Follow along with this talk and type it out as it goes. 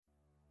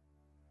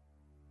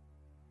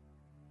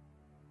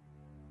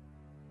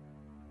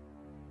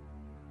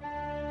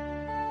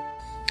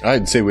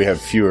I'd say we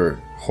have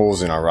fewer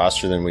holes in our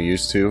roster than we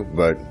used to,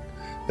 but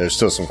there's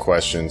still some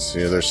questions.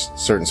 There's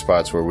certain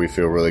spots where we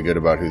feel really good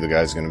about who the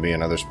guy's going to be,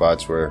 and other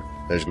spots where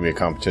there's going to be a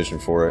competition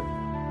for it.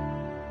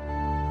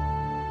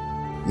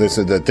 This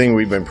is the thing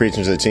we've been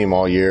preaching to the team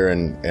all year,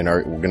 and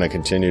we're going to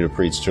continue to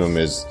preach to them,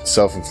 is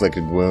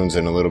self-inflicted wounds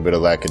and a little bit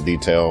of lack of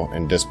detail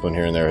and discipline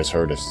here and there has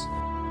hurt us.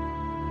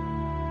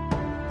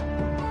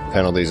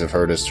 Penalties have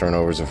hurt us,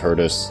 turnovers have hurt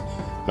us,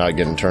 not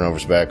getting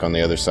turnovers back on the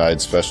other side,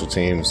 special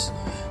teams.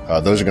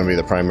 Those are going to be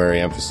the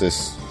primary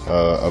emphasis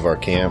of our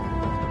camp.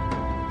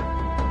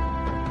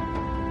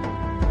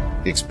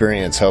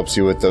 Experience helps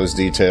you with those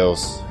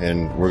details,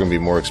 and we're going to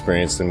be more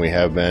experienced than we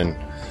have been.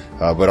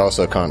 But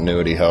also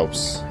continuity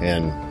helps,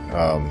 and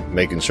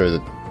making sure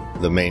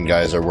that the main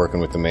guys are working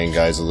with the main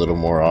guys a little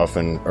more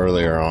often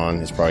earlier on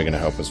is probably going to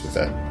help us with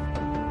that.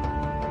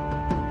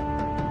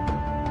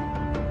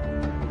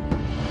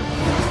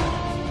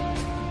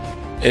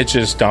 It's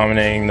just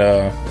dominating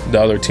the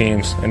other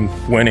teams and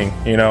winning.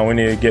 We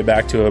need to get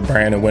back to a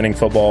brand of winning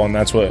football, and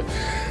that's what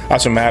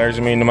matters.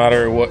 I mean, no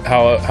matter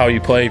how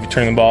you play, if you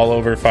turn the ball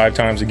over 5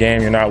 times a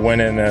game, you're not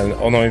winning. And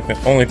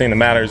the only thing that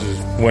matters is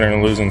winning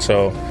and losing.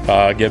 So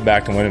get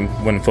back to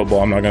winning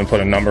football. I'm not going to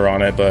put a number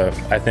on it, but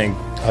I think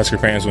Husker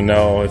fans would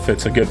know if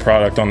it's a good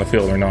product on the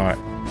field or not.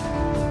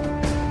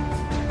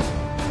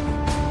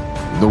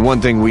 The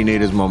one thing we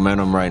need is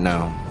momentum right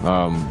now.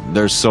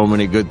 There's so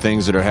many good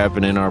things that are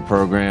happening in our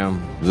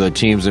program. The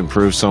team's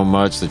improved so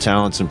much. The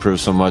talent's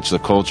improved so much. The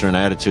culture and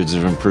attitudes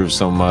have improved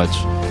so much.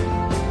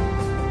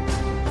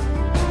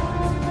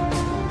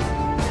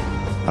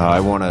 I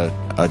want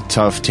a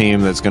tough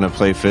team that's going to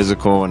play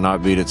physical and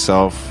not beat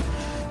itself,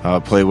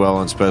 play well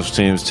on special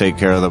teams, take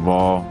care of the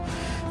ball,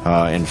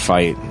 and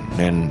fight.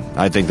 And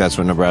I think that's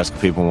what Nebraska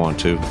people want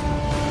too.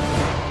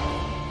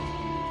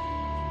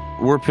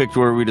 We're picked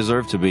where we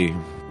deserve to be.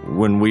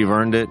 When we've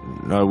earned it,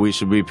 we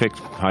should be picked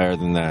higher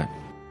than that.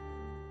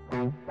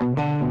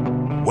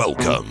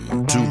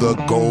 Welcome to the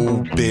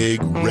Go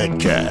Big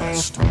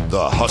Redcast,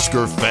 the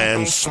Husker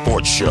Fan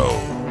Sports Show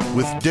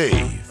with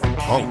Dave,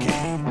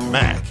 Honky,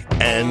 Mac,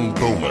 and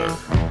Boomer.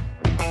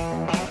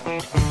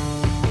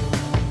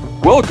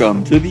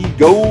 Welcome to the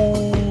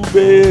Go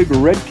Big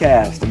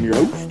Redcast. I'm your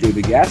host,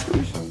 David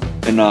Gaskers,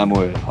 and I'm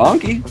with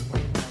Honky.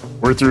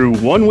 We're through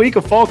 1 week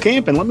of fall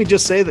camp, and let me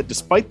just say that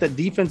despite the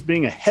defense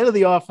being ahead of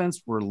the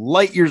offense, we're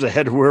light years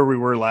ahead of where we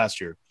were last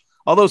year.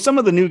 Although some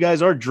of the new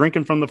guys are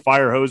drinking from the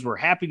fire hose, we're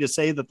happy to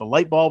say that the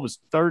light bulb is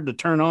started to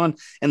turn on,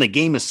 and the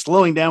game is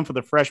slowing down for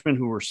the freshmen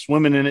who were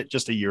swimming in it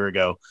just a year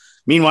ago.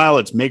 Meanwhile,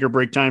 it's make or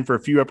break time for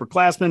a few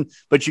upperclassmen,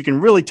 but you can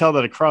really tell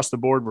that across the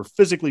board, we're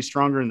physically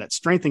stronger and that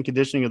strength and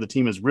conditioning of the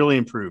team has really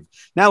improved.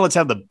 Now let's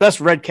have the best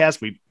Redcast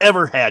we've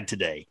ever had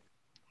today.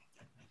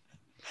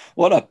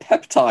 What a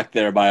pep talk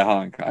there by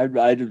Honk. I'm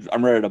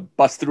ready to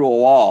bust through a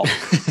wall.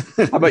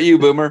 How about you,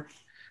 Boomer?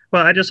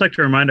 Well, I'd just like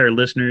to remind our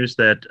listeners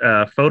that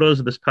photos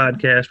of this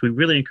podcast, we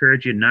really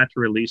encourage you not to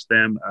release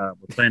them.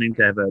 We're planning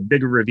to have a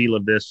bigger reveal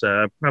of this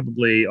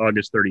probably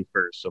August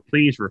 31st. So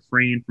please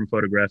refrain from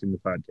photographing the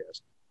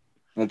podcast.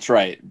 That's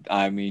right.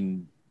 I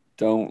mean,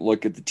 don't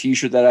look at the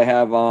T-shirt that I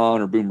have on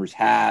or Boomer's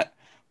hat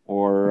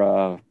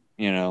or,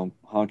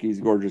 Honky's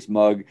gorgeous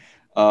mug.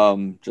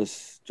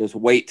 Just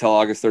wait till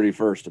August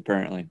 31st,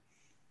 apparently,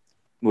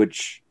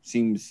 which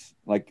seems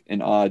like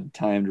an odd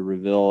time to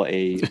reveal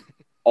a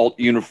alt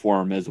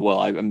uniform as well.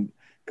 I'm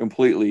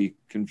completely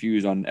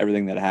confused on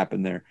everything that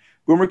happened there.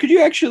 Boomer, could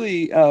you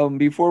actually,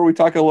 before we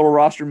talk a little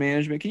roster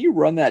management, can you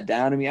run that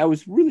down to me? I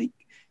was really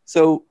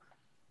so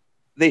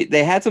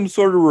they had some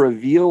sort of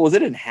reveal. Was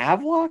it in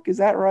Havelock? Is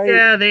that right?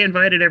 Yeah, they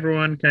invited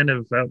everyone kind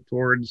of out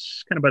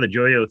towards kind of by the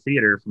Joyo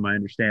Theater, from my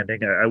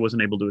understanding. I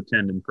wasn't able to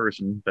attend in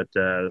person, but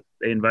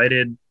they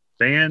invited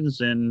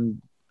fans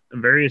and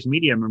various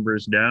media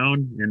members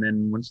down. And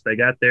then once they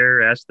got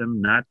there, asked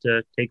them not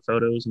to take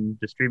photos and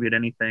distribute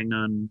anything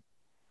on,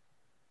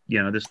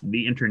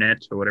 the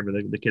internet or whatever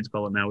the kids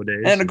call it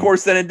nowadays. And of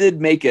course, then it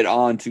did make it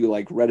onto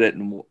like Reddit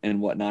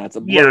and whatnot. It's a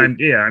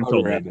I'm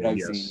told that.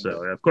 Yes.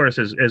 So of course,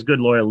 as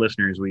good loyal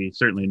listeners, we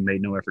certainly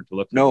made no effort to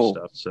look for this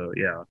stuff. So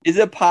yeah. Is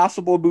it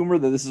possible, Boomer,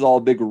 that this is all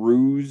a big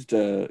ruse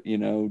to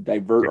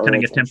divert our kind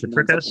of attempt to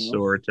trick us,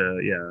 or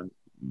to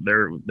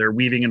they're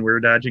weaving and we're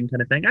dodging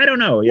kind of thing? I don't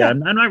know. Yeah, I'm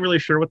not really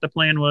sure what the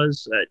plan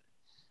was.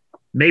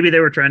 Maybe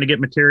they were trying to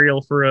get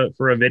material for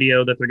a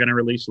video that they're going to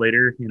release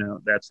later.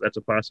 That's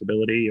a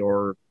possibility.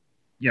 Or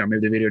maybe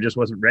the video just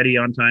wasn't ready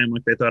on time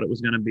like they thought it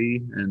was going to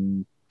be,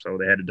 and so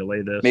they had to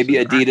delay this. Maybe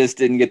Adidas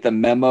didn't get the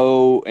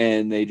memo,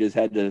 and they just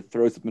had to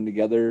throw something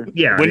together.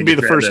 Yeah, wouldn't be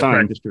the first time.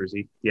 Practice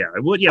jersey. Yeah,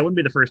 it would. Yeah, it wouldn't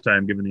be the first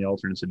time, given the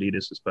alternates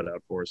Adidas has put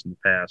out for us in the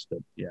past. But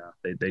yeah,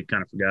 they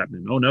kind of forgotten.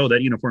 And oh no,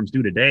 that uniform's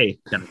due today,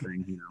 kind of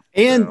thing.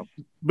 And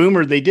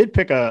Boomer, they did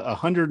pick a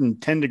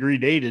 110-degree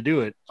day to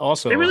do it.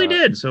 Also, they really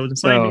did. So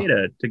it's a fine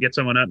day to get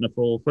someone out in a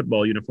full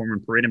football uniform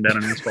and parade them down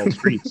on asphalt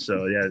streets.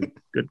 So yeah,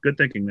 good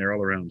thinking there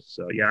all around.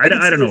 So yeah, I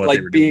don't know what like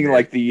they were being doing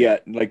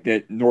like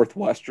the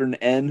Northwestern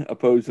end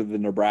opposed to the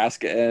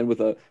Nebraska end with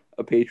a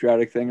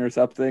patriotic thing or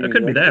something. It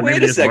could be that. Wait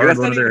Maybe a second, that's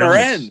not even our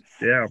end.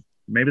 Yeah.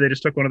 Maybe they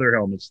just took one of their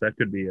helmets. That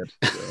could be it.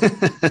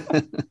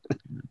 So,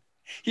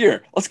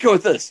 Here, let's go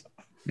with this.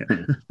 yeah.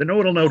 Then no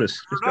one will notice.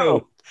 Just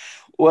go.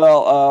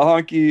 Well,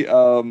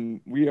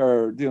 Honky, we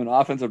are doing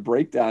offensive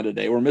breakdown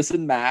today. We're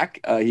missing Mac.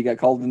 He got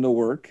called into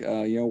work.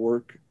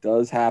 Work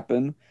does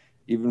happen,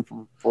 even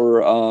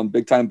for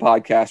big-time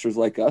podcasters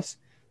like us.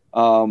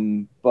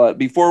 But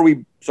before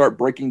we start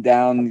breaking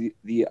down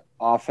the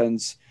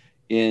offense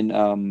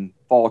in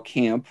fall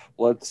camp,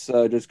 let's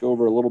just go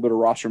over a little bit of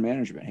roster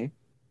management. Hey?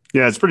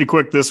 Yeah, it's pretty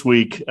quick this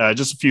week.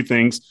 Just a few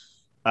things.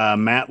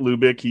 Matt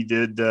Lubick, he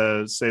did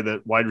say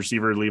that wide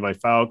receiver Levi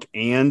Falk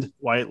and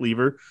Wyatt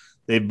Lever,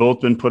 they've both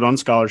been put on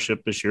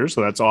scholarship this year,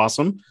 so that's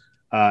awesome.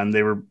 And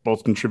they were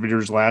both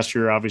contributors last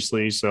year,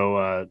 obviously,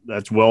 so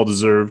that's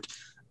well-deserved.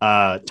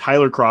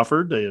 Tyler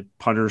Crawford, the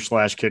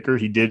punter/kicker,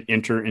 he did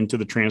enter into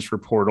the transfer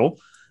portal,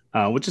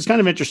 which is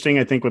kind of interesting,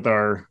 I think,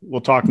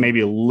 we'll talk maybe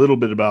a little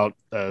bit about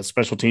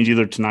special teams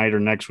either tonight or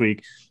next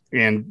week,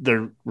 and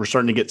we're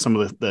starting to get some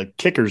of the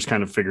kickers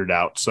kind of figured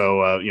out.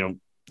 So,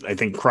 I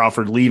think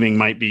Crawford leaving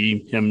might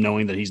be him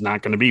knowing that he's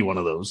not going to be one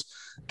of those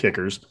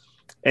kickers.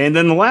 And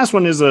then the last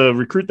one is a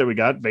recruit that we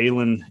got,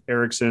 Valen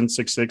Erickson,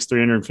 6'6",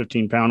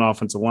 315-pound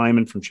offensive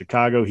lineman from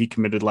Chicago. He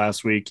committed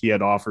last week. He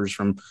had offers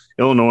from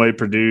Illinois,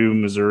 Purdue,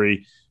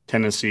 Missouri,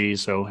 Tennessee.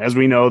 So as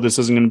we know, this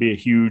isn't going to be a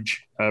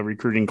huge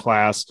recruiting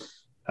class,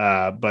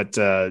 but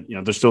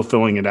they're still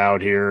filling it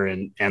out here.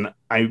 And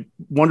I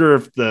wonder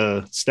if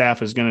the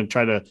staff is going to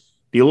try to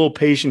be a little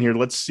patient here.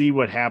 Let's see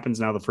what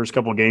happens now the first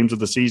couple of games of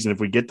the season. If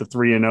we get to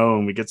 3-0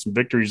 and we get some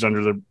victories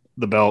under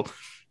the belt,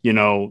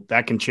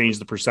 that can change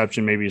the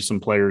perception maybe of some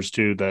players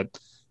too that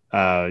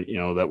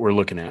we're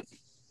looking at.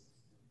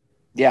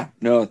 Yeah,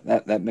 no,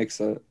 that makes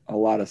a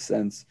lot of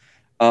sense.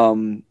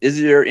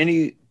 Is there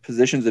any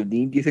positions of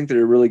need, do you think, that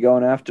are really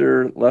going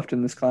after left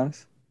in this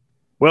class?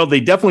 Well,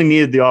 they definitely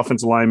needed the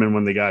offensive lineman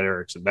when they got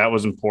Erickson. That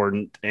was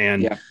important.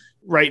 And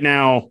right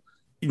now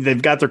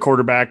they've got their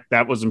quarterback.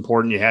 That was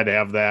important. You had to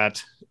have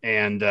that.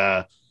 And,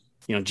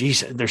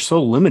 they're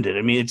so limited.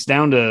 I mean, it's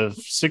down to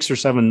 6 or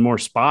 7 more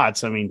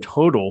spots. I mean,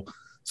 total.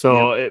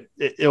 So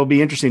it'll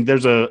be interesting.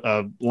 There's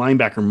a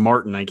linebacker,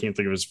 Martin. I can't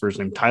think of his first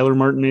name. Tyler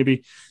Martin,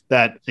 maybe.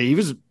 That he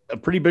was a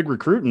pretty big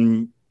recruit,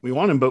 and we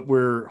want him, but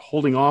we're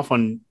holding off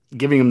on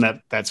giving him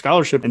that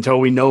scholarship until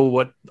we know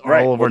what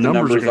all of our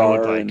numbers are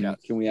going to look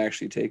like. Can we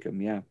actually take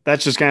him? Yeah,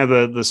 that's just kind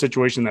of the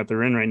situation that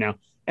they're in right now.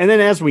 And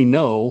then, as we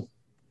know,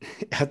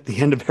 at the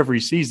end of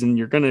every season,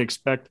 you're going to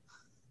expect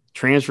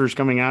transfers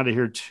coming out of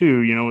here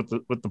too.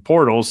 With the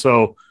portal.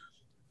 So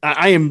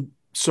I am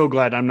so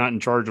glad I'm not in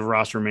charge of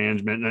roster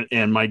management,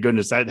 and my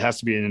goodness, that has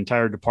to be an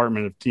entire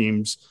department of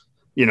teams,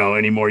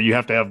 anymore. You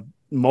have to have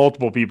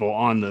multiple people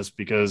on this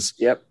because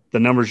the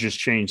numbers just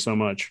change so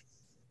much.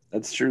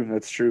 That's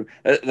true.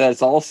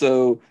 That's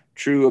also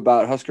true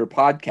about Husker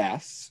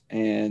podcasts.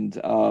 And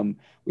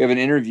we have an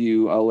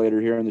interview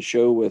later here on the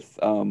show with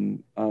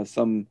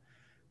some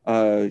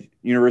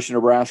University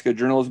of Nebraska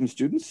journalism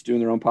students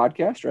doing their own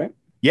podcast, right?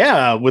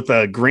 Yeah, with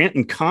Grant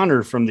and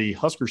Connor from the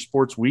Husker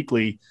Sports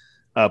Weekly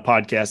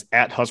podcast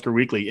at Husker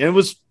Weekly. And it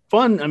was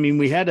fun. I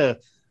mean, it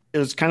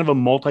was kind of a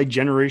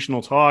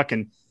multi-generational talk,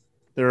 and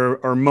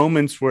there are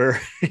moments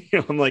where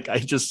I'm like, I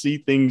just see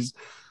things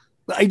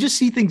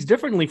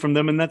differently from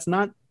them, and that's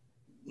not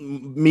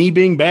me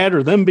being bad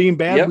or them being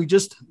bad. We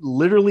just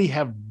literally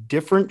have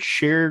different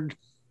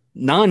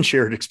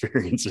non-shared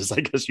experiences,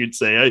 I guess you'd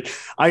say.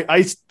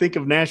 I think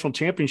of national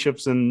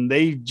championships, and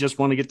they just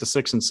want to get to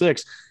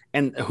 6-6,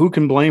 and who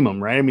can blame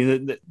them, right? I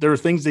mean, there are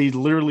things they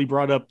literally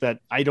brought up that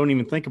I don't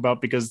even think about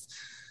because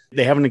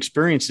they haven't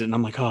experienced it. And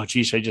I'm like, oh,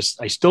 geez,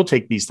 I still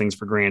take these things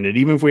for granted,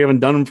 even if we haven't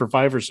done them for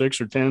 5 or 6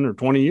 or 10 or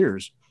 20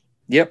 years.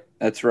 Yep,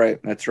 that's right.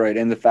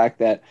 And the fact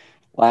that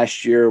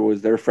last year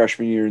was their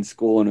freshman year in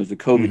school, and it was a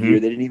COVID year,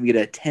 they didn't even get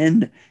to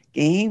 10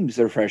 games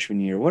their freshman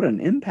year. What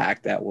an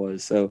impact that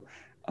was. So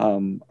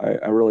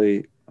I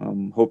really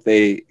hope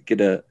they get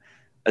to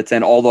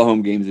attend all the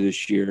home games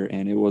this year,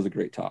 and it was a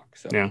great talk.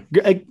 So yeah,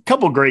 a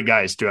couple of great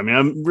guys too. I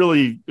mean,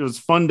 it was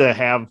fun to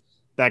have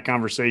that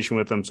conversation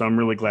with them. So I'm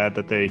really glad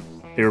that they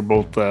were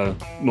both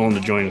willing to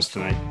join us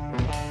tonight.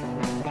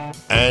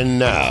 And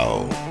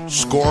now,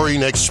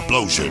 scoring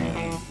explosion,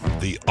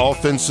 the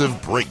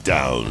offensive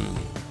breakdown.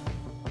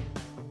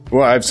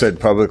 Well, I've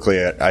said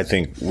publicly, I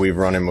think we've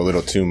run him a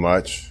little too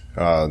much.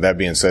 That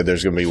being said,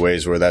 there's going to be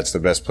ways where that's the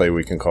best play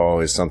we can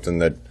call, is something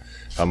that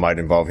might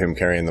involve him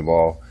carrying the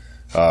ball.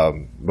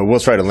 But we'll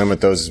try to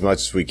limit those as much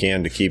as we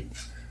can to keep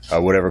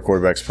whatever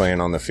quarterback's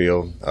playing on the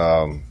field.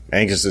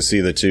 Anxious to see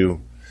the 2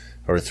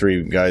 or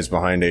 3 guys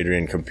behind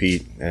Adrian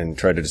compete and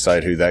try to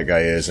decide who that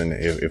guy is. And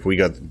if we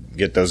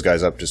get those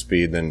guys up to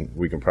speed, then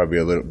we can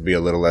probably be a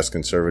little less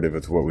conservative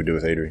with what we do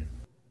with Adrian.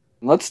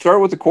 Let's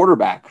start with the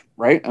quarterback,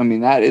 right? I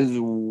mean, that is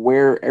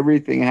where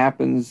everything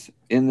happens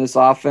in this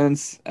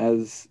offense,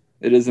 as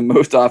it is in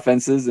most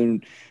offenses.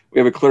 And we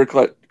have a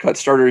clear-cut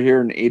starter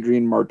here in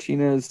Adrian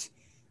Martinez,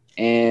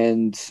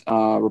 and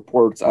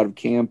reports out of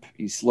camp,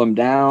 he's slimmed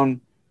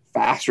down,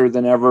 faster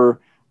than ever.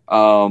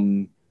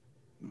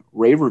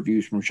 Rave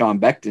reviews from Sean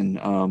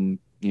Beckton,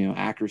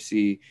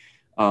 accuracy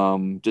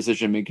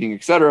decision making,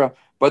 etc.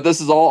 But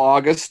this is all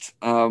August,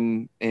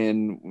 and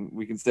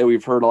we can say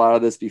we've heard a lot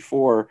of this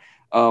before.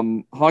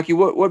 Honky,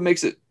 what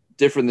makes it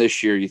different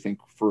this year, you think,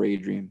 for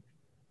Adrian?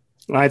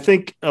 I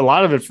think a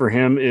lot of it for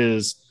him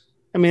is,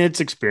 I mean, it's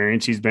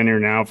experience. He's been here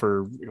now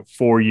for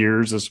 4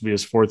 years. This will be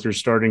his 4th year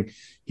starting.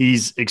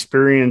 He's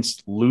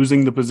experienced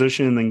losing the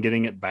position and then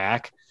getting it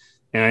back.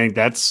 And I think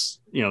that's,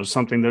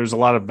 something, there's a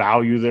lot of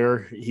value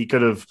there. He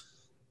could have,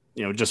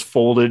 just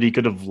folded. He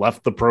could have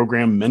left the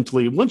program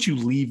mentally. Once you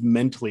leave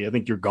mentally, I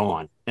think you're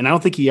gone. And I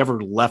don't think he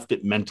ever left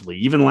it mentally.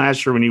 Even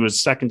last year when he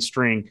was second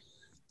string,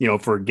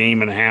 for a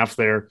game and a half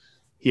there,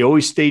 he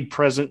always stayed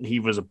present. He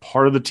was a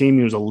part of the team.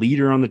 He was a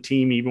leader on the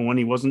team, even when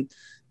he wasn't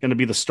going to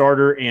be the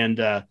starter. And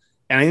I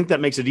think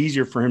that makes it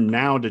easier for him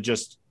now to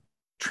just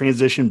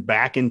transition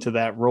back into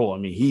that role. I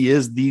mean, he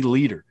is the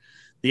leader.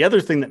 The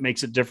other thing that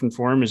makes it different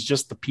for him is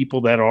just the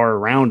people that are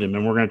around him.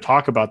 And we're going to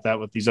talk about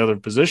that with these other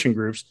position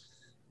groups.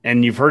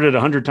 And you've heard it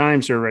 100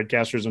 times here,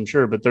 Redcasters, I'm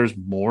sure, but there's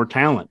more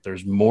talent.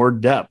 There's more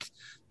depth.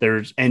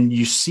 And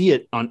you see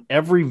it on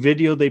every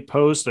video they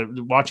post.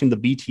 Watching the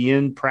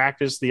BTN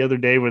practice the other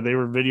day where they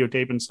were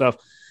videotaping stuff,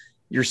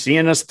 you're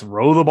seeing us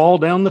throw the ball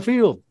down the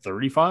field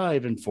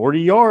 35 and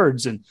 40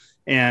 yards.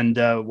 And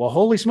well,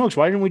 holy smokes,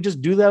 why didn't we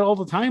just do that all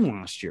the time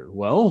last year?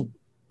 Well,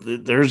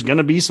 there's going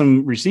to be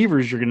some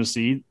receivers you're going to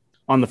see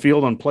on the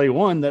field on play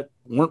one that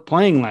weren't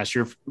playing last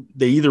year.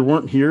 They either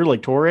weren't here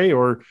like Torrey,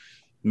 or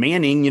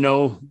Manning,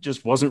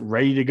 just wasn't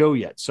ready to go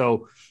yet.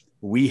 So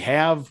we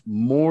have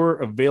more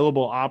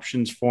available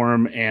options for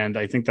him, and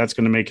I think that's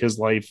going to make his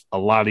life a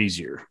lot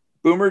easier.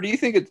 Boomer, do you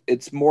think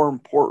it's more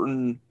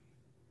important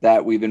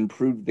that we've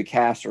improved the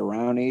cast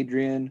around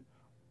Adrian,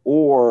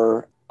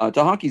 or to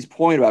Honky's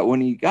point about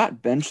when he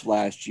got benched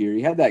last year,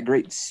 he had that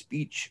great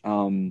speech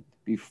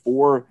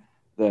before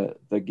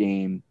the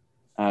game.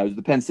 It was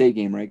the Penn State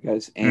game, right,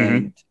 guys?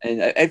 And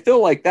I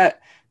feel like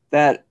that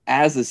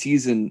as the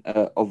season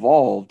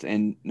evolved,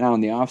 and now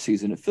in the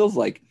offseason, it feels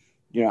like,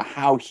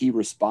 how he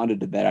responded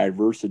to that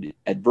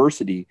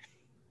adversity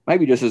might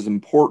be just as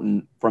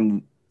important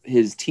from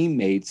his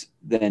teammates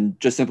than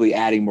just simply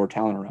adding more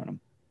talent around him.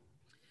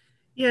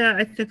 Yeah,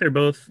 I think they're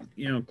both,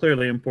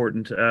 clearly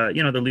important.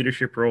 The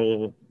leadership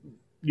role,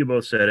 you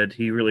both said it.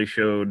 He really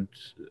showed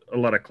a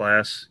lot of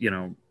class,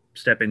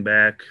 stepping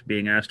back,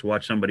 being asked to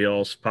watch somebody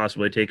else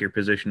possibly take your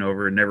position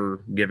over, never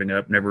giving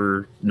up,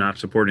 never not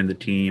supporting the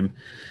team.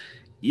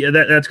 Yeah,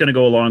 that's going to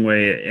go a long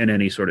way in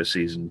any sort of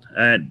season.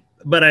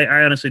 But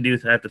I honestly do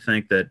have to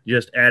think that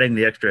just adding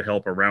the extra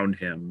help around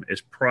him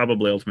is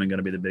probably ultimately going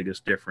to be the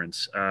biggest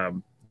difference.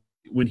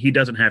 When he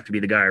doesn't have to be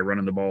the guy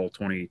running the ball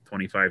 20,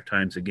 25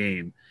 times a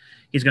game,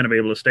 he's going to be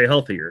able to stay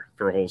healthier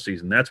for a whole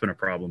season. That's been a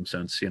problem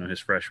since, his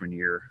freshman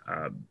year.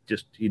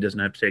 He doesn't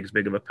have to take as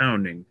big of a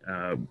pounding.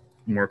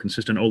 More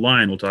consistent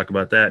O-line. We'll talk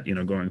about that,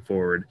 going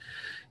forward.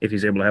 If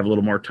he's able to have a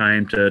little more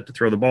time to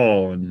throw the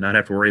ball and not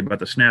have to worry about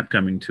the snap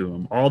coming to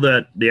him, all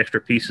that, the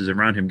extra pieces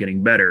around him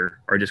getting better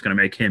are just going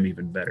to make him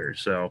even better.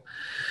 So,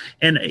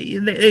 and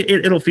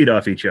it'll feed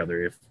off each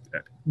other. If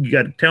you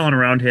got talent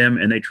around him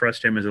and they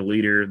trust him as a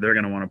leader, they're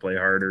going to want to play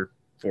harder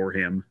for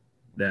him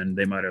than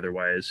they might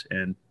otherwise.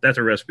 And that's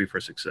a recipe for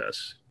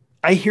success.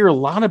 I hear a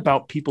lot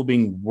about people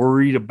being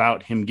worried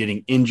about him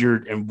getting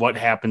injured and what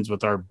happens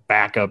with our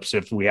backups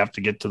if we have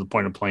to get to the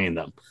point of playing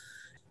them.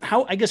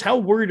 How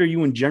worried are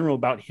you in general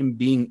about him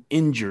being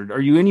injured?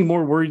 Are you any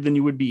more worried than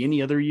you would be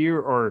any other year,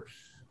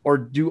 or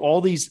do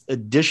all these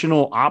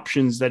additional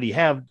options that he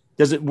have,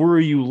 does it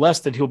worry you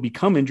less that he'll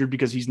become injured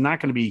because he's not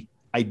going to be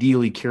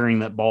ideally carrying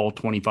that ball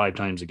 25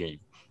 times a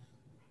game?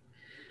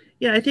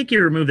 Yeah, I think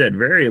you remove that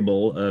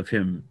variable of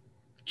him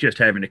just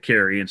having to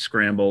carry and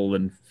scramble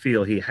and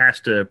feel he has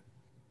to,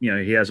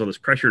 he has all this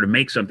pressure to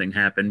make something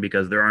happen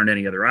because there aren't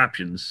any other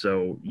options.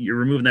 So you're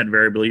removing that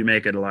variable, you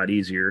make it a lot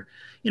easier.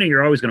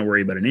 You're always going to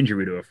worry about an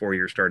injury to a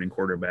 4-year starting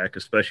quarterback,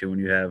 especially when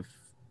you have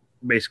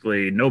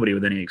basically nobody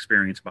with any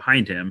experience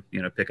behind him,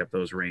 pick up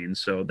those reins.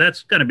 So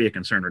that's going to be a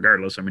concern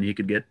regardless. I mean, he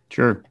could get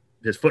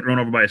his foot run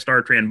over by a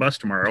Star Tran bus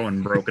tomorrow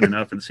and broken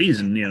enough in the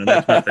season,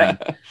 that's nothing.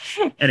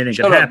 Anything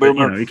could happen.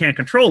 You can't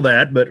control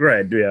that, but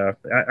right. Yeah.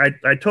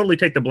 I totally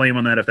take the blame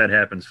on that. If that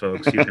happens,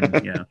 folks, you can,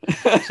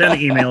 send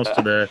the emails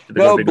to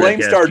the blame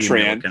Star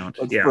Tran account.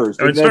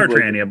 Star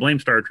Tran. Yeah. Blame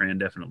Star Tran.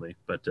 Definitely.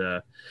 But,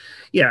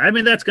 I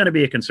mean, that's going to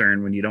be a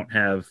concern when you don't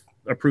have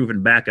a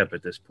proven backup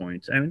at this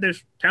point. I mean,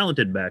 there's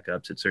talented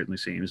backups, it certainly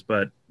seems,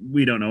 but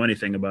we don't know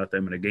anything about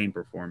them in a game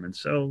performance.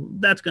 So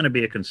that's going to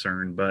be a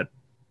concern, but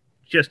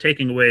just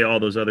taking away all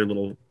those other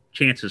little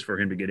chances for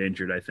him to get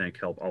injured, I think,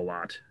 help a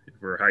lot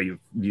for how you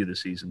view the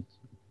season.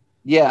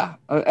 Yeah,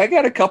 I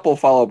got a couple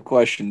follow-up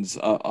questions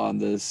on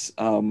this.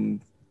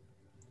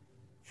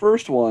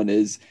 First one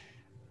is,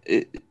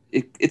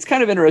 it's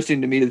kind of interesting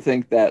to me to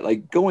think that,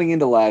 like, going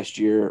into last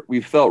year, we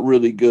felt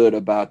really good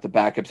about the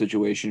backup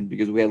situation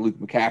because we had Luke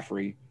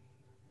McCaffrey,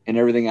 and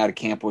everything out of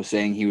camp was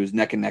saying he was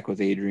neck and neck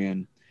with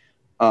Adrian.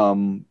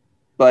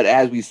 But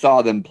as we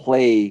saw them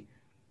play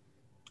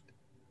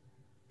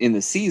in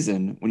the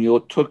season, when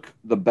you took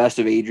the best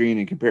of Adrian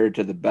and compared it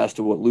to the best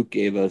of what Luke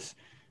gave us,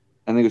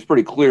 I think it was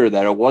pretty clear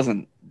that it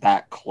wasn't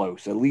that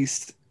close, at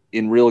least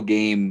in real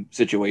game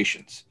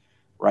situations,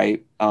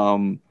 right?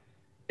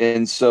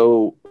 And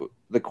so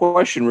the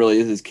question really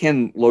is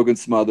can Logan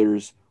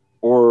Smothers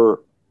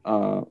or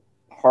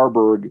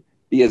Harburg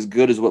be as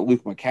good as what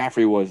Luke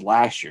McCaffrey was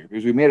last year?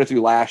 Because we made it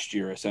through last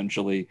year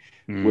essentially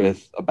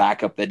with a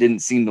backup that didn't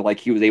seem like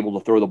he was able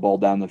to throw the ball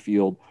down the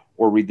field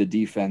or read the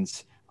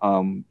defense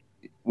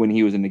when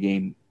he was in the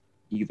game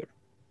either.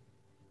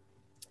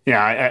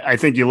 Yeah, I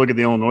think you look at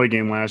the Illinois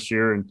game last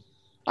year, and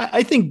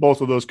I think both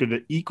of those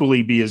could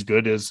equally be as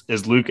good as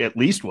Luke at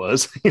least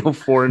was.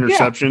 4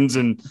 interceptions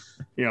and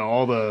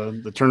all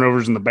the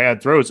turnovers and the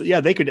bad throws.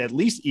 Yeah, they could at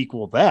least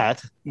equal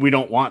that. We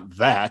don't want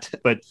that,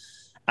 but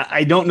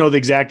I don't know the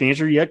exact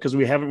answer yet because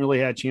we haven't really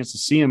had a chance to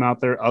see him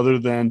out there other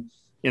than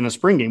in a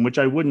spring game, which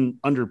I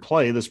wouldn't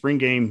underplay. The spring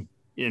game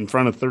in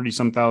front of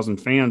 30-some thousand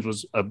fans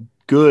was a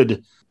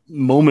good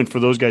moment for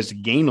those guys to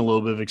gain a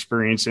little bit of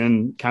experience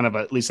in kind of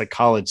at least a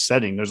college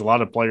setting. There's a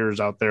lot of players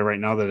out there right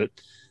now that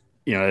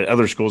at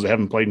other schools that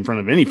haven't played in front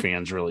of any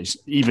fans really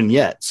even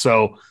yet.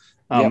 So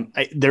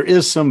there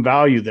is some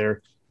value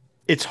there.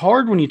 It's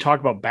hard when you talk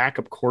about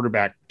backup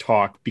quarterback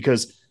talk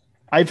because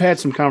I've had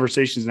some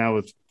conversations now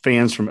with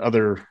fans from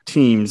other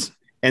teams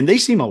and they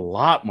seem a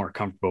lot more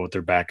comfortable with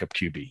their backup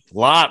QB. A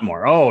lot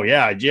more. Oh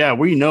yeah.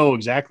 We know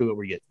exactly what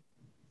we get.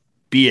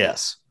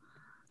 BS.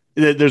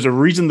 There's a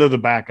reason they're the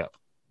backup.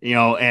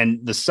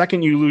 And the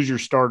second you lose your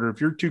starter, if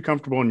you're too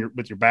comfortable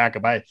with your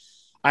backup,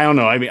 I don't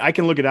know. I mean, I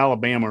can look at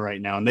Alabama right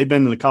now, and they've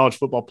been in the college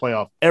football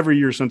playoff every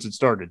year since it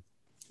started,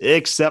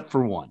 except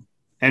for one.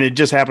 And it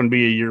just happened to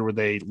be a year where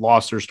they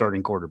lost their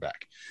starting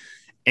quarterback.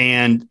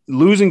 And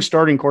losing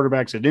starting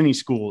quarterbacks at any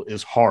school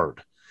is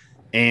hard.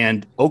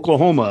 And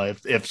Oklahoma,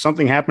 if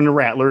something happened to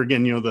Rattler,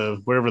 again,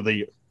 wherever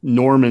the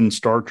Norman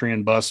Star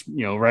Tran bus,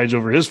 rides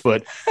over his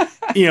foot,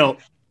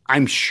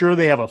 I'm sure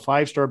they have a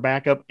 5-star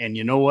backup. And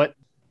you know what?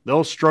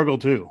 They'll struggle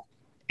too.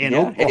 And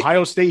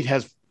Ohio State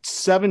has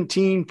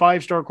 17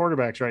 5-star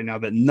quarterbacks right now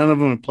that none of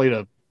them have played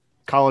a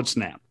college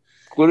snap.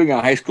 Including a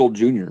high school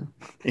junior.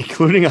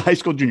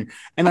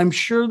 And I'm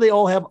sure they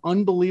all have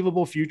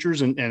unbelievable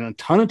futures and a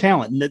ton of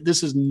talent. And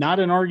this is not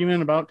an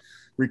argument about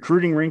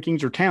recruiting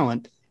rankings or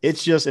talent.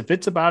 It's just if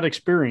it's about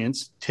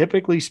experience,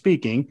 typically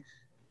speaking,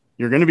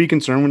 you're going to be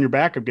concerned when your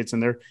backup gets in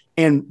there.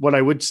 And what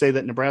I would say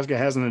that Nebraska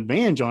has an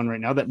advantage on right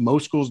now that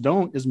most schools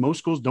don't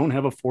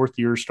have a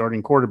 4th-year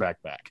starting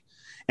quarterback back.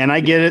 And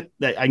I get it.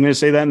 That I'm going to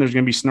say that, and there's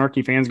going to be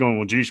snarky fans going,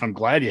 well, geez, I'm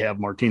glad you have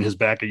Martinez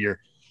back a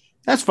year.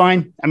 That's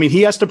fine. I mean,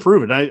 he has to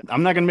prove it.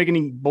 I'm not going to make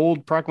any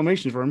bold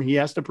proclamations for him. He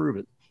has to prove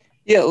it.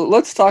 Yeah,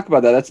 let's talk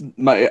about that. That's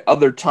my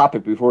other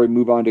topic before we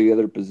move on to the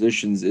other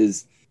positions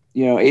is,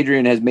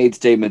 Adrian has made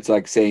statements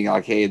like saying,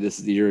 like, hey, this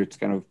is the year it's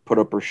kind of put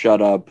up or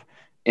shut up.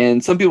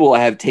 And some people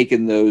have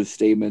taken those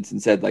statements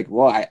and said, like,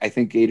 well, I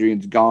think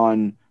Adrian's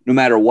gone no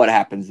matter what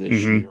happens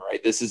this year,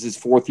 right? This is his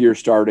 4th year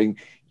starting.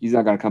 He's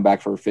not going to come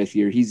back for a 5th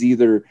year. He's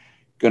either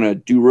going to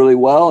do really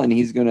well and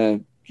he's going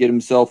to get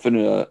himself in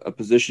a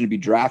position to be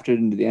drafted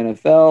into the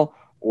NFL,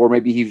 or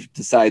maybe he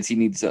decides he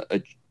needs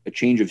a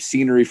change of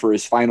scenery for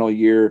his final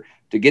year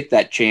to get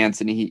that chance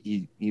and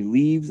he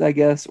leaves, I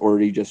guess, or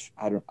he just,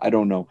 I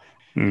don't know.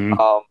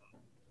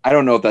 I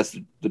don't know if that's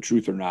the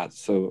truth or not.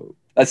 So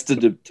that's to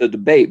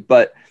debate.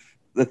 But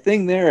the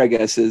thing there, I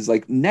guess, is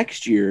like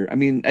next year. I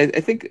mean, I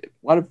think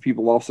a lot of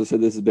people also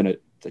said this has been a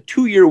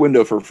 2-year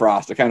window for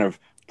Frost to kind of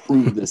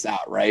prove this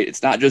out, right?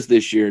 It's not just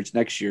this year, it's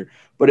next year.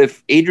 But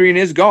if Adrian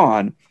is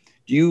gone,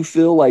 do you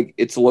feel like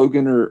it's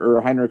Logan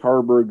or Heinrich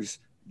Harburg's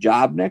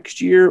job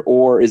next year?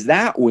 Or is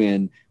that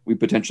when we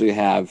potentially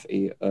have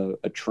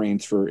a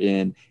transfer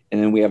in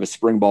and then we have a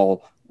spring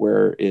ball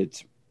where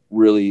it's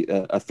really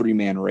a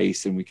 3-man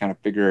race and we kind of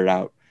figure it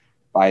out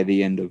by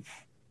the end of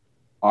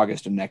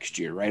August of next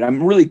year, right?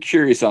 I'm really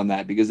curious on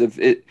that because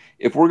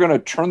if we're going to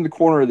turn the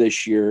corner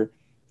this year,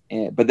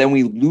 but then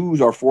we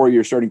lose our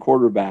 4-year starting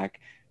quarterback,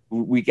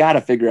 we got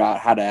to figure out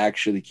how to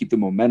actually keep the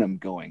momentum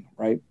going,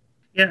 right?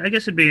 Yeah, I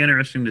guess it'd be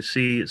interesting to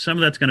see. Some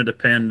of that's going to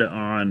depend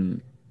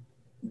on,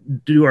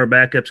 do our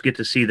backups get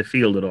to see the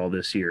field at all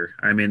this year?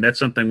 I mean, that's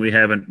something we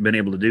haven't been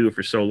able to do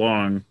for so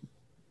long.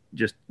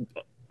 Just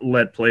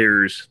let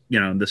players,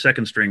 the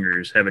second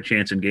stringers have a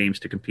chance in games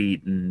to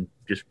compete and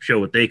just show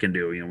what they can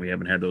do. We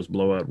haven't had those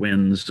blowout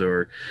wins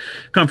or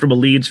comfortable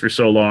leads for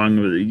so long.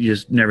 You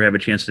just never have a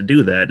chance to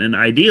do that. And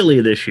ideally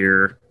this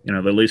year,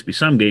 there'll at least be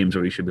some games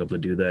where we should be able to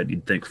do that.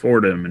 You'd think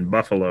Fordham and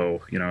Buffalo,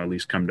 at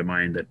least come to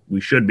mind that we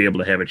should be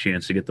able to have a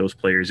chance to get those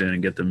players in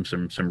and get them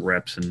some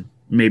reps and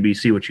maybe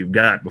see what you've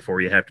got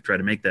before you have to try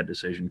to make that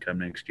decision come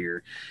next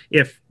year.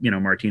 If,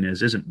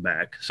 Martinez isn't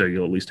back, so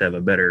you'll at least have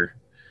a better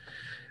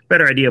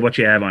idea of what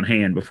you have on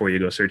hand before you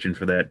go searching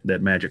for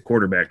that magic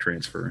quarterback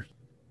transfer.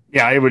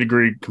 Yeah, I would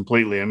agree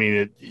completely. I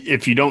mean,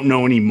 if you don't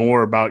know any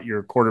more about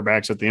your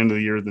quarterbacks at the end of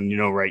the year than you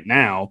know right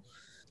now,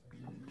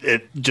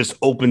 it just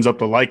opens up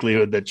the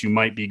likelihood that you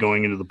might be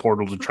going into the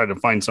portal to try to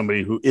find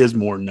somebody who is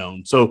more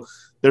known. So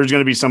there's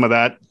going to be some of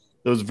that,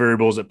 those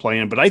variables that play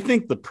in. But I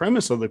think the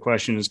premise of the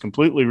question is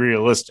completely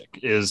realistic.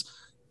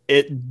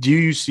 Do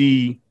you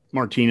see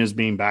Martinez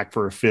being back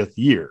for a 5th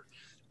year.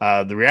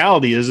 The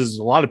reality is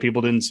a lot of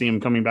people didn't see him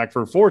coming back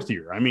for a 4th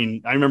year. I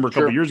mean, I remember a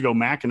couple years ago,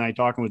 Mac and I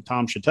talking with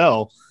Tom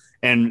Chattel,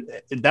 and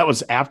that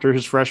was after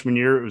his freshman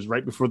year. It was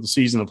right before the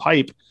season of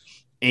hype.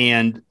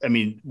 And I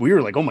mean, we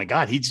were like, oh my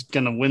God, he's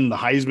going to win the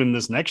Heisman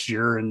this next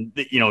year. And,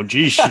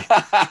 geez,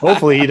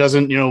 hopefully he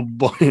doesn't,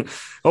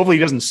 hopefully he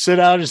doesn't sit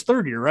out his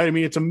 3rd year, right? I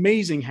mean, it's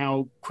amazing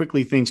how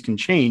quickly things can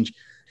change.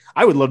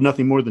 I would love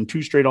nothing more than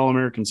 2 straight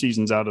All-American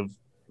seasons out of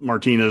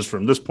Martinez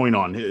from this point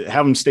on.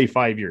 Have him stay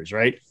 5 years,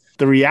 right?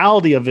 The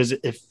reality of it is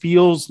it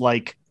feels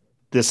like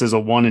this is a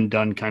one and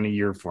done kind of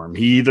year for him.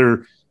 He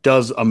either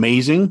does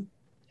amazing,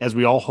 as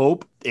we all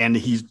hope, and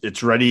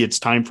it's ready. It's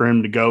time for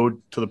him to go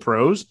to the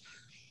pros,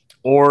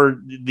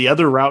 or the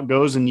other route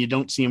goes and you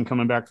don't see him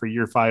coming back for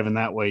year 5 in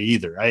that way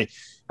either. I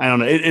don't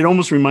know. It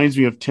almost reminds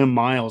me of Tim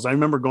Miles. I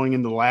remember going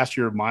into the last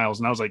year of Miles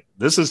and I was like,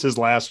 this is his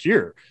last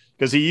year,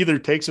 because he either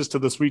takes us to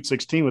the Sweet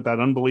 16 with that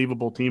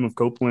unbelievable team of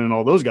Copeland and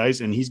all those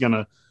guys, and he's going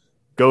to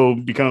go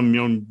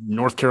become,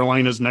 North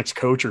Carolina's next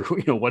coach or,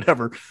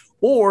 whatever,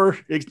 or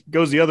it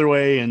goes the other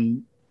way.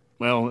 And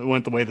well, it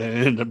went the way that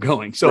it ended up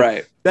going.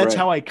 So that's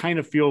how I kind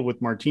of feel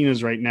with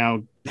Martinez right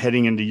now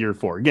heading into year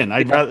 4. Again,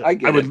 I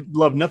would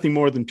love nothing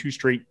more than 2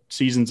 straight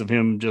seasons of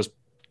him just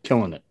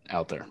killing it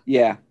out there.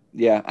 Yeah.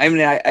 Yeah. I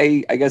mean,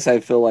 I guess I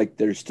feel like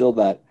there's still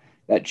that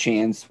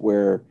chance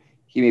where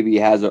he maybe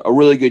has a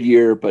really good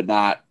year, but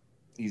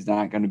he's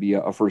not going to be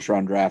a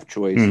first-round draft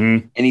choice.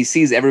 Mm-hmm. And he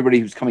sees everybody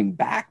who's coming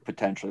back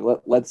potentially.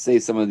 Let's say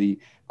some of the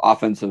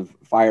offensive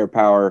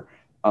firepower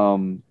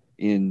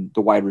in the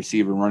wide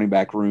receiver and running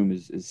back room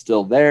is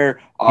still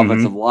there.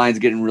 Offensive line's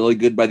getting really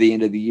good by the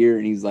end of the year,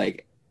 and he's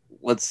like,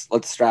 let's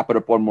strap it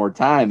up one more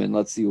time and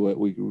let's see what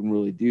we can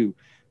really do.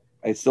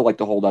 I still like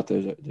to hold out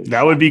those.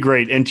 That would be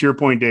great. And to your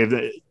point, Dave,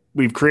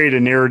 we've created a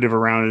narrative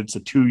around it. It's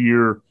a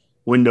 2-year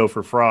window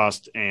for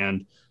Frost,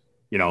 and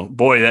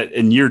that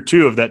in year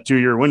 2 of that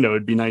 2-year window,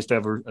 it'd be nice to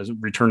have a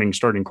returning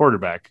starting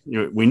quarterback.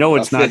 We know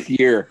it's not a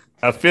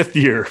 5th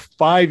year,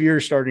 5-year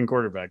starting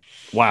quarterback.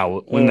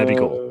 Wow. Wouldn't that be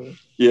cool?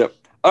 Yep.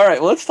 All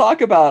right. Let's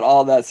talk about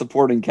all that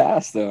supporting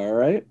cast though. All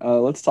right.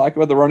 Let's talk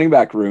about the running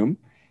back room,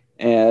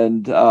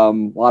 and a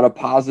lot of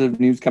positive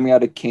news coming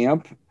out of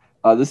camp.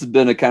 This has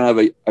been a kind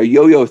of a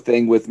yo-yo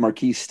thing with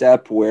Marquise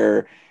Stepp, where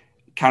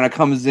it kind of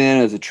comes in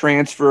as a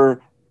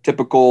transfer,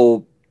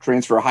 typical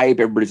transfer hype.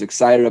 Everybody's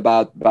excited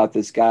about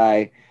this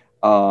guy.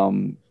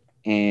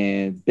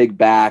 And big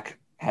back,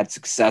 had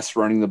success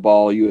running the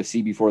ball at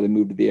USC before they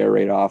moved to the air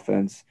raid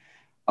offense.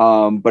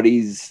 But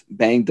he's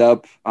banged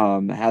up,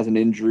 has an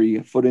injury,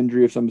 a foot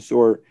injury of some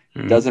sort,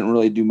 doesn't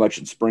really do much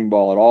in spring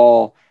ball at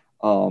all.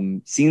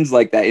 Seems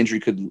like that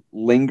injury could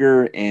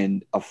linger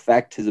and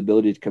affect his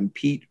ability to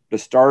compete to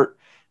start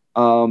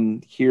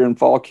here in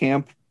fall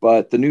camp.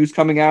 But the news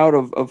coming out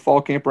of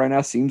fall camp right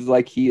now seems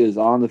like he is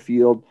on the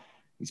field.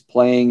 He's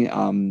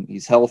playing,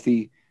 he's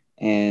healthy,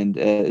 and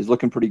is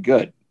looking pretty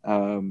good.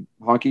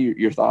 Honky,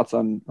 your thoughts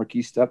on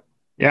Marquise Stepp?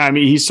 Yeah, I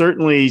mean, he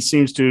certainly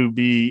seems to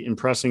be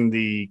impressing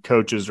the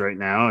coaches right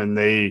now, and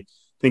they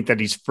think that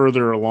he's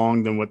further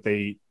along than what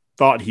they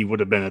thought he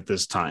would have been at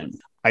this time.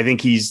 I think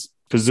he's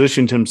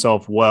positioned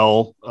himself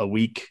well a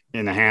week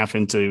and a half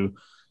into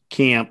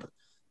camp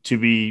to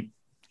be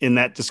in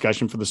that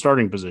discussion for the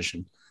starting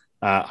position.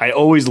 I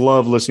always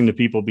love listening to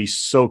people be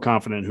so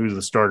confident who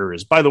the starter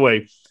is. By the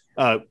way,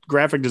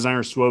 graphic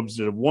designer Swobes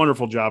did a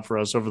wonderful job for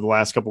us over the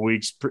last couple of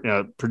weeks,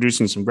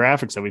 producing some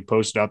graphics that we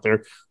posted out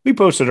there. We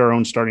posted our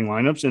own starting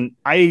lineups, and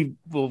I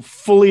will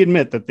fully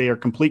admit that they are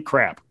complete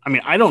crap. I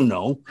mean, I don't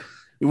know.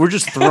 We're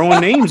just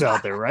throwing names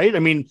out there, right? I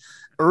mean,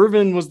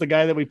 Irvin was the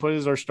guy that we put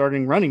as our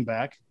starting running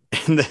back.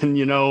 And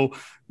then,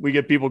 we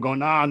get people going,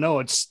 no,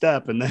 it's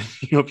Stepp. And then,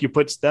 if you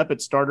put Stepp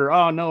at starter,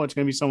 no, it's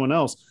going to be someone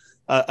else.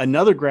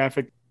 Another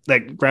graphic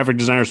that graphic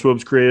designer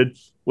Swobes created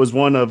was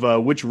one of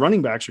which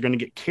running backs are going to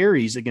get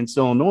carries against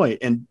Illinois.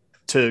 And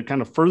to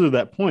kind of further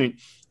that point,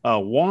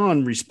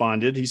 Juan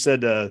responded. He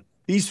said,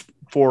 these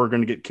 4 are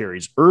going to get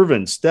carries: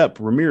 Irvin, Stepp,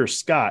 Ramirez,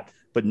 Scott,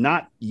 but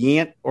not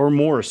Yant or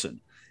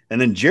Morrison. And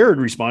then Jared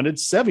responded,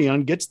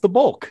 Sevion gets the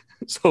bulk.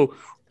 So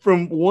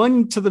from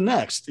one to the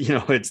next,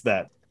 it's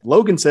that.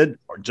 Logan said,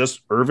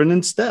 just Irvin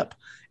and Stepp.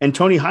 And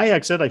Tony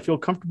Hayek said, I feel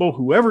comfortable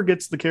whoever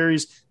gets the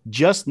carries,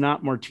 just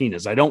not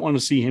Martinez. I don't want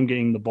to see him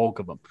getting the bulk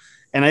of them.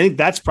 And I think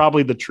that's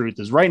probably the truth.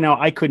 Is right now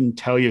I couldn't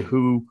tell you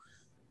who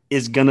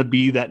is going to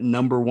be that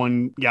number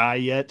 1 guy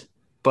yet,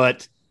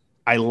 but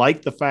I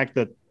like the fact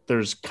that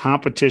there's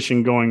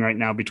competition going right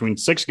now between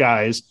 6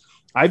 guys.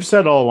 I've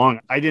said all along,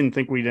 I didn't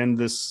think we'd end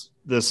this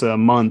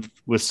month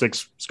with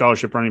 6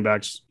 scholarship running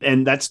backs,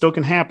 and that still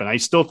can happen. I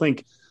still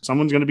think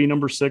someone's going to be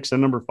number 6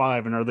 and number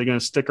 5, and are they going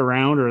to stick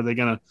around or are they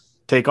going to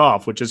take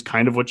off, which is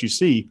kind of what you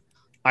see.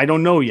 I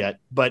don't know yet,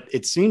 but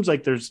it seems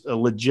like there's a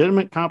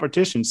legitimate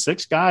competition.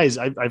 6 guys.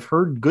 I've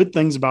heard good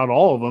things about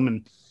all of them,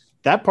 and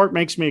that part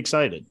makes me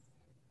excited.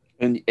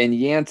 And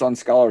Yant's on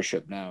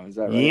scholarship now. Is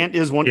that right? Yant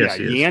is one. Yes,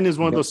 Yant is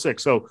one of those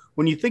 6. So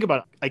when you think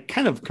about it, I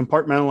kind of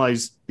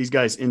compartmentalize these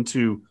guys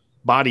into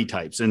body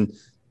types, and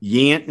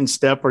Yant and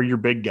Stepp are your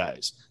big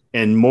guys.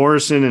 And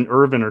Morrison and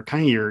Irvin are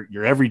kind of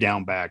your every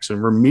down backs.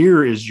 And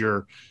Rahmir is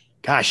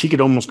he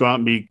could almost go out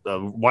and be a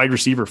wide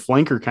receiver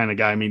flanker kind of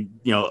guy. I mean,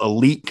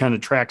 elite kind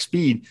of track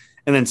speed.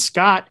 And then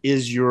Scott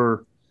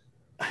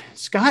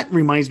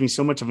reminds me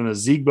so much of an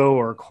Ezigbo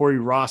or a Corey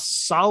Ross,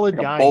 solid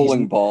guy.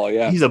 Bowling ball,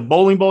 yeah. He's a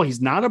bowling ball.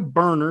 He's not a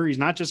burner. He's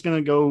not just going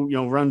to go,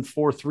 run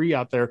 4-3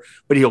 out there,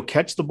 but he'll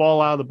catch the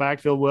ball out of the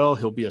backfield well.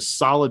 He'll be a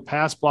solid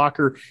pass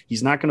blocker.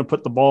 He's not going to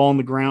put the ball on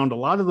the ground. A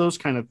lot of those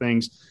kind of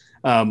things.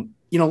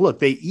 Look,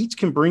 they each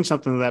can bring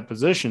something to that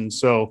position.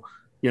 So,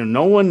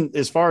 no one,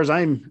 as far as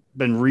I've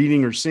been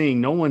reading or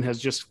seeing, no one has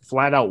just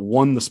flat out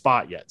won the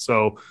spot yet.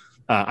 So,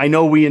 I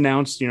know we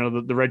announced, the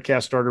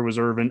RedCast starter was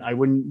Irvin. I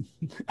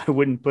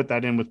wouldn't put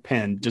that in with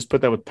pen. Just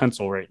put that with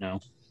pencil right now.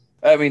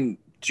 I mean,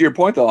 to your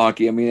point though,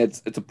 Honky, I mean,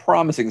 it's a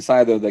promising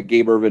sign though that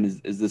Gabe Irvin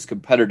is this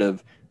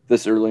competitive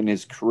this early in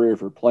his career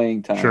for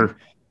playing time. Sure.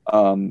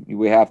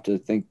 We have to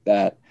think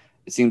that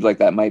it seems like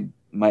that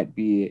might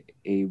be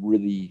a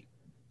really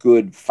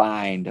good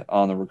find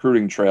on the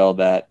recruiting trail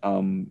that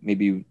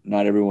maybe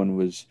not everyone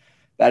was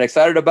that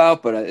excited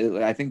about, but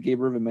I think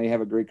Gabe Irvin may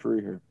have a great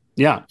career here.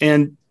 Yeah,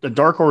 and the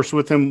dark horse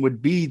with him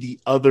would be the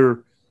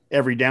other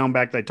every down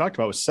back that I talked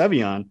about with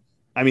Sevion.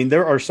 I mean,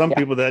 there are some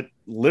people that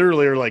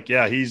literally are like,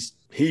 yeah, he's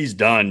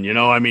done.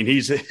 I mean,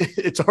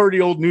 it's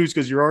already old news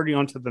because you're already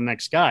on to the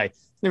next guy.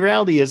 The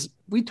reality is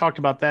we talked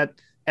about that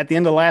at the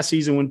end of last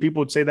season when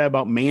people would say that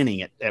about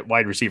Manning at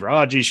wide receiver.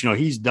 Oh, geez,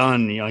 he's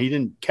done. He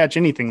didn't catch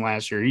anything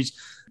last year.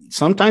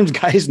 Sometimes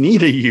guys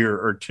need a year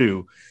or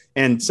two.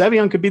 And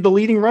Sevion could be the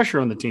leading rusher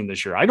on the team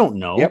this year. I don't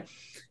know. Yep.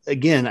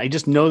 Again, I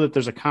just know that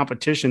there's a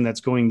competition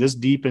that's going this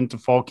deep into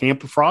fall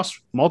camp. Frost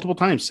multiple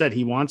times said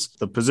he wants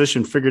the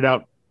position figured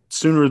out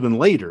sooner than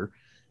later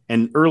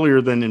and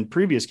earlier than in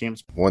previous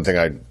camps. One thing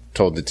I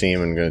told the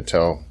team and going to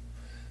tell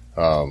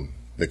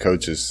the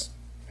coaches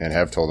and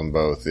have told them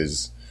both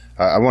is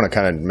I want to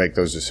kind of make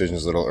those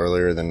decisions a little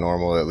earlier than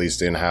normal, at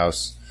least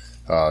in-house,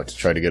 to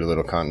try to get a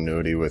little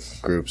continuity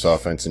with groups,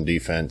 offense and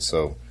defense.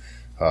 So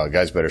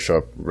guys better show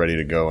up ready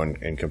to go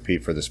and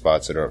compete for the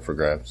spots that are up for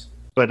grabs.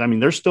 But, I mean,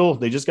 they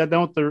just got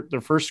done with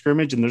their first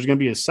scrimmage, and there's going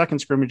to be a second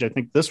scrimmage, I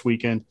think, this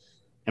weekend.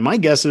 And my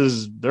guess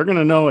is they're going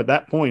to know at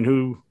that point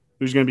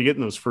who's going to be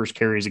getting those first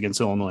carries against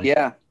Illinois.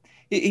 Yeah.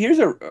 Here's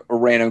a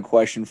random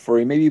question for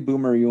you. Maybe,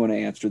 Boomer, you want to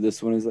answer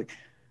this one. Is like,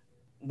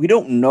 we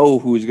don't know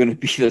who's going to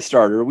be the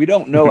starter. We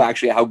don't know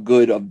actually how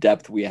good of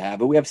depth we have,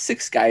 but we have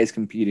 6 guys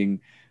competing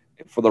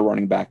for the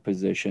running back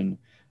position.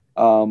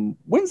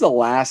 When's the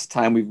last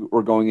time we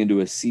were going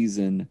into a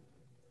season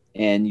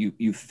and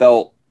you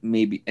felt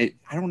maybe, I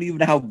don't even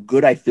know how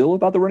good I feel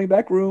about the running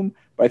back room,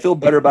 but I feel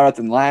better about it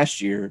than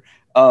last year.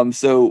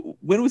 So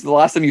when was the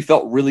last time you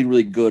felt really,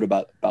 really good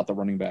about the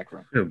running back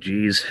room? Oh,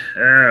 geez.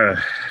 Where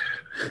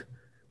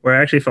I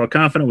actually felt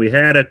confident we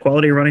had a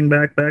quality running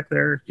back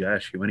there.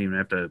 Gosh, you wouldn't even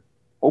have to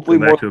hopefully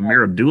go back to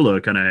Amir Abdullah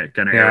kind of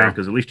era,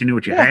 because at least you knew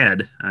what you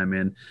had. I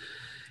mean,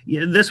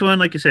 this one,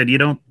 like you said, we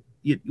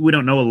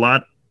don't know a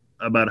lot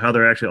about how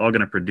they're actually all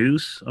going to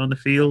produce on the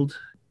field.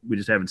 We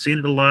just haven't seen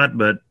it a lot,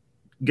 but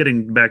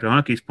getting back to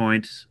Honky's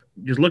point,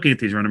 just looking at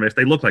these running backs,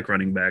 they look like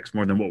running backs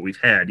more than what we've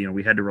had.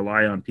 We had to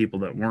rely on people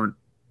that weren't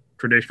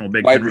traditional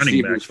Big Ten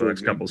running backs for the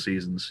next couple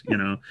seasons,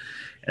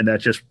 and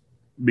that's just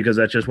because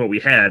that's just what we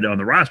had on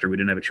the roster. We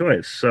didn't have a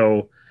choice.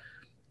 So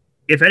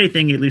if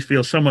anything, you at least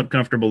feel somewhat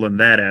comfortable in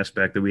that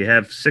aspect, that we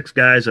have 6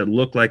 guys that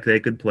look like they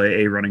could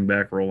play a running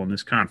back role in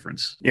this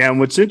conference. Yeah, and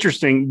what's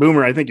interesting,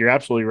 Boomer, I think you're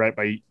absolutely right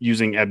by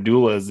using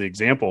Abdullah as the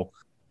example.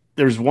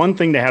 There's one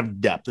thing to have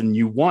depth, and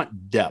you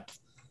want depth.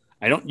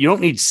 You don't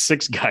need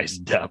 6 guys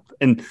depth.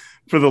 And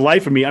for the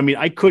life of me, I mean,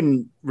 I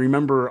couldn't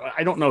remember.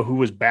 I don't know who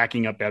was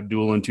backing up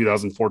Abdullah in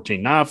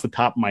 2014, not off the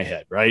top of my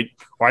head, right?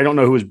 Or I don't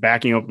know who was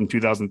backing up in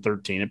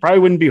 2013. It probably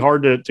wouldn't be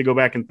hard to go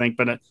back and think.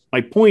 But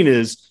my point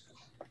is,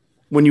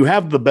 when you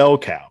have the bell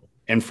cow,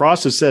 and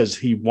Frost says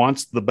he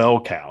wants the bell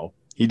cow,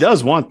 he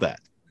does want that.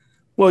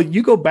 Well,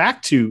 you go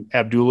back to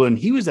Abdullah, and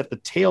he was at the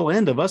tail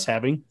end of us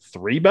having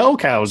 3 bell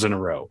cows in a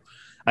row.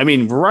 I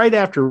mean, right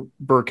after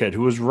Burkhead,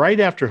 who was right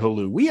after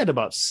Halou, we had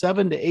about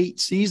 7 to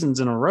 8 seasons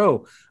in a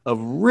row of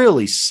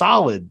really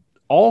solid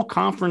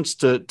all-conference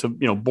to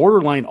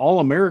borderline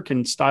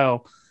all-American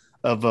style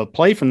of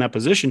play from that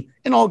position,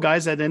 and all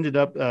guys that ended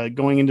up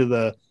going into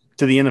the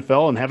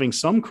NFL and having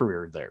some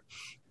career there.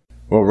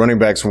 Well, running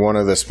back's one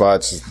of the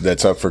spots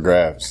that's up for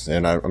grabs,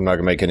 and I'm not going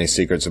to make any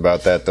secrets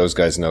about that. Those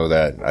guys know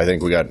that. I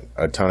think we got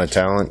a ton of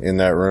talent in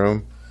that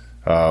room.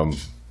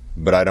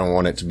 But I don't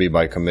want it to be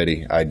by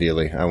committee,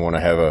 ideally. I want to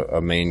have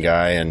a main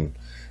guy and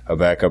a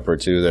backup or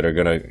 2 that are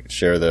going to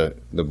share the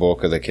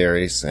bulk of the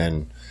carries.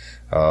 And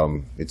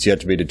it's yet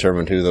to be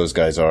determined who those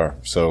guys are.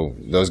 So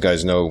those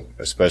guys know,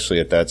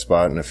 especially at that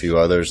spot and a few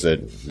others,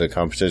 that the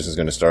competition is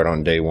going to start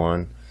on day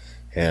 1.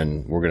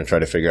 And we're going to try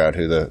to figure out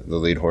who the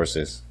lead horse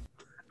is.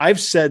 I've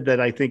said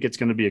that I think it's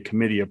going to be a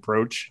committee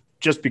approach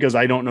just because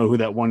I don't know who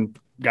that one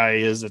guy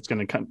is that's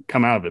going to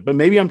come out of it. But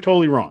maybe I'm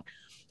totally wrong.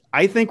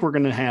 I think we're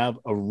going to have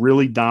a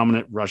really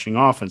dominant rushing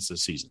offense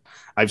this season.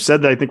 I've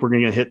said that I think we're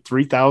going to hit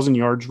 3,000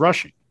 yards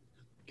rushing.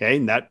 Okay.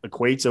 And that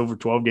equates over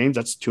 12 games.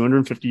 That's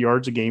 250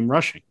 yards a game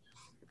rushing.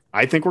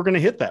 I think we're going to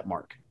hit that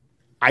mark.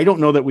 I don't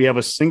know that we have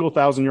a single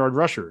 1,000-yard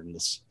rusher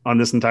on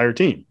this entire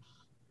team.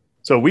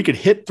 So we could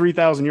hit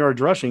 3,000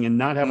 yards rushing and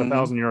not have a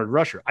 1,000-yard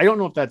rusher. I don't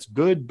know if that's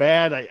good,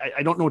 bad.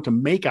 I don't know what to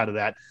make out of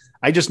that.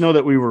 I just know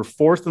that we were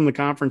 4th in the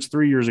conference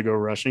 3 years ago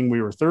rushing.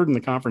 We were 3rd in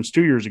the conference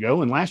 2 years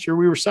ago. And last year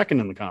we were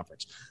 2nd in the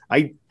conference.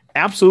 I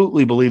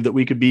absolutely believe that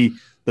we could be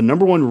the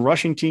number 1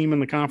 rushing team in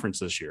the conference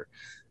this year.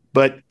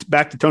 But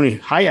back to Tony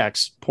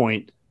Hayek's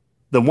point,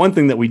 the one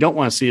thing that we don't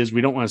want to see is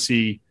we don't want to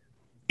see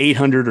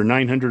 800 or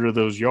 900 of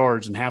those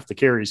yards and half the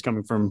carries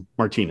coming from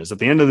Martinez. At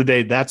the end of the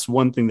day, that's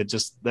one thing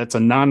that's a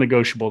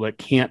non-negotiable that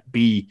can't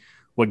be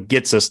what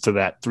gets us to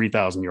that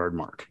 3,000-yard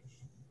mark.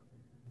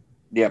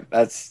 Yeah,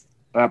 that's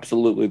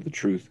absolutely the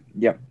truth.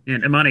 Yep.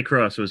 And Imani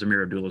Cross was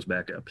Amir Abdullah's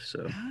backup.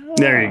 So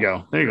there you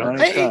go. Hey,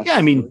 yeah,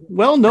 I mean,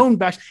 well-known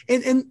backs.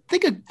 And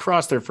think of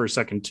Cross there for a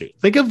second, too.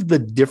 Think of the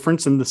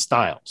difference in the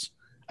styles.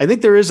 I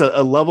think there is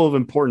a level of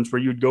importance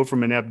where you would go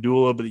from an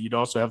Abdullah, but you'd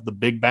also have the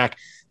big back.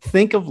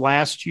 Think of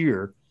last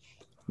year.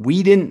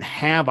 We didn't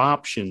have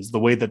options the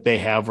way that they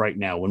have right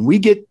now. When we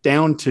get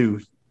down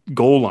to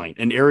goal line,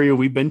 an area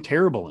we've been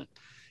terrible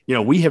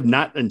in, we have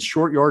not in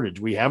short yardage.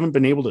 We haven't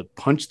been able to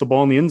punch the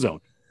ball in the end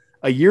zone.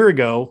 A year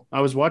ago,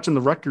 I was watching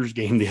the Rutgers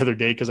game the other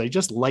day because I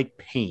just like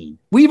pain.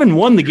 We even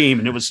won the game,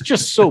 and it was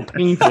just so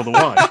painful to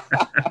watch.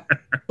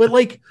 But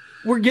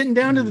we're getting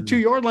down to the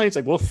 2-yard line. It's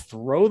like, we'll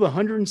throw the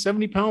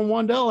 170-pound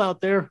Wandell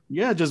out there.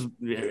 Yeah, just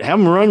have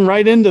him run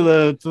right into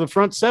the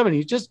front 7.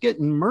 He's just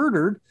getting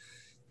murdered.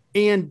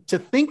 And to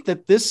think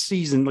that this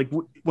season,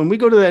 when we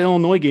go to that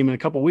Illinois game in a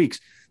couple of weeks,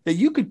 that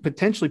you could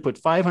potentially put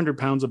 500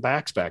 pounds of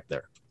backs back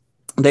there,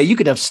 that you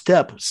could have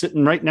Stepp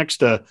sitting right next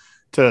to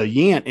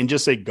Yant and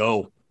just say,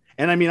 go.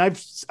 And I mean,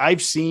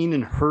 I've seen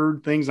and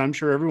heard things. I'm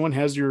sure everyone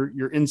has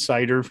your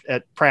insider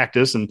at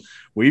practice, and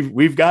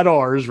we've got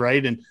ours,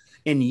 right? And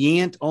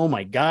Yant, oh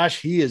my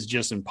gosh, he is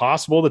just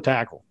impossible to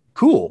tackle.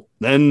 Cool.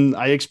 Then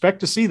I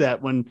expect to see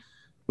that when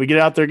we get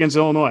out there against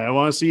Illinois. I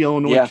want to see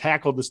Illinois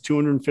tackle this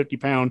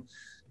 250-pound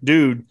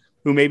dude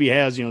who maybe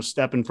has,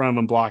 Stepp in front of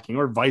him blocking,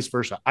 or vice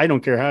versa. I don't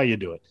care how you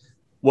do it.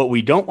 What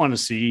we don't want to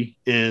see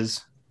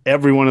is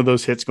every one of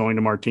those hits going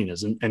to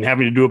Martinez and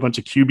having to do a bunch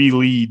of QB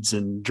leads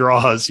and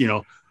draws,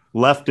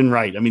 left and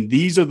right. I mean,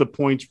 these are the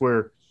points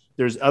where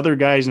there's other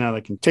guys now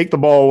that can take the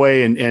ball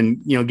away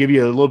and give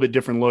you a little bit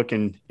different look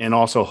and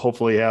also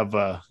hopefully have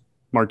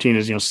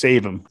Martinez,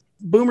 save him.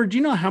 Boomer, do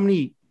you know how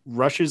many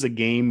rushes a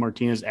game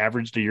Martinez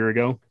averaged a year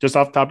ago? Just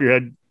off the top of your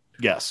head,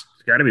 guess.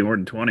 It's got to be more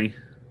than 20.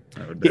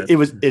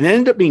 It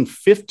ended up being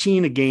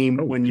 15 a game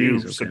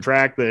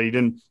subtract that he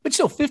didn't, but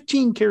still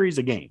 15 carries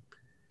a game.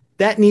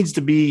 That needs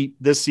to be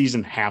this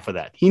season half of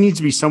that. He needs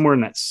to be somewhere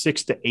in that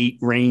 6 to 8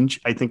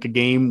 range, I think, a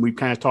game. We've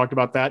kind of talked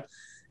about that.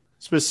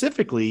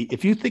 Specifically,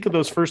 if you think of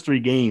those first 3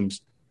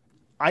 games,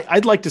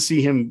 I'd like to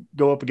see him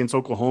go up against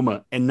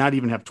Oklahoma and not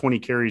even have 20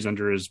 carries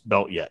under his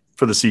belt yet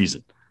for the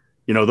season.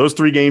 Those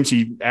 3 games,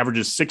 he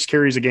averages 6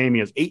 carries a game.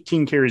 He has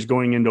 18 carries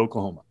going into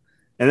Oklahoma.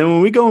 And then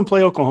when we go and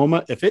play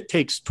Oklahoma, if it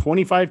takes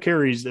 25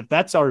 carries, if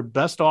that's our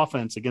best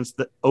offense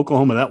against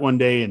Oklahoma that one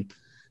day, and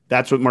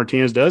that's what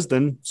Martinez does,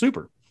 then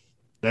super.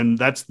 Then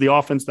that's the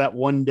offense that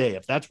one day,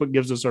 if that's what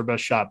gives us our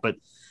best shot. But,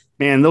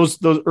 man, those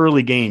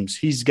early games,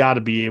 we've got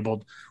to be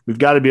able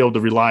to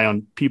rely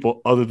on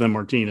people other than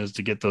Martinez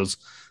to get those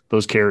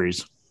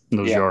carries and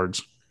those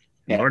yards.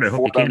 Yeah, Lord, I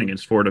hope you can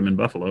against Fordham and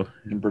Buffalo.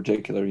 In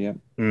particular, yeah.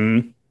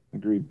 Mm-hmm.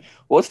 Agreed.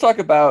 Well, let's talk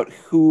about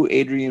who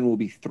Adrian will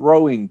be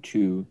throwing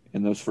to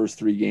in those first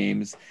 3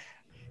 games,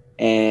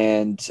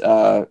 and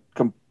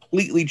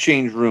completely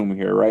changed room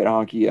here, right,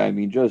 Honky? I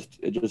mean,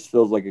 it just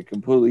feels like a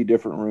completely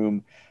different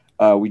room.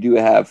 We do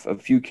have a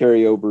few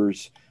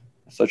carryovers,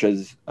 such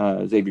as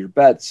Xavier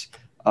Betts,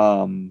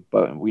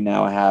 but we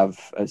now have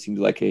it seems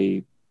like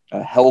a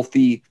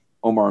healthy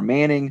Omar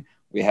Manning.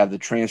 We have the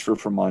transfer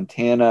from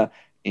Montana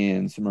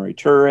in Samori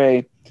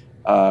Toure.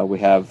 We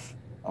have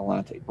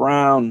Alante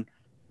Brown,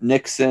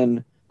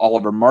 Nixon,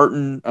 Oliver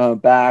Martin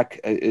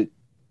back.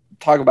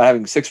 Talk about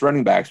having 6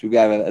 running backs. We've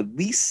got at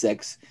least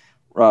 6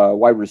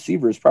 wide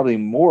receivers, probably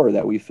more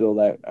that we feel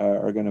that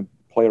are going to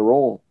play a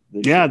role.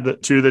 The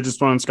 2 that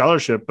just won on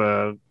scholarship,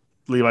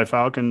 Levi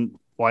Falcon,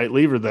 Wyatt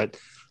Lever, that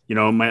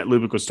Matt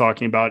Lubick was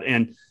talking about.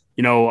 And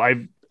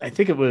I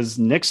think it was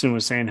Nixon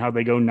was saying how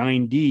they go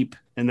 9 deep,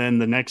 and then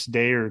the next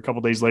day or a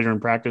couple days later in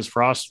practice,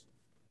 Frost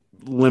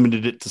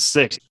limited it to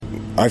 6.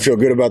 I feel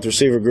good about the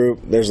receiver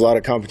group. There's a lot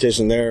of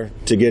competition there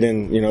to get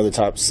in, the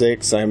top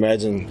 6. I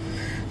imagine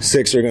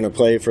 6 are going to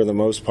play for the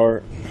most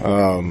part.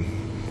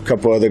 A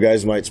couple other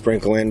guys might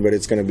sprinkle in, but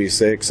it's going to be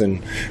 6,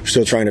 and we're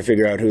still trying to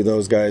figure out who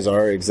those guys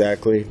are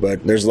exactly.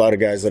 But there's a lot of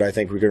guys that I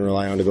think we can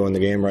rely on to go in the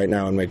game right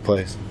now and make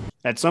plays.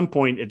 At some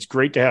point, it's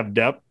great to have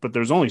depth, but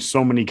there's only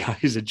so many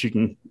guys that you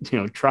can,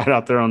 try it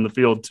out there on the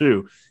field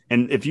too.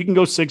 And if you can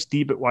go 6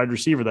 deep at wide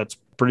receiver, that's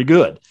pretty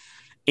good.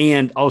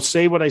 And I'll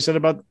say what I said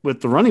about with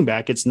the running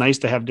back. It's nice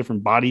to have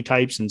different body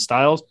types and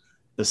styles.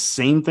 The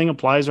same thing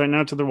applies right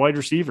now to the wide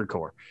receiver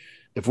core.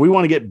 If we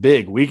want to get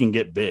big, we can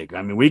get big.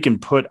 I mean, we can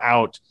put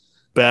out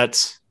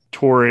Betts,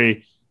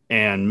 Torrey,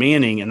 and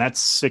Manning, and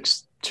that's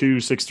 6'2",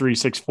 6'3",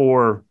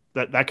 6'4".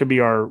 That could be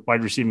our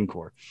wide receiving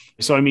core.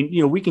 So, I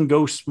mean, we can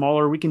go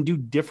smaller. We can do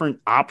different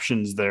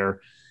options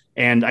there.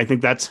 And I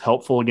think that's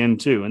helpful again,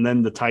 too. And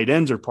then the tight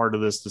ends are part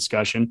of this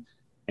discussion.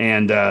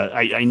 And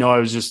I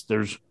know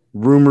there's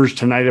rumors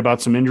tonight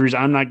about some injuries.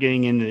 I'm not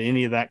getting into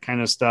any of that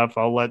kind of stuff.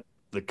 I'll let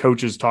the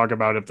coaches talk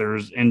about if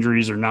there's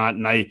injuries or not.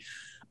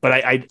 But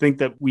I think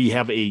that we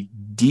have a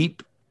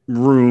deep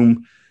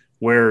room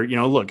where,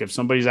 look, if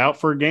somebody's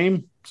out for a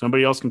game,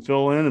 somebody else can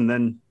fill in, and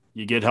then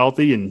you get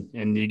healthy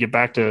and you get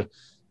back to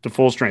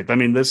full strength. I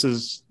mean, this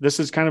is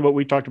kind of what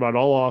we talked about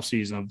all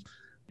offseason.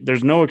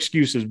 There's no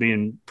excuses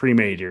being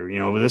pre-made here.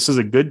 This is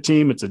a good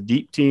team. It's a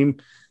deep team.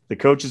 The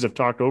coaches have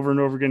talked over and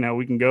over again how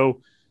we can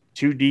go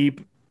too deep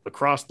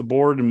across the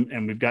board,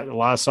 and we've got a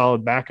lot of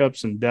solid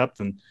backups and depth,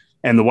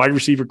 and the wide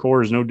receiver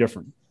core is no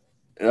different.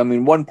 I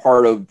mean, one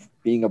part of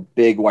being a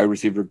big wide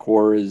receiver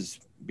core is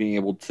being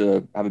able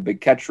to have a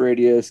big catch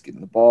radius, getting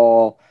the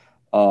ball,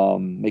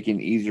 making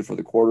it easier for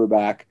the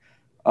quarterback.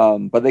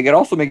 But they could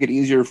also make it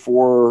easier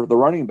for the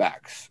running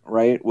backs,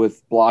 right?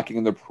 With blocking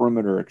in the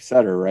perimeter, et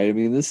cetera, right? I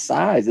mean, this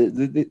size,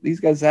 these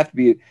guys have to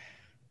be,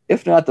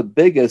 if not the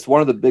biggest,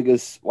 one of the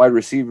biggest wide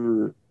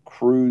receiver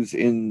crews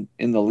in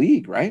the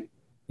league, right?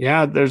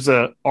 Yeah, there's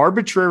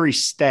arbitrary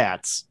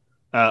stats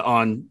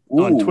on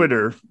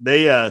Twitter.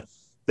 They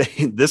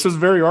this was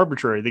very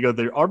arbitrary. They go,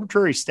 the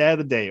arbitrary stat of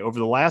the day: over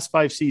the last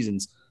 5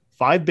 seasons,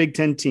 5 Big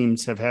Ten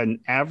teams have had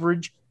an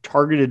average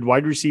targeted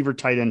wide receiver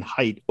tight end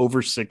height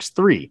over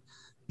 6'3".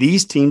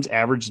 These teams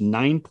averaged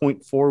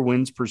 9.4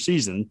 wins per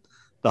season.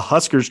 The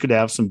Huskers could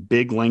have some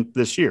big length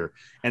this year.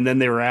 And then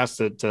they were asked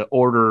to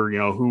order,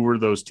 who were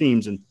those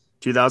teams. And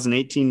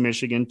 2018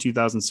 Michigan,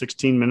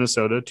 2016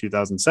 Minnesota,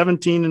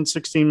 2017 and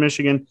 16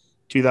 Michigan,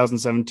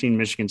 2017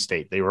 Michigan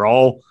State. They were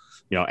all,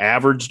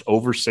 averaged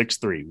over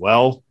 6'3".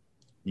 Well,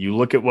 you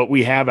look at what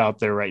we have out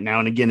there right now.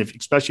 And again,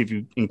 especially if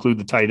you include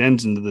the tight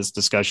ends into this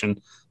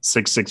discussion,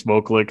 6'6"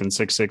 Vokalek and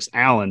 6'6"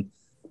 Allen,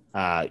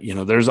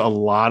 there's a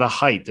lot of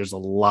height. There's a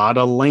lot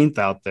of length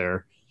out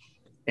there.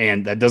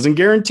 And that doesn't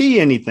guarantee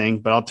anything.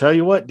 But I'll tell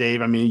you what,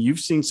 Dave, I mean, you've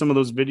seen some of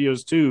those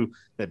videos too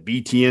that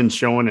BTN's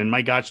showing. And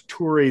my gosh,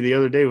 Toure the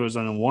other day was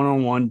on a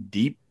one-on-one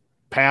deep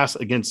pass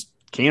against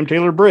Cam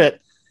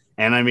Taylor-Britt.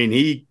 And I mean,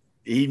 he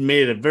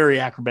made a very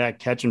acrobatic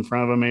catch in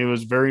front of him. It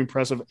was very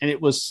impressive. And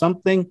it was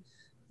something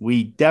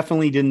we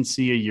definitely didn't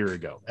see a year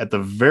ago. At the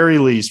very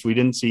least, we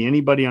didn't see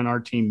anybody on our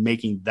team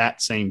making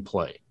that same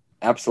play.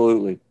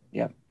 Absolutely.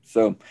 Yeah.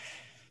 So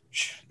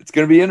it's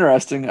going to be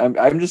interesting.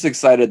 I'm just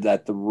excited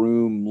that the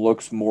room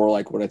looks more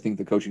like what I think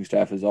the coaching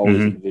staff has always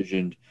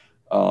envisioned.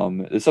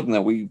 It's something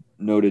that we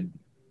noted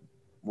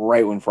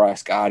right when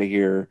Frost got out of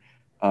here.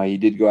 He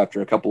did go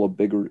after a couple of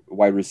bigger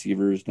wide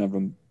receivers, none of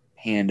them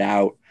panned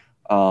out.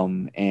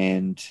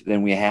 And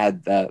then we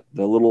had the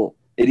little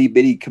itty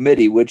bitty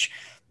committee, which,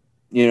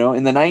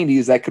 in the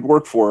 90s that could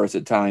work for us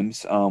at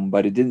times.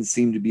 But it didn't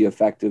seem to be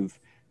effective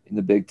in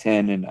the Big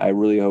Ten. And I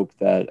really hope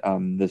that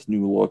this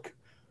new look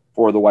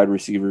for the wide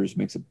receivers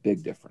makes a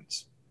big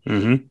difference.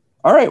 Mm-hmm.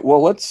 All right.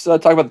 Well, let's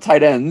talk about the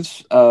tight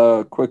ends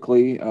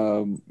quickly.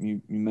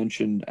 You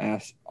mentioned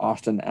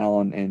Austin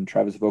Allen and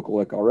Travis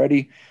Vokalek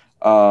already.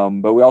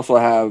 But we also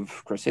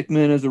have Chris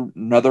Hickman as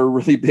another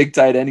really big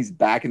tight end. He's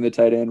back in the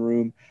tight end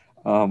room.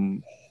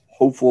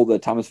 Hopeful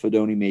that Thomas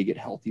Fidone may get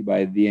healthy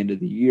by the end of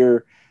the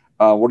year.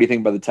 What do you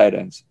think about the tight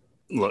ends?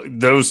 Look,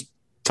 those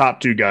top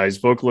 2 guys,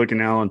 Vokalek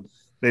and Allen,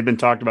 they've been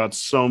talked about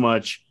so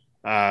much.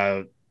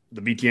 The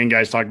BTN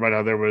guys talked about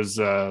how there was,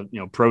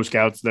 pro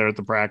scouts there at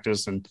the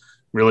practice and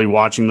really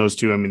watching those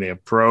 2. I mean, they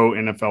have pro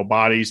NFL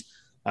bodies.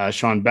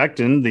 Sean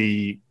Beckton,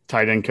 the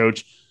tight end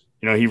coach,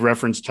 he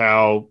referenced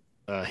how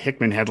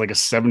Hickman had like a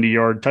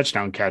 70-yard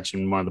touchdown catch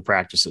in one of the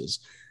practices.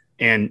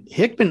 And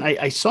Hickman,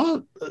 I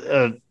saw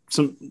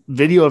some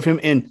video of him,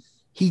 and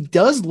he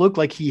does look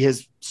like he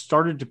has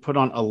started to put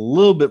on a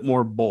little bit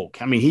more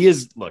bulk. I mean,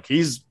 he's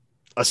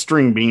a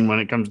string bean when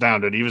it comes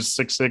down to it. He was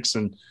 6'6",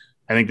 and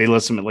I think they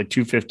list him at like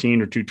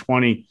 215 or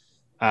 220.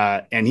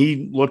 And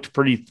he looked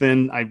pretty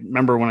thin. I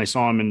remember when I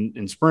saw him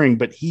in spring,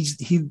 but he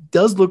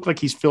does look like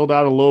he's filled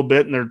out a little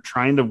bit, and they're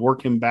trying to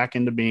work him back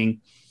into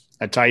being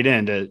a tight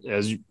end.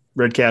 As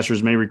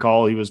Redcasters may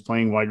recall, he was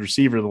playing wide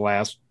receiver the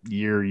last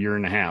year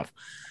and a half.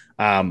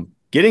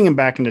 Getting him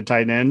back into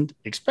tight end,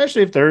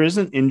 especially if there is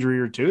an injury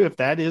or two, if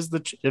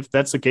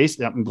that's the case,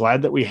 I'm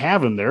glad that we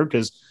have him there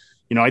because,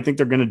 I think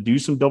they're going to do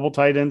some double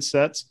tight end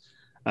sets.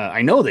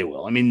 I know they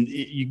will. I mean,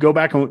 you go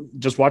back and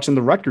just watching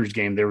the Rutgers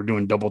game, they were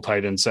doing double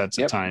tight end sets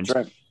at times.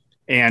 That's right.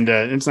 And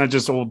it's not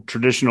just old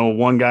traditional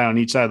one guy on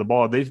each side of the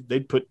ball.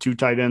 They'd put 2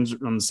 tight ends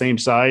on the same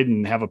side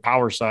and have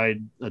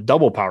a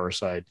double power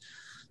side.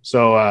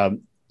 So,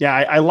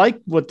 I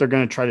like what they're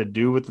going to try to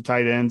do with the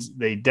tight ends.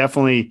 They've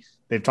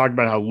talked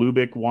about how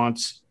Lubick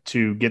wants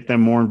to get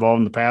them more involved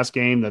in the pass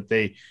game, that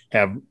they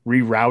have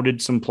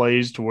rerouted some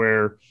plays to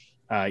where,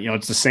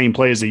 it's the same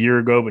play as a year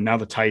ago, but now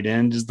the tight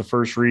end is the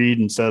first read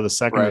instead of the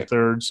second or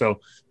third. So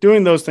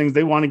doing those things,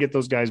 they want to get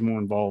those guys more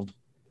involved.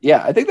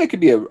 Yeah, I think that could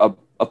be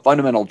a a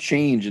fundamental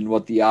change in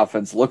what the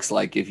offense looks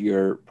like if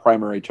your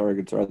primary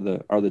targets are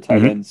the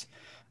tight ends.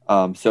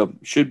 So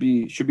should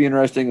be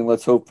interesting, and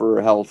let's hope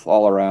for health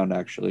all around.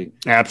 Actually,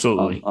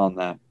 absolutely on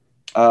that.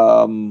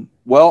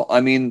 Well,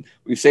 I mean,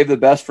 we've saved the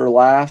best for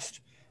last.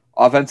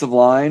 Offensive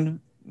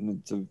line,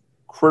 it's a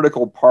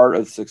critical part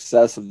of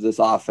success of this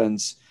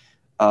offense,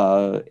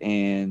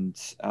 and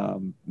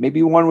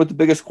maybe one with the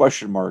biggest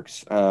question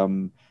marks. A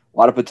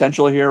lot of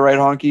potential here, right,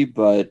 Honky?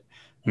 But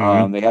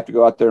they have to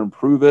go out there and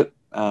prove it.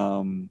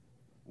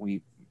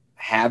 We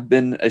have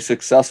been a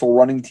successful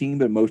running team,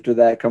 but most of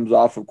that comes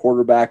off of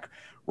quarterback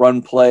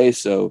run play.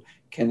 So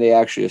can they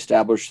actually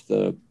establish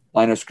the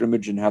line of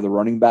scrimmage and have the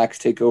running backs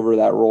take over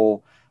that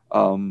role?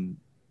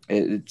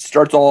 It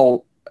starts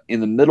all in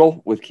the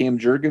middle with Cam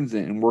Jurgens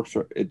and works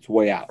its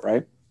way out,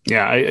 right?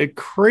 Yeah, a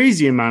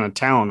crazy amount of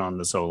talent on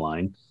this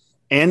O-line.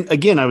 And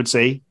again, I would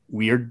say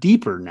we are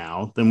deeper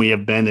now than we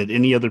have been at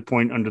any other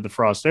point under the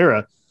Frost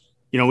era.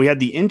 You know, we had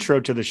the intro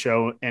to the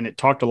show, and it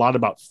talked a lot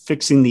about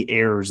fixing the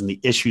errors and the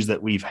issues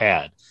that we've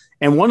had.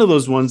 And one of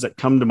those ones that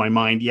come to my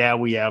mind,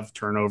 we have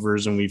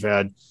turnovers and we've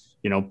had,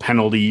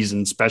 penalties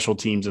and special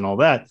teams and all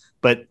that,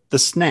 but the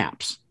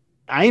snaps.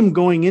 I am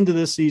going into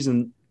this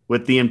season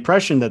with the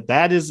impression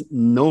that is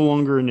no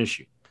longer an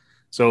issue.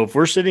 So if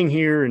we're sitting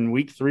here in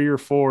week 3 or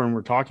 4 and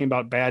we're talking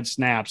about bad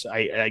snaps,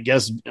 I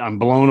guess I'm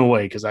blown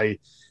away because I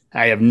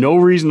have no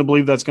reason to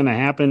believe that's going to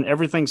happen.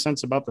 Everything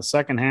since about the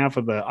second half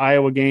of the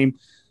Iowa game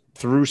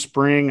through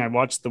spring, I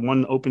watched the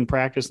one open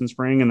practice in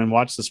spring and then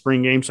watched the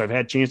spring game. So I've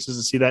had chances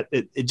to see that.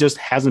 It just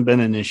hasn't been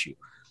an issue.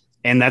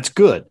 And that's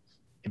good.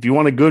 If you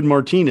want a good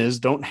Martinez,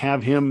 don't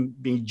have him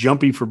be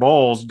jumpy for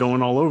balls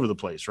going all over the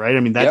place, right? I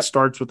mean, that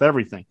starts with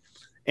everything.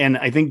 And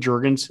I think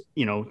Jurgens,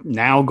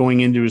 now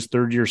going into his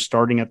third year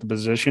starting at the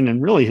position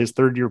and really his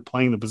third year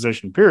playing the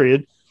position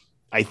period,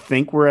 I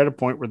think we're at a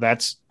point where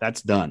that's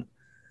done.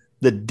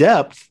 The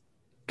depth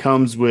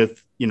comes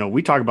with,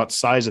 we talk about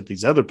size at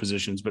these other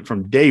positions, but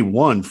from day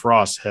one,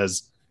 Frost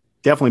has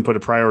definitely put a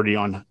priority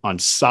on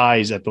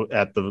size at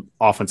the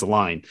offensive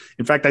line.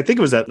 In fact, I think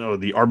it was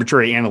the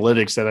arbitrary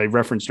analytics that I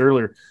referenced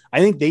earlier.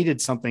 I think they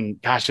did something,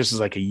 this is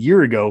like a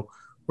year ago,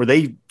 where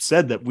they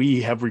said that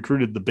we have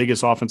recruited the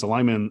biggest offensive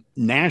lineman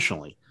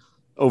nationally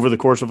over the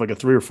course of like a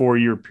 3 or 4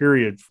 year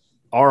period.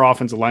 Our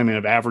offensive linemen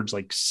have averaged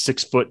like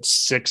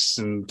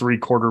 6'6"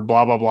 3/4,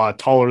 blah, blah, blah,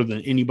 taller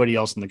than anybody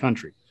else in the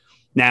country.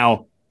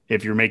 Now,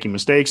 if you're making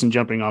mistakes and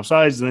jumping off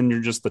sides, then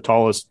you're just the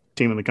tallest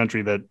team in the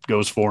country that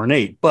goes 4 and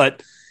 8.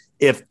 But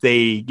if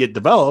they get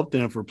developed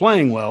and if we're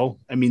playing well,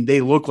 I mean,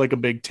 they look like a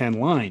Big Ten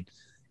line.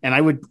 And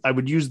I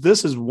would use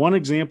this as one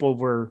example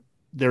where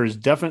there is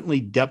definitely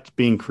depth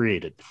being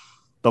created.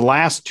 The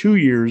last 2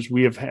 years,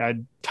 we have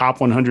had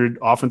top 100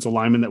 offensive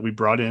linemen that we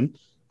brought in,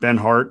 Ben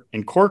Hart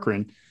and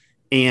Corcoran,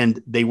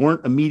 and they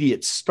weren't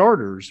immediate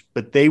starters,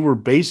 but they were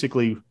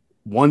basically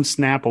one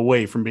snap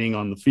away from being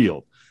on the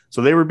field.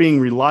 So they were being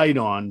relied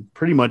on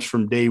pretty much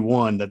from day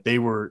one that they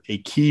were a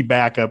key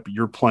backup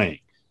you're playing.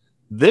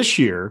 This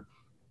year,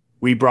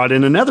 we brought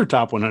in another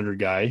top 100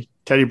 guy,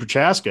 Teddy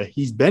Prochaska.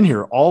 He's been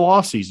here all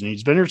offseason.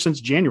 He's been here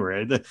since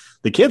January.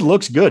 The kid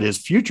looks good. His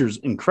future's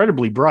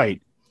incredibly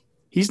bright.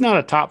 He's not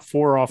a top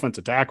 4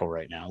 offensive tackle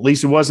right now. At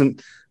least it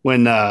wasn't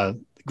when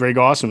Greg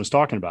Austin was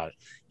talking about it.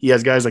 He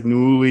has guys like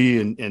Newley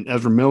and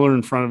Ezra Miller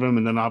in front of him,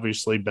 and then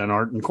obviously Ben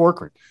Hart and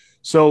Corcoran.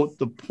 So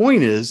the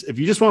point is, if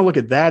you just want to look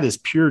at that as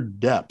pure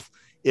depth,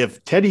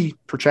 if Teddy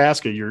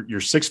Prochaska, your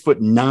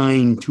 6'9",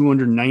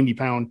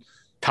 290-pound,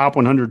 top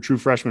 100 true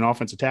freshman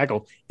offensive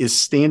tackle, is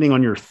standing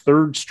on your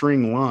third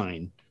string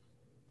line,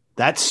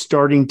 that's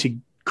starting to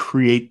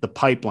create the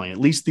pipeline, at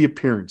least the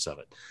appearance of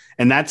it.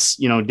 And that's,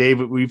 Dave,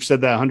 we've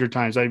said that 100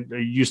 times. I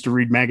used to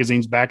read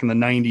magazines back in the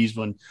 90s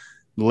when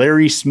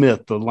Larry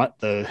Smith,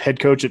 the head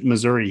coach at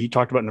Missouri, he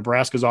talked about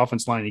Nebraska's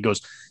offense line. He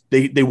goes,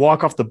 they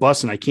walk off the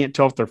bus and I can't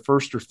tell if they're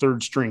first or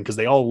third string because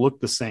they all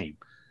look the same.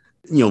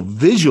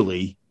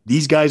 Visually,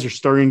 these guys are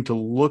starting to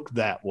look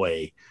that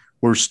way.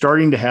 We're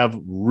starting to have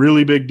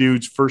really big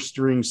dudes, first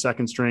string,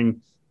 second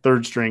string,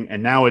 third string,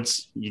 and now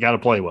it's you got to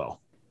play well.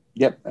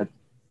 Yep,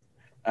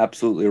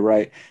 absolutely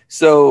right.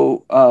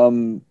 So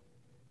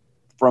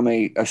from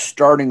a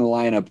starting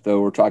lineup,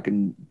 though, we're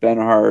talking Ben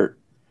Hart,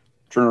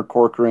 Turner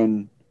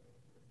Corcoran,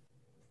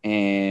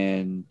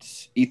 and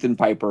Ethan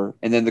Piper.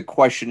 And then the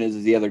question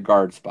is the other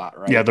guard spot,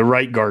 right? Yeah, the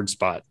right guard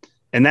spot.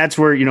 And that's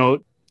where,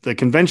 the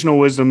conventional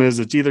wisdom is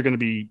it's either going to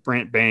be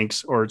Brant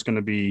Banks or it's going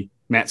to be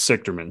Matt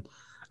Sichterman.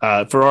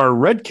 For our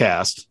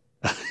Redcast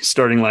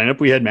starting lineup,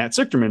 we had Matt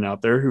Sichterman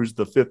out there, who's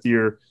the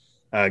 5th-year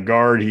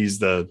guard. He's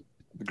the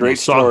great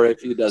story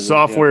if he doesn't.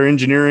 Software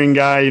engineering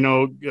guy,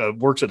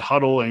 works at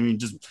Huddle. I mean,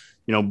 just,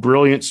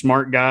 brilliant,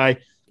 smart guy.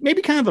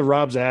 Maybe kind of the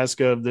Rob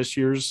Zaska of this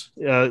year's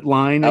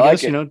line, I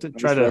guess, to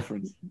try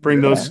to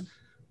bring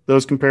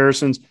those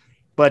comparisons.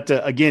 But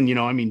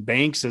again,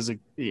 Banks is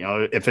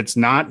if it's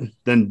not,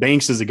 then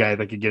Banks is a guy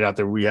that could get out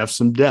there. We have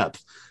some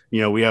depth.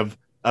 We have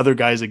other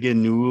guys,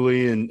 again,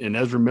 Newley and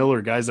Ezra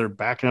Miller, guys that are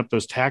backing up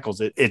those tackles.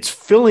 It's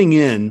filling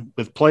in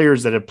with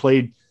players that have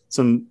played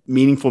some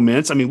meaningful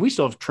minutes. I mean, we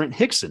still have Trent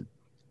Hickson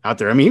out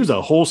there. I mean, he was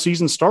a whole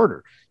season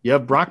starter. You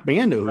have Brock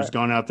Bando, who's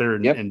gone out there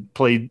and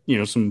played,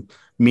 some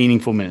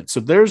meaningful minutes. So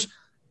there's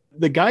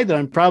the guy that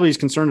I'm probably as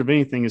concerned of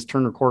anything is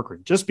Turner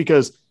Corcoran, just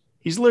because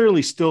he's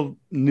literally still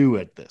new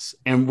at this.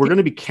 And we're going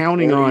to be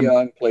counting on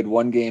young, played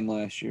one game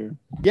last year.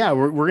 Yeah.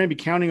 We're going to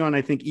be counting on,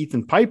 I think,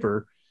 Ethan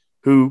Piper,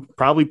 who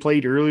probably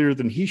played earlier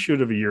than he should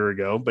have a year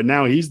ago, but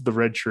now he's the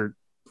redshirt.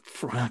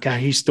 God,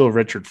 he's still a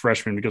redshirt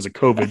freshman because of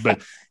COVID,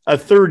 but a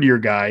third-year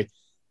guy.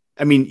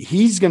 I mean,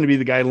 he's going to be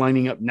the guy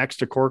lining up next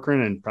to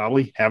Corcoran and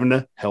probably having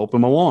to help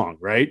him along,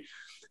 right?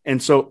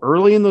 And so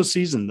early in those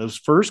season, those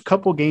first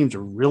couple games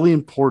are really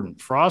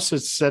important. Frost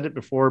has said it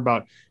before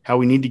about how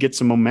we need to get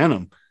some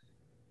momentum,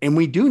 and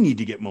we do need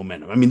to get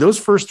momentum. I mean, those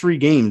first 3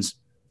 games,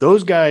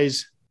 those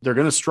guys, they're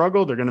going to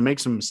struggle. They're going to make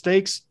some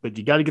mistakes, but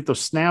you got to get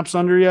those snaps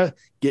under you,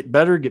 get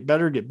better,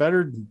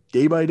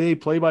 day by day,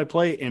 play by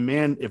play. And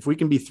man, if we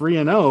can be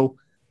 3-0,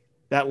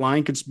 that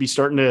line could be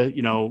starting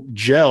to,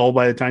 gel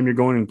by the time you're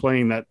going and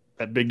playing that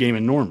big game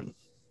in Norman.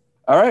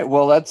 All right.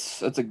 Well,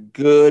 that's a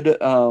good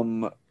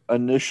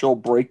initial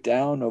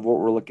breakdown of what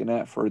we're looking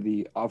at for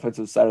the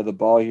offensive side of the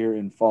ball here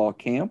in fall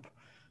camp.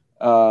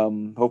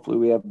 Hopefully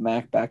we have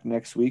Mac back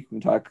next week. We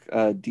can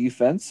talk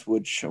defense,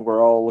 which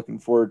we're all looking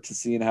forward to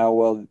seeing how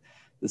well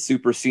the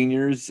super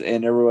seniors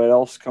and everyone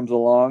else comes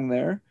along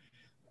there.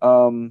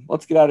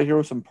 Let's get out of here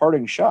with some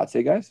parting shots.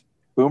 Hey, guys.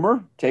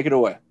 Boomer, take it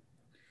away.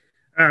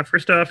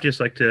 First off, just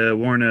like to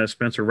warn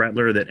Spencer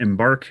Rattler that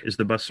Embark is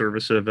the bus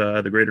service of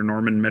the greater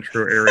Norman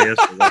metro area,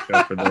 so watch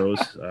out for those.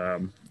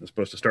 As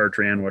opposed to Star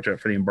Tran, watch out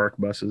for the Embark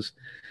buses.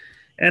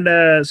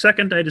 And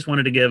second, I just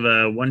wanted to give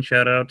one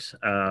shout-out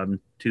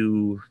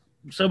to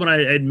someone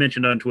I had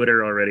mentioned on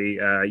Twitter already.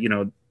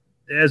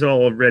 As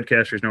all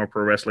Redcasters know,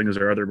 pro wrestling is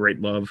our other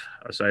great love,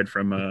 aside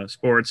from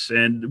sports.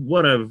 And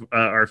one of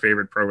our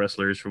favorite pro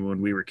wrestlers from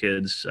when we were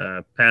kids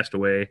passed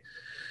away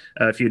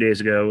a few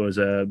days ago. It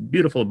was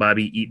beautiful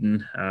Bobby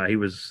Eaton. He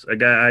was a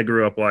guy I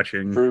grew up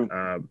watching.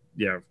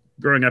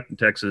 Growing up in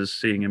Texas,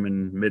 seeing him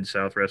in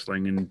Mid-South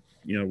Wrestling and,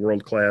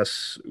 world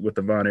class with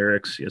the Von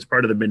Erichs as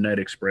part of the Midnight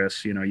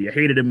Express. You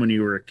hated him when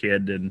you were a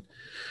kid, and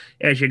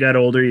as you got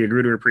older, you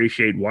grew to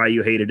appreciate why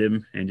you hated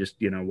him and just,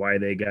 why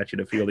they got you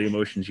to feel the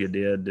emotions you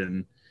did.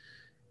 And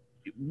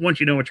once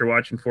you know what you're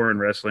watching for in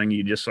wrestling,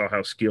 you just saw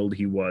how skilled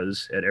he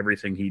was at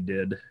everything he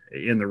did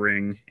in the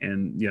ring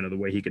and, the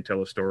way he could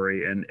tell a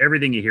story and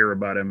everything you hear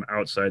about him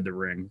outside the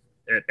ring.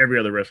 Every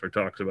other wrestler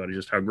talks about is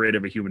just how great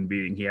of a human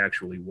being he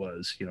actually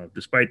was.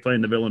 Despite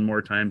playing the villain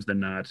more times than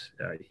not,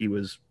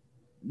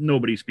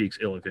 nobody speaks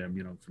ill of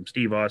him, from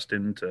Steve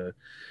Austin to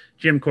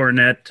Jim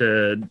Cornette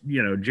to,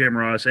 Jim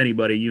Ross,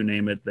 anybody, you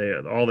name it.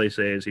 All they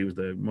say is he was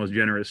the most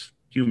generous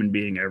human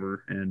being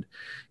ever and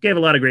gave a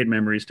lot of great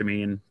memories to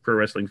me and pro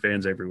wrestling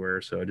fans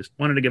everywhere. So I just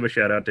wanted to give a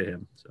shout out to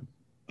him. So.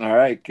 All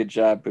right. Good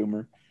job,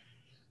 Boomer.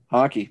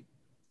 Honky.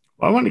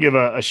 Well, I want to give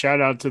a shout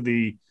out to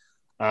the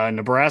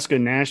Nebraska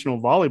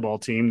national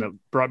volleyball team that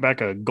brought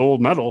back a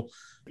gold medal,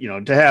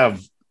 to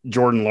have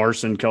Jordan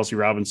Larson, Kelsey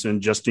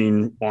Robinson,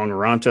 Justine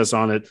Wong-Orantes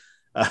on it.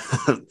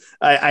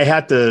 I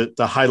had to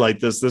highlight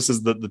this. This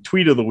is the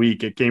tweet of the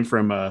week. It came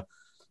from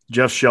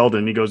Jeff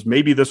Sheldon. He goes,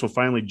 maybe this will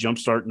finally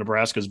jumpstart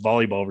Nebraska's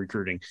volleyball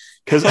recruiting.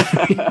 Because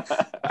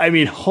I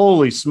mean,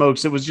 holy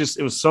smokes. It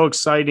was so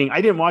exciting.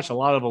 I didn't watch a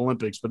lot of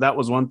Olympics, but that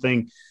was one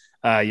thing.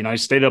 I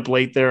stayed up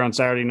late there on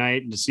Saturday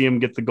night to see him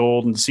get the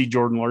gold and to see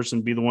Jordan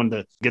Larson be the one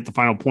to get the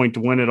final point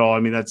to win it all.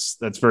 I mean,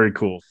 that's very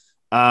cool.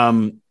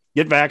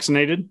 Get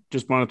vaccinated.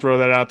 Just want to throw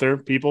that out there.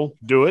 People,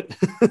 do it.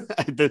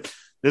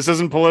 This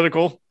isn't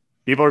political.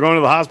 People are going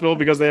to the hospital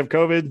because they have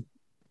COVID.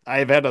 I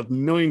have had a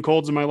million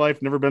colds in my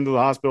life, never been to the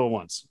hospital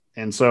once.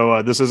 And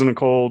so this isn't a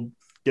cold.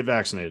 Get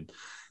vaccinated.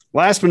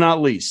 Last but not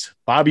least,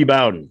 Bobby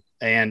Bowden.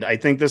 And I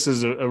think this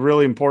is a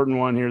really important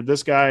one here.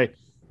 This guy,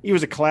 he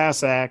was a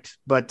class act,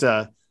 but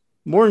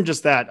more than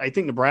just that, I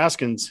think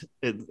Nebraskans,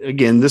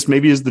 again, this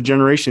maybe is the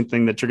generation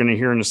thing that you're going to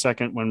hear in a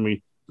second when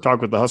we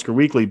talk with the Husker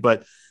Weekly.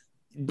 But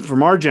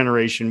from our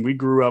generation, we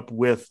grew up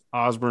with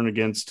Osborne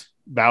against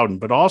Bowden,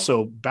 but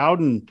also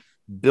Bowden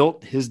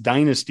built his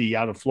dynasty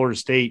out of Florida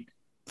State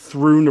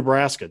through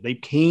Nebraska. They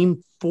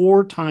came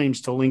 4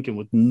 times to Lincoln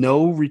with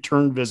no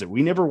return visit.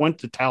 We never went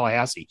to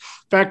Tallahassee.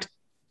 In fact,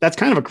 that's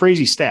kind of a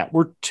crazy stat.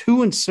 We're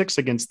 2-6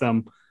 against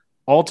them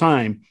all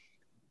time,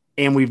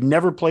 and we've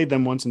never played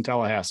them once in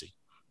Tallahassee.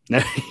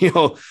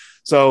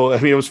 So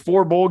I mean, it was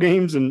 4 bowl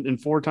games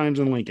and 4 times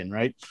in Lincoln,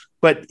 right?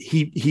 But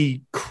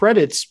he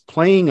credits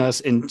playing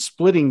us and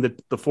splitting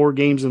the 4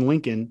 games in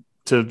Lincoln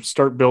to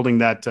start building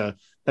that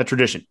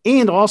tradition.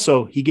 And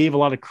also, he gave a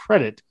lot of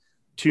credit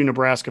to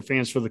Nebraska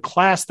fans for the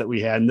class that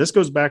we had. And this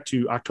goes back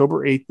to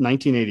October 8th,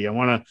 1980. I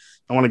want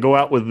to go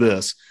out with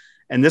this.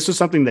 And this was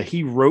something that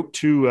he wrote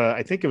to,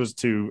 I think it was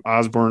to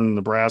Osborne,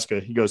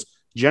 Nebraska. He goes,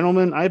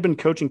 "Gentlemen, I've been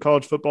coaching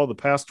college football the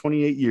past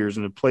 28 years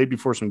and have played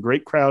before some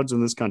great crowds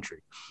in this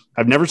country.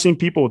 I've never seen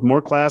people with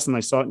more class than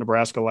I saw at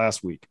Nebraska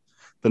last week.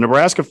 The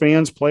Nebraska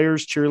fans,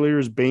 players,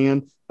 cheerleaders,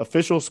 band,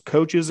 officials,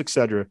 coaches,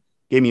 etc.,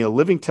 gave me a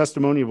living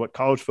testimony of what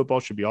college football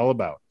should be all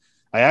about.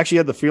 I actually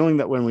had the feeling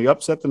that when we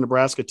upset the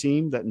Nebraska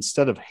team, that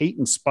instead of hate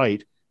and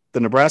spite, the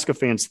Nebraska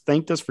fans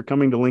thanked us for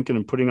coming to Lincoln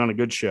and putting on a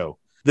good show.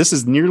 This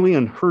is nearly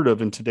unheard of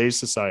in today's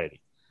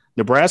society.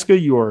 Nebraska,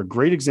 you are a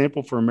great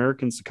example for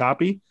Americans to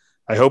copy.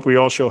 I hope we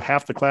all show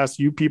half the class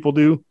you people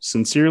do.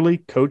 Sincerely,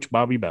 Coach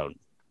Bobby Bowden.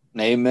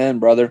 Amen,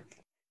 brother.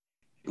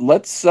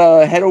 Let's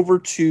head over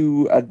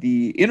to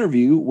the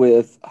interview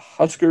with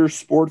Husker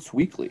Sports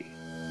Weekly.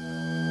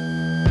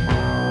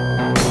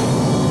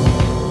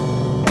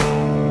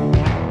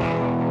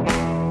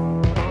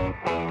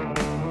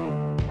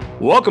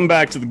 Welcome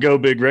back to the Go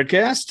Big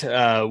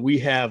Redcast. We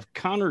have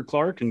Connor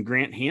Clark and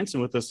Grant Hansen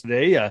with us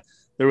today.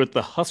 They're with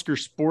the Husker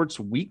Sports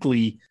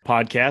Weekly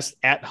podcast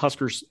at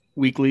Huskers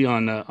Weekly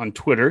on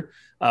Twitter.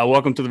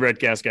 Welcome to the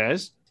Redcast,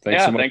 guys.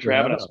 Thanks so much. Thanks for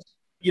having us.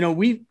 You know,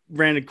 we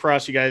ran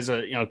across you guys,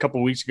 a couple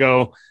of weeks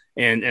ago,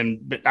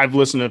 and I've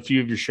listened to a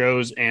few of your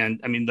shows,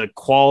 and I mean,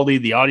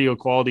 the audio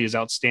quality is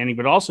outstanding,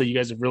 but also you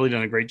guys have really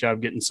done a great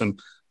job getting some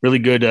really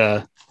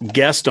good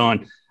guests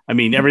on. I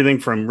mean, everything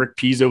from Rick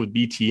Pizzo with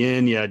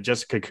BTN,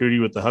 Jessica Cootie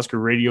with the Husker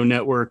Radio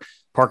Network,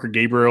 Parker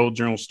Gabriel,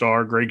 Journal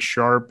Star, Greg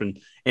Sharp, and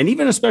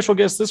even a special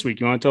guest this week.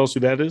 You want to tell us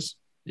who that is?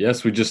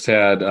 Yes, we just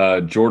had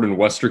Jordan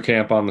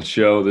Westerkamp on the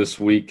show this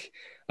week.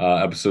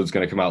 Episode's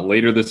going to come out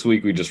later this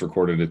week. We just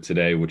recorded it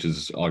today, which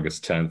is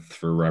August 10th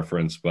for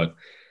reference. But,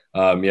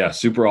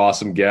 super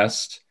awesome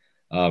guest.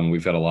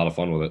 We've had a lot of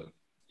fun with it.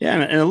 Yeah,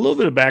 and a little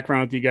bit of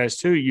background with you guys,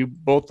 too. You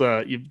both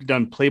you've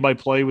done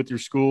play-by-play with your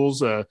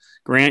schools.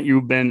 Grant,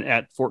 you've been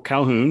at Fort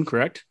Calhoun,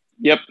 correct?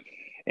 Yep,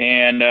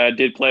 and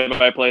did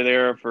play-by-play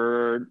there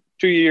for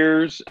 2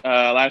 years,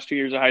 last 2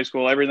 years of high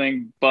school,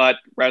 everything but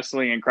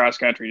wrestling and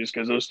cross-country, just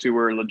because those two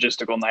were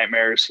logistical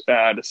nightmares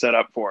to set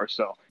up for.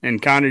 So.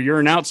 And Connor, you're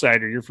an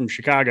outsider. You're from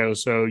Chicago,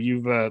 so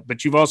you've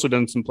also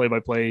done some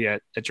play-by-play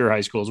at your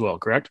high school as well,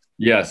 correct?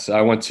 Yes, I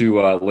went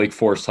to Lake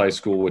Forest High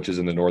School, which is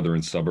in the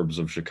northern suburbs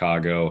of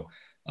Chicago.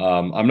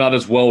 I'm not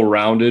as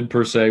well-rounded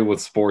per se with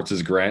sports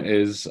as Grant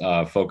is.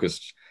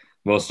 Focused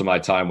most of my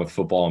time with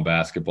football and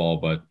basketball,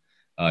 but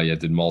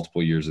did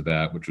multiple years of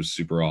that, which was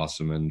super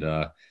awesome. And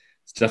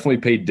it's definitely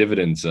paid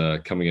dividends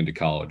coming into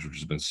college, which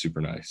has been super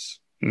nice.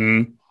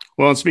 Mm-hmm.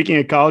 Well, and speaking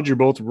of college, you're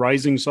both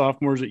rising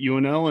sophomores at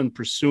UNL and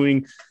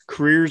pursuing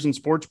careers in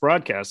sports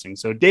broadcasting.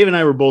 So Dave and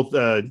I were both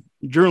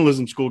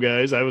journalism school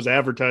guys. I was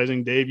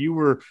advertising. Dave,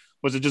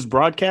 was it just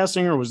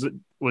broadcasting, or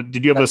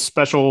did you have a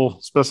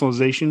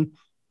specialization?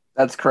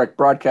 That's correct.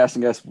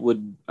 Broadcasting, I guess,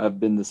 would have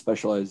been the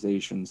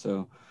specialization.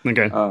 So,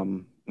 okay.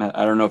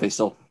 I don't know if they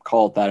still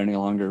call it that any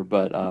longer,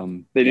 but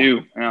they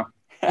do. Yeah.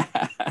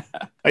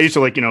 I used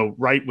to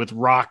write with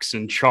rocks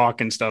and chalk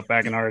and stuff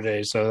back in our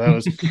day. So that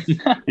was,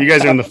 you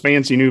guys are in the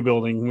fancy new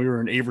building. We were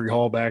in Avery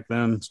Hall back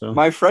then. So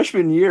my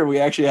freshman year, we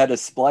actually had to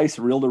splice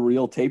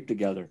reel-to-reel tape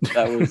together.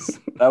 That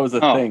was a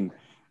thing.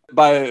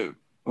 By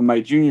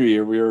my junior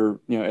year, we were,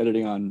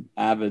 editing on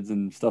Avids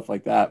and stuff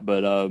like that.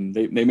 But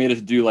they made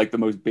us do like the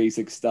most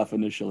basic stuff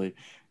initially,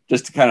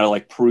 just to kind of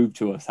like prove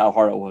to us how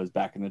hard it was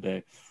back in the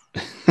day.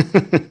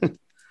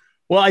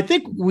 Well, I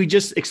think we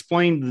just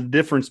explained the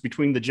difference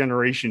between the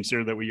generations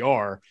here that we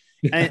are.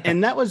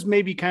 And that was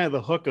maybe kind of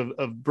the hook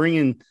of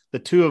bringing the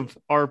two of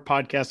our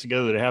podcasts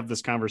together to have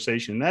this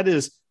conversation. That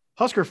is,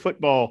 Husker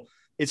football,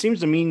 it seems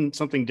to mean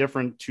something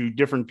different to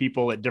different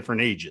people at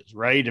different ages,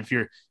 right? If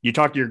you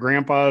talk to your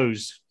grandpa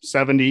who's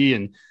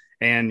 70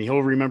 and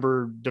he'll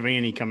remember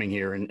Devaney coming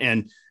here.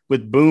 And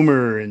with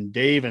Boomer and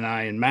Dave and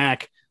I and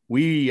Mac,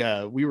 we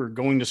were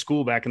going to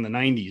school back in the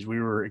 90s. We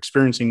were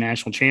experiencing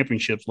national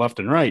championships left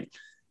and right.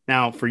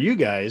 Now, for you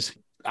guys,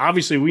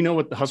 obviously, we know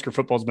what the Husker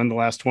football has been the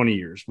last 20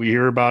 years. We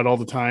hear about all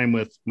the time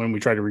when we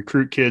try to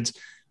recruit kids.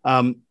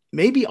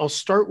 Maybe I'll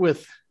start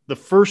with the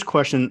first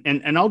question,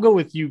 and I'll go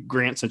with you,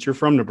 Grant, since you're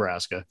from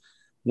Nebraska.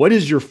 What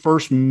is your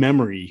first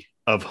memory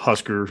of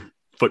Husker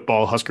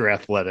football, Husker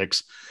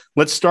athletics?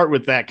 Let's start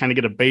with that, kind of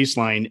get a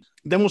baseline.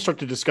 Then we'll start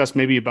to discuss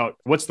maybe about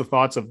what's the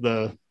thoughts of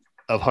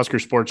Husker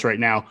sports right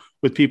now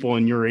with people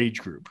in your age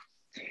group.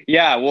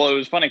 Yeah, well, it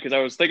was funny because I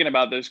was thinking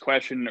about this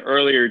question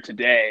earlier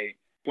today.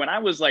 When I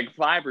was like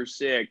 5 or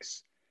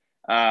 6,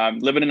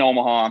 living in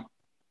Omaha,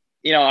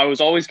 I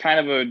was always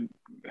kind of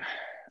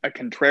a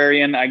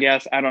contrarian, I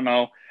guess. I don't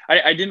know.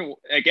 I didn't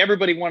like,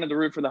 everybody wanted to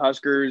root for the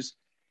Huskers,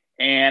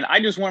 and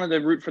I just wanted to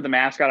root for the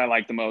mascot I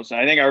liked the most.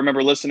 And I think I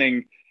remember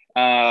listening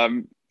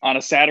on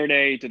a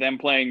Saturday to them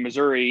playing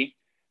Missouri,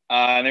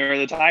 and they were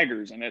the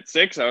Tigers. And at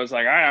 6, I was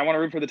like, all right, I want to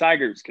root for the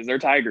Tigers because they're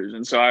Tigers.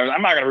 And so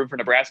I'm not going to root for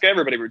Nebraska.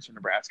 Everybody roots for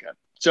Nebraska.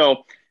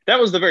 So that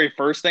was the very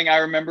first thing I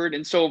remembered.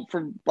 And so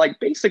from like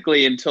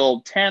basically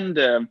until 10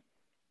 to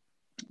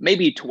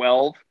maybe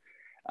 12,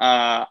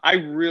 I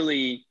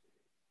really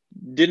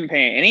didn't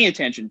pay any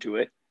attention to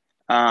it.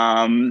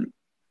 And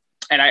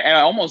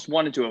I almost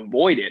wanted to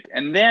avoid it.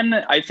 And then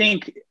I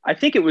think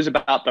it was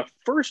about the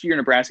first year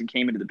Nebraska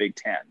came into the Big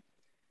Ten.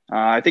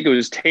 I think it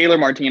was Taylor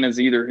Martinez,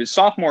 either his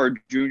sophomore or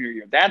junior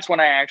year. That's when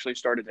I actually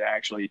started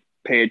to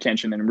pay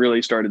attention and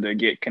really started to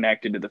get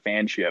connected to the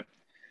fanship.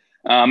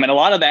 And a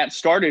lot of that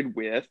started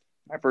with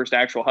my first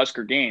actual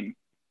Husker game.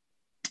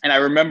 And I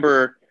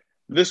remember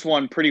this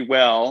one pretty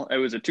well. It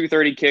was a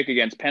 2:30 kick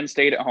against Penn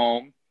State at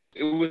home.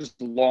 it was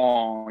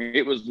long.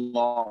 It was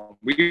long.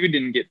 We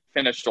didn't get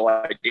finished till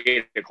like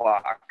 8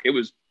 o'clock. It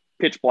was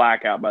pitch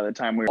black out by the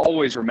time we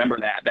always remember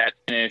that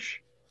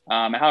finish,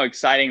 how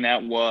exciting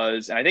that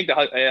was. And I think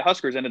the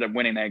Huskers ended up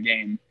winning that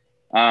game.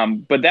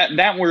 But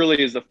that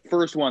really is the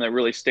first one that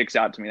really sticks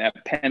out to me,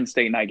 that Penn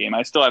State night game.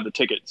 I still have the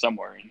ticket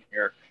somewhere in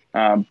here.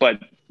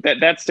 But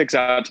that sticks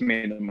out to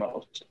me the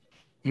most.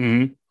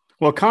 Mm-hmm.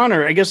 Well,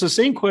 Connor, I guess the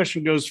same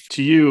question goes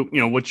to you. You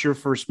know, what's your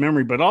first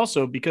memory? But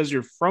also, because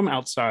you're from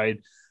outside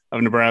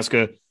of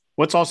Nebraska,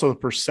 what's also the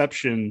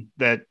perception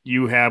that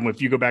you have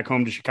if you go back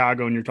home to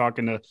Chicago and you're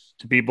talking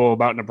to people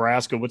about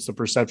Nebraska? What's the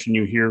perception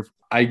you hear?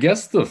 I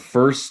guess the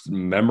first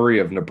memory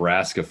of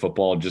Nebraska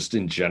football just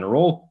in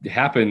general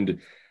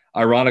happened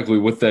ironically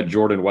with that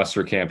Jordan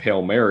Westerkamp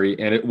Hail Mary.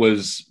 And it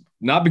was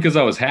not because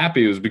I was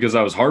happy. It was because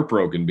I was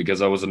heartbroken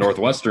because I was a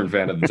Northwestern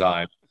fan at the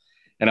time.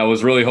 And I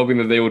was really hoping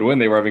that they would win.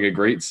 They were having a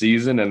great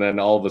season. And then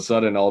all of a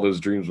sudden, all those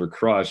dreams were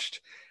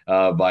crushed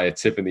by a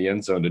tip in the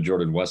end zone to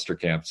Jordan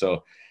Westerkamp.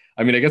 So,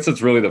 I mean, I guess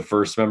that's really the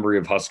first memory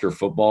of Husker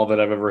football that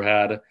I've ever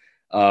had.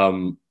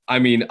 I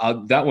mean,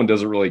 that one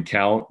doesn't really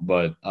count.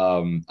 But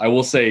I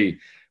will say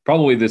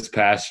probably this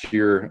past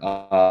year,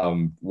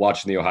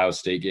 watching the Ohio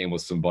State game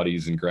with some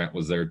buddies, and Grant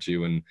was there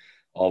too. And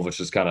all of us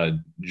just kind of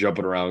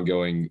jumping around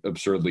going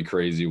absurdly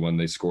crazy when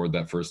they scored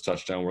that first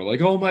touchdown. We're like,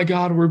 oh, my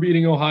God, we're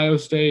beating Ohio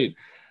State.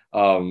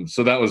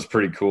 So that was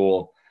pretty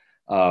cool.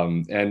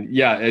 And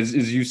yeah, as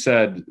you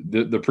said,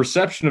 the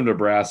perception of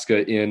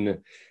Nebraska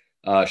in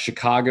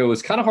Chicago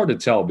is kind of hard to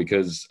tell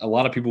because a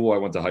lot of people who I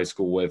went to high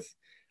school with,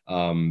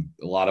 a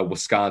lot of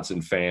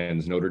Wisconsin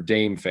fans, Notre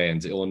Dame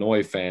fans,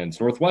 Illinois fans,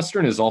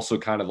 Northwestern is also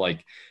kind of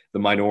like the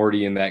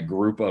minority in that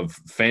group of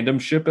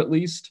fandomship, at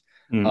least.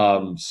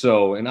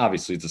 So, and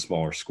obviously it's a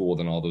smaller school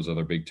than all those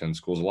other Big Ten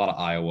schools, a lot of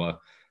Iowa,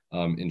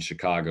 in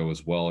Chicago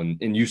as well.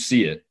 And you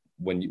see it.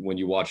 When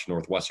you watch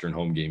Northwestern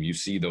home game, you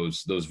see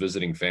those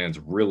visiting fans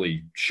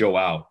really show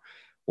out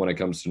when it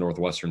comes to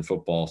Northwestern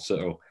football.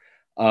 So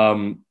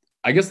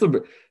I guess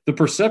the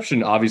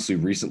perception obviously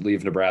recently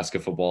of Nebraska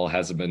football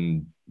hasn't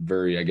been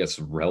very, I guess,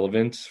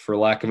 relevant for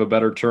lack of a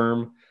better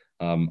term.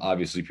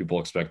 Obviously people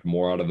expect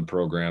more out of the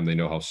program. They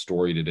know how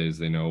storied it is.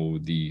 They know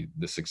the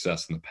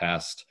success in the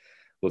past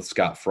with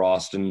Scott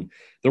Frost. And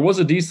there was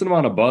a decent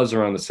amount of buzz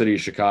around the city of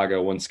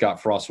Chicago when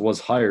Scott Frost was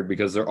hired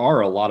because there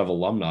are a lot of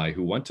alumni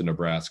who went to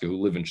Nebraska who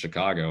live in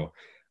Chicago.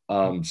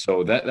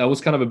 So that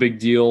was kind of a big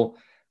deal.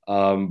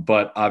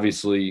 But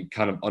obviously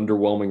kind of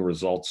underwhelming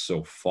results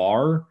so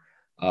far.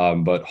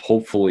 But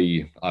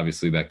hopefully,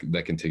 obviously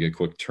that can take a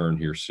quick turn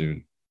here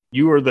soon.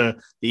 You are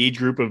the age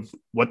group of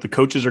what the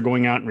coaches are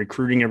going out and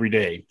recruiting every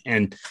day.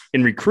 And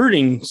in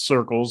recruiting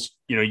circles,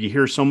 you know, you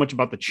hear so much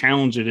about the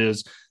challenge it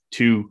is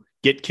to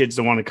get kids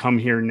to want to come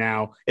here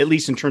now, at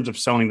least in terms of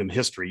selling them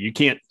history. You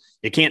can't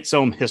sell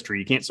them history.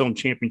 You can't sell them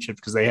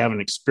championships because they haven't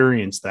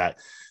experienced that.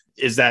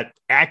 Is that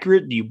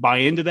accurate? Do you buy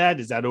into that?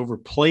 Is that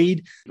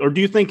overplayed? Or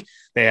do you think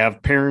they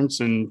have parents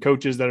and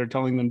coaches that are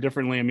telling them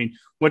differently? I mean,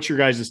 what's your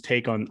guys'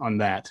 take on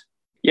that?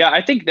 Yeah,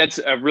 I think that's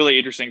a really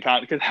interesting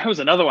comment because that was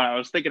another one I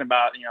was thinking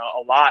about, you know,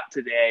 a lot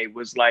today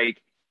was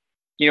like,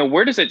 you know,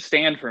 where does it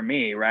stand for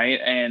me? Right.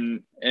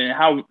 And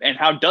how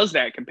does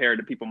that compare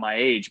to people my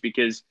age?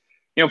 Because,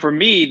 you know, for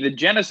me, the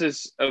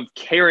genesis of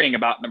caring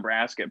about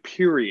Nebraska,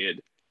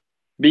 period,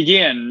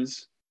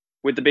 begins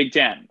with the Big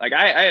Ten. Like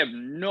I have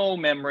no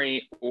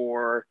memory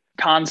or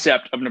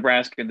concept of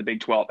Nebraska in the Big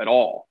 12 at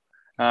all,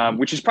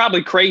 which is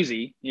probably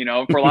crazy, you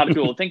know, for a lot of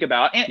people to think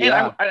about. And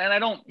I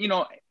don't, you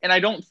know, and I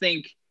don't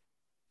think,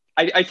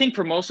 I think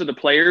for most of the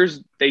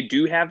players, they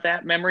do have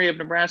that memory of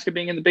Nebraska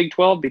being in the Big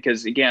 12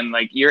 because, again,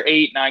 like you're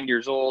 8, 9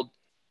 years old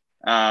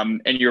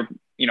and you're,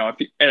 you know,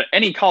 if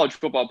any college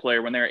football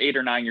player when they're 8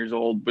 or 9 years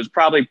old was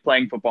probably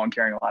playing football and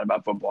caring a lot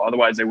about football.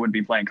 Otherwise, they wouldn't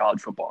be playing college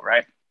football,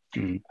 right?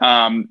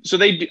 Mm-hmm. So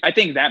I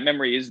think that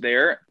memory is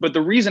there. But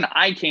the reason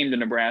I came to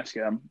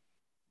Nebraska,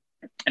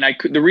 and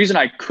the reason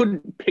I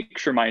couldn't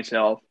picture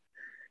myself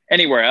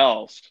anywhere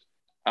else,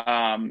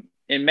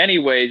 in many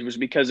ways, was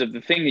because of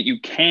the thing that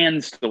you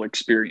can still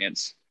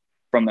experience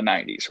from the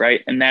 90s, right?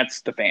 And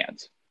that's the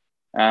fans,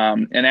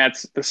 and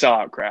that's the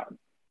sellout crowd.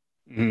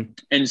 Mm-hmm.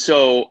 And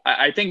so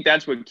I think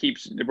that's what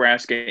keeps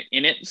Nebraska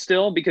in it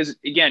still, because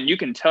again, you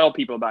can tell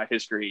people about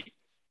history.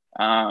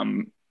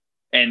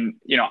 And,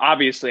 you know,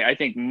 obviously I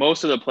think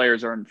most of the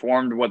players are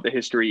informed what the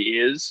history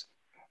is.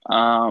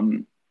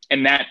 And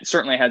that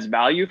certainly has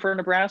value for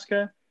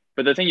Nebraska,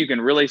 but the thing you can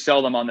really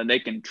sell them on that they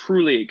can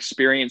truly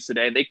experience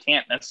today, they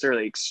can't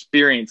necessarily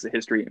experience the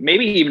history.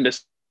 Maybe even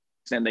just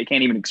they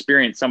can't even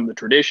experience some of the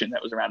tradition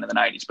that was around in the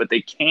 90s, but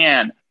they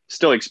can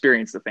still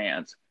experience the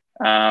fans.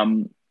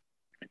 And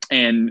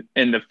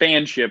the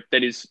fanship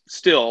that is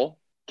still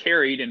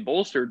carried and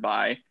bolstered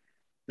by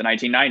the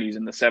 1990s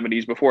and the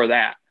 70s before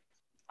that.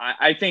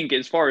 I think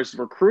as far as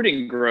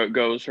recruiting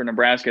goes for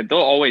Nebraska, they'll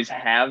always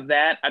have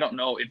that. I don't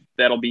know if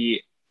that'll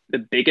be the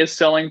biggest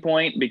selling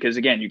point because,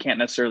 again, you can't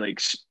necessarily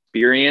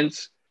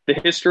experience the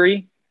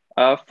history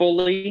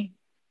fully.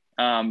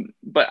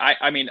 But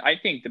I mean, I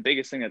think the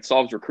biggest thing that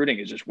solves recruiting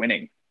is just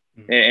winning.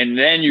 And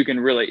then you can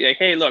really, like,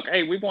 hey, look,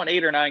 hey, we've won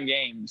 8 or 9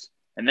 games.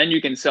 And then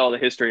you can sell the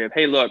history of,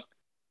 hey, look,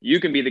 you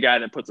can be the guy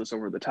that puts us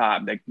over the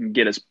top, that can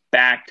get us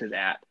back to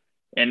that.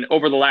 And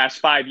over the last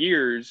 5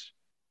 years,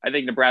 I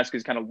think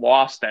Nebraska's kind of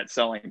lost that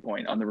selling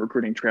point on the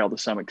recruiting trail to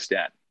some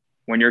extent.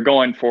 When you're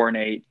going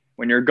 4-8,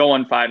 when you're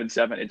going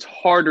 5-7, it's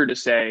harder to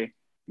say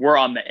we're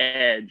on the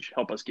edge,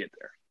 help us get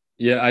there.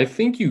 Yeah, I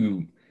think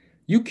you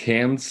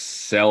can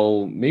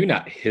sell maybe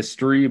not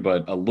history,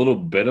 but a little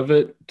bit of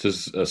it to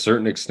a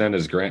certain extent,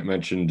 as Grant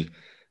mentioned.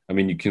 I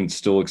mean, you can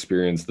still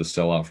experience the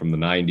sellout from the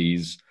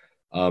 90s.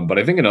 But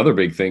I think another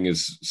big thing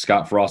is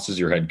Scott Frost is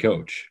your head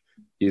coach.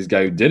 He's a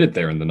guy who did it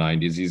there in the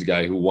 90s. He's a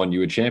guy who won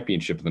you a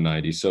championship in the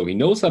 90s. So he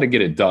knows how to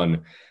get it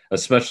done,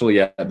 especially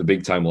at the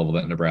big time level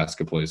that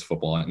Nebraska plays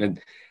football at.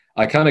 And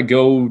I kind of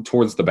go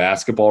towards the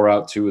basketball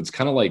route too. It's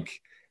kind of like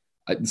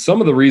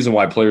some of the reason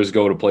why players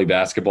go to play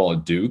basketball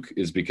at Duke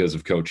is because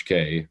of Coach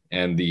K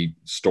and the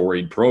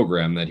storied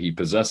program that he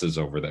possesses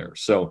over there.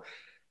 So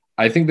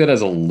I think that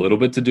has a little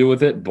bit to do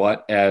with it,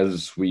 but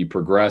as we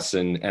progress,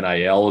 and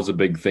NIL is a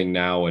big thing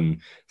now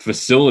and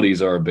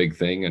facilities are a big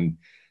thing, and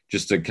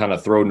just to kind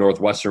of throw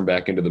Northwestern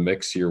back into the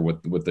mix here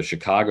with the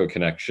Chicago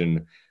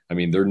connection, I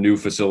mean, their new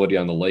facility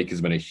on the lake has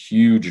been a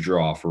huge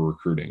draw for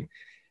recruiting.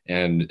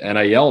 And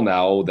NIL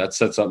now, that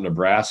sets up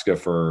Nebraska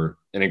for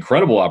an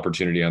incredible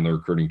opportunity on the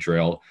recruiting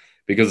trail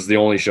because it's the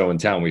only show in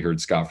town. We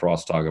heard Scott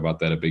Frost talk about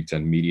that at Big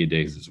Ten Media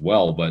Days as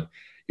well. But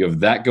you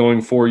have that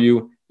going for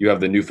you. You have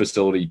the new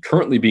facility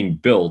currently being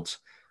built.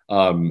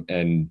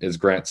 And as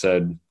Grant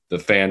said, the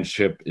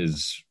fanship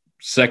is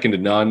second to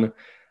none.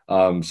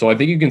 So I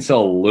think you can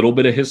sell a little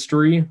bit of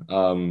history.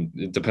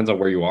 It depends on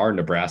where you are. In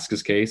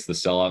Nebraska's case, the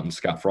sellout and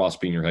Scott Frost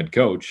being your head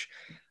coach.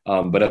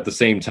 But at the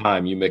same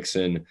time, you mix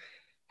in,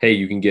 hey,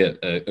 you can get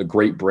a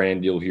great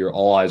brand deal here.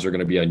 All eyes are going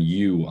to be on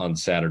you on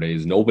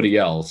Saturdays, nobody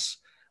else.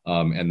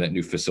 And that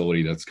new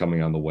facility that's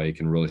coming on the way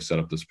can really set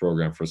up this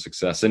program for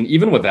success. And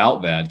even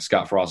without that,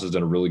 Scott Frost has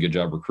done a really good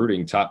job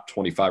recruiting top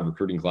 25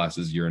 recruiting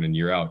classes year in and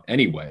year out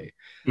anyway,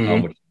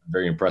 which is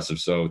very impressive.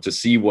 So to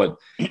see what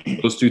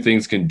those two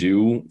things can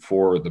do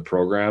for the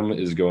program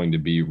is going to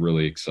be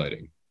really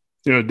exciting.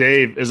 You know,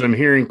 Dave, as I'm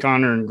hearing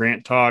Connor and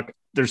Grant talk,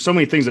 there's so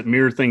many things that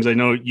mirror things I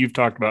know you've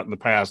talked about in the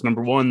past.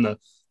 Number one,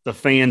 the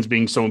fans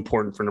being so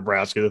important for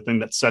Nebraska, the thing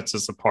that sets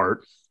us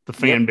apart, the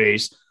fan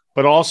base,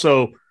 but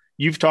also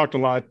you've talked a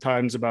lot of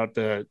times about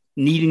the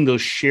needing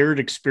those shared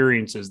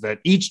experiences that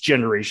each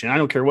generation, I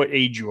don't care what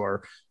age you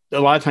are, a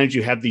lot of times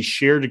you have these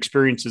shared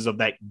experiences of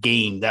that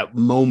game, that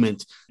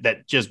moment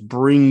that just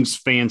brings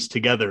fans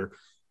together.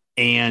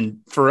 And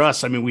for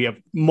us, I mean, we have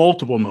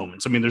multiple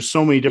moments. I mean, there's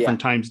so many different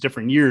times,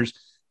 different years,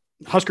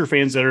 Husker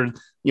fans that are,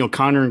 you know,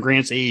 Connor and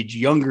Grant's age,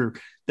 younger,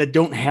 that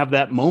don't have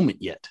that moment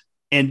yet.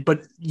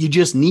 But you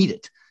just need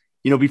it.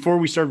 You know, before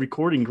we started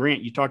recording,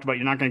 Grant, you talked about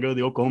you're not going to go to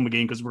the Oklahoma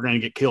game because we're going to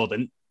get killed.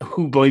 And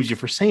who blames you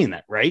for saying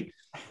that, right?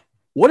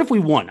 What if we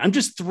won? I'm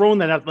just throwing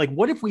that out. Like,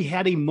 what if we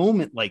had a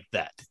moment like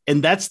that?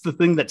 And that's the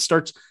thing that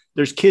starts.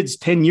 There's kids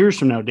 10 years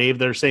from now, Dave,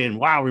 that are saying,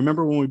 wow,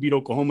 remember when we beat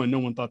Oklahoma and no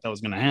one thought that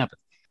was going to happen?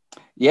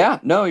 Yeah,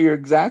 no, you're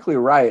exactly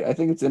right. I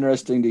think it's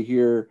interesting to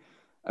hear,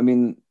 I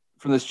mean,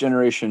 from this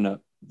generation,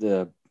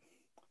 the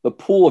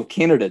pool of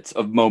candidates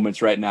of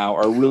moments right now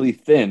are really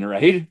thin,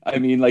 right? I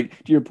mean,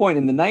 like to your point,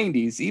 in the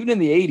 90s, even in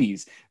the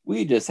 80s,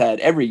 we just had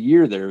every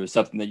year there was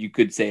something that you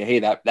could say, hey,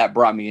 that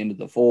brought me into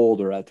the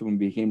fold, or that when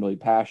we became really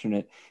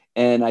passionate.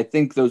 And I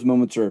think those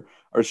moments are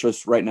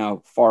just right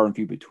now far and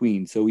few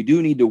between. So we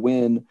do need to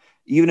win,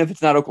 even if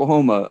it's not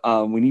Oklahoma.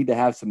 We need to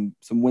have some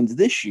wins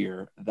this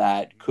year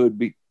that could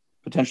be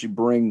potentially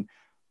bring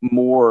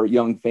more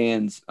young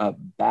fans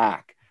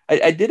back.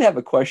 I did have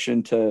a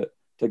question to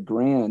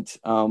Grant.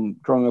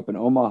 Growing up in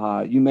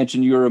Omaha, you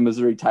mentioned you were a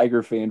Missouri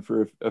Tiger fan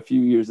for a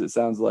few years. It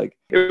sounds like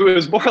it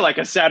was more like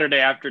a Saturday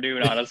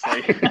afternoon,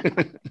 honestly.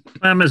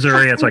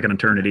 Missouri, it's like an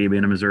eternity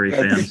being a Missouri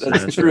fan.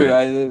 That's true.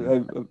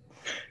 I'm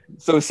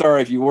so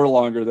sorry if you were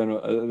longer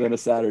than a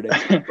Saturday.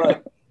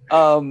 But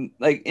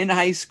like in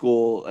high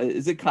school,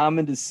 is it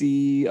common to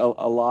see a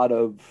lot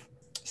of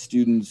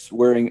students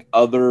wearing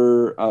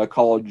other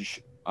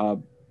college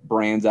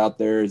brands out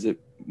there? Is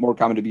it more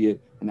common to be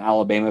an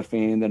Alabama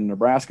fan than a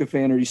Nebraska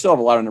fan, or you still have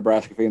a lot of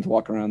Nebraska fans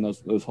walking around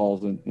those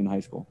halls in high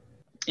school?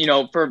 You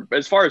know, for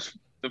as far as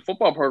the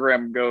football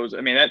program goes,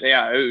 I mean, it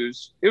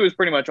was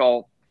pretty much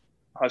all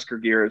Husker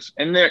gears,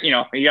 and there, you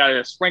know, you got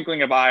a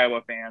sprinkling of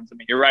Iowa fans. I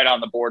mean, you're right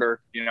on the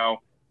border. You know,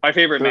 my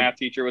favorite math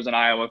teacher was an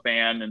Iowa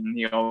fan, and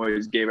he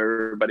always gave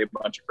everybody a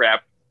bunch of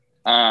crap.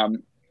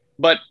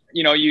 But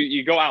you know,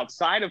 you go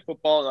outside of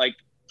football, like,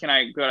 could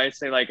I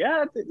say like,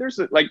 yeah,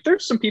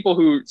 there's some people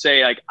who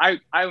say like,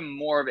 I'm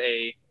more of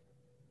a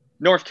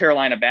North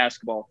Carolina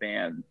basketball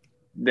fan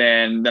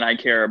than I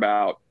care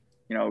about,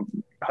 you know,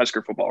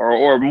 Husker football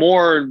or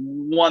more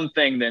one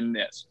thing than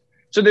this.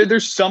 So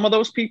there's some of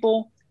those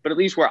people, but at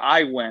least where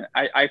I went,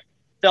 I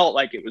felt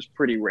like it was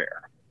pretty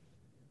rare.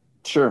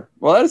 Sure.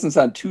 Well, that doesn't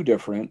sound too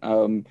different.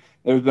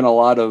 There's been a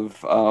lot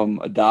of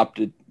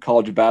adopted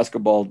college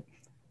basketball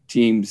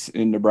teams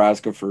in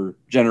Nebraska for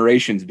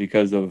generations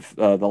because of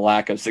the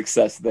lack of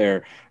success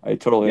there. I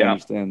totally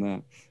understand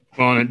that.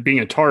 Well, and being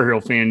a Tar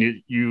Heel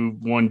fan, you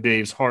won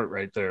Dave's heart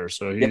right there.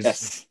 So he's,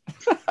 yes.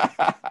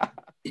 I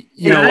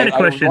had a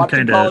question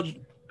kind of.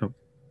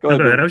 Go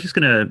ahead. I was just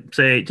going to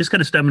say, just kind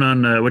of stemming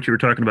on what you were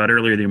talking about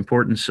earlier, the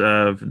importance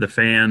of the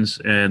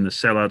fans and the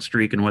sellout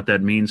streak and what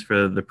that means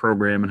for the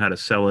program and how to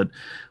sell it.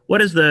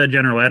 What is the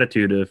general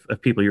attitude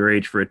of people your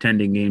age for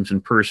attending games in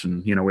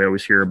person? We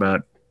always hear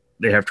about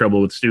they have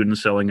trouble with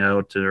students selling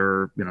out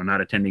or,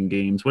 not attending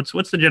games. What's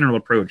the general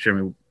approach? I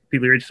mean,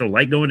 people your age still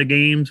like going to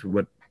games?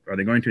 What are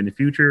they going to in the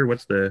future?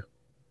 What's that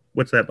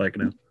like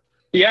now?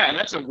 Yeah, and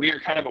that's a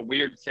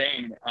weird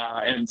thing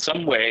in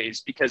some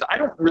ways, because I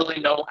don't really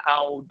know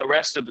how the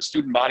rest of the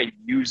student body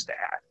views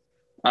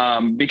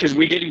that, because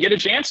we didn't get a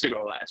chance to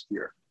go last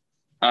year.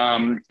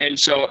 And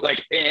so,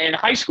 like, in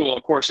high school,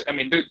 of course, I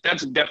mean,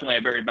 that's definitely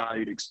a very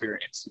valued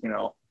experience.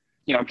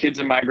 Kids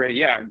in my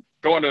grade,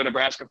 going to a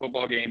Nebraska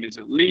football game is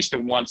at least a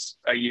once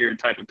a year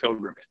type of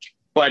pilgrimage.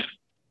 But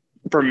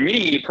for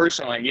me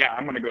personally,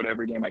 I'm going to go to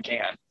every game I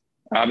can.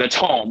 That's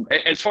home.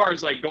 As far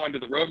as like going to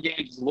the road games,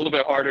 it's a little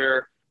bit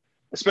harder.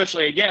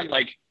 Especially again,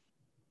 like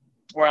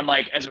where I'm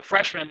like, as a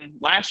freshman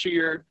last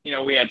year,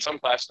 we had some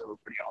classes that were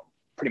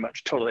pretty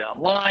much totally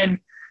online.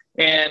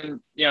 And,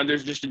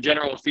 there's just a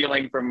general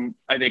feeling from,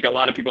 I think, a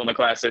lot of people in the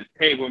class that,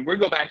 hey, when we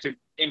go back to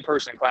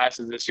in-person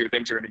classes this year,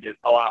 things are going to get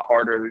a lot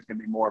harder. There's going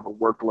to be more of a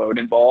workload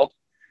involved.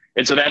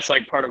 And so that's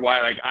like part of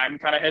why, like, I'm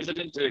kind of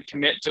hesitant to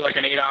commit to like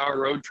an 8-hour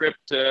road trip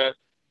to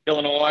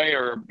Illinois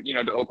or,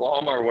 to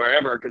Oklahoma or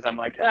wherever. Cause I'm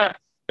like, I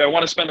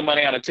want to spend the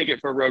money on a ticket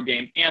for a road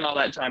game and all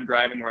that time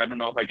driving where I don't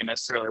know if I can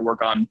necessarily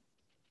work on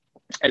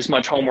as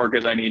much homework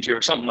as I need to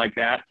or something like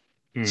that.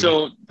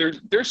 So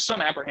there's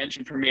some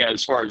apprehension for me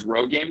as far as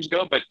road games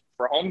go, but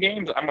for home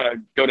games, I'm going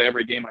to go to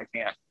every game I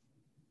can.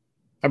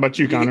 How about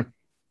you, Connor?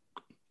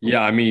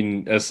 Yeah, I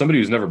mean, as somebody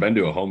who's never been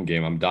to a home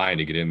game, I'm dying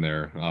to get in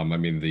there. I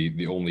mean,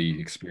 the only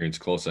experience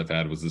close I've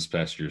had was this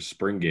past year's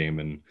spring game.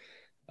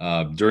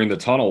 And during the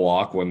tunnel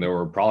walk, when there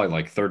were probably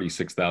like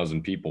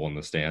 36,000 people in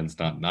the stands,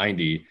 not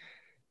 90,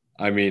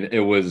 I mean, it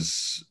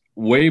was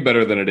way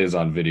better than it is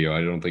on video.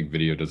 I don't think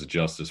video does it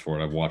justice for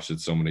it. I've watched it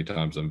so many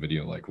times on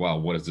video, like, wow,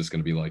 what is this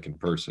going to be like in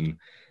person?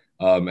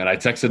 And I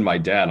texted my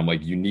dad. I'm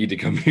like, you need to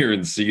come here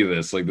and see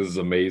this. Like, this is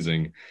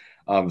amazing.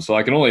 So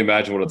I can only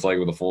imagine what it's like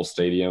with a full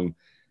stadium.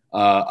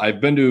 I've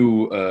been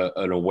to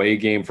an away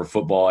game for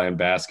football and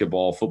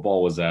basketball.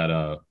 Football was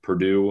at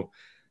Purdue.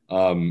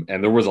 And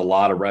there was a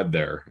lot of red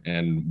there.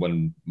 And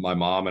when my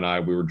mom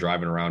and we were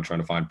driving around trying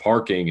to find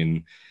parking,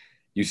 and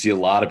you see a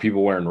lot of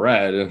people wearing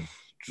red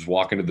just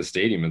walking to the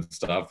stadium and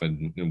stuff,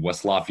 and in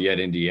West Lafayette,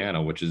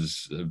 Indiana, which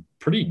is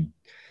pretty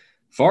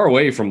far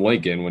away from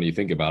Lincoln when you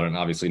think about it. And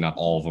obviously not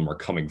all of them are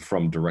coming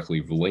from directly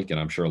Lincoln.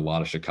 I'm sure a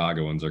lot of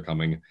Chicagoans are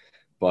coming,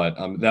 but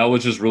that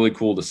was just really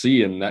cool to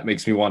see. And that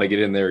makes me want to get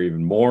in there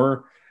even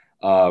more.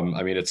 I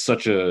mean, it's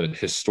such a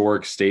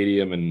historic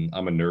stadium, and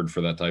I'm a nerd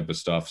for that type of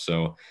stuff.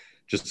 So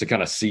just to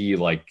kind of see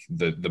like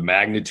the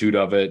magnitude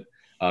of it,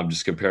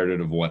 just comparative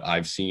of what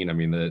I've seen. I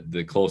mean,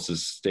 the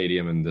closest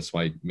stadium, and this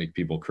might make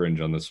people cringe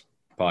on this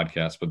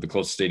podcast, but the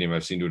closest stadium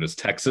I've seen to it is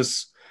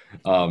Texas.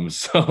 But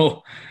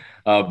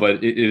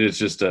it is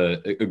just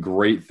a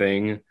great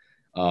thing.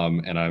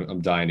 And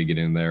I'm dying to get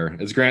in there.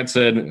 As Grant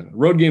said,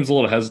 road games a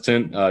little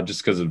hesitant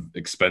just because of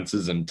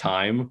expenses and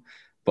time,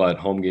 but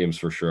home games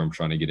for sure. I'm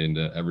trying to get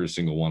into every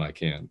single one I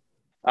can.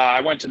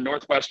 I went to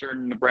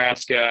Northwestern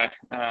Nebraska.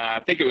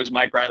 I think it was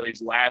Mike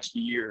Riley's last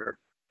year.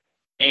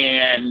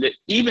 And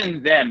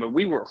even then, but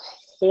we were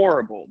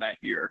horrible that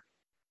year.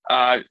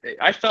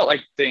 I felt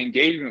like the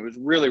engagement was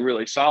really,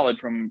 really solid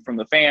from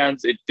the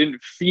fans. It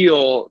didn't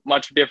feel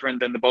much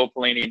different than the Bo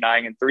Pelini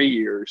 9-3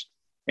 years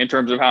in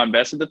terms of how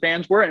invested the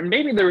fans were. And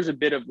maybe there was a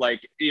bit of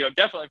like,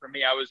 definitely for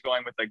me, I was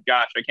going with like,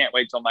 gosh, I can't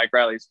wait till Mike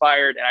Riley's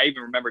fired. And I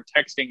even remember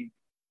texting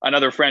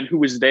another friend who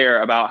was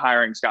there about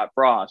hiring Scott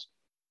Frost.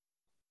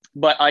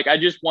 But like, I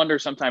just wonder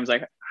sometimes,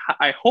 like,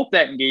 I hope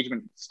that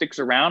engagement sticks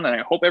around, and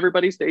I hope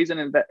everybody stays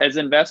as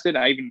invested.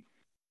 I even,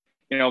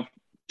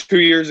 2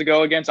 years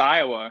ago against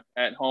Iowa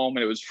at home,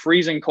 and it was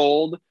freezing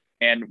cold,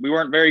 and we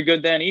weren't very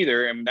good then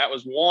either. And that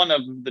was one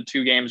of the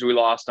 2 games we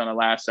lost on a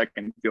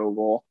last-second field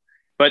goal.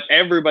 But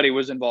everybody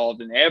was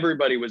involved, and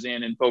everybody was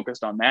in and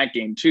focused on that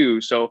game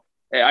too. So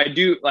I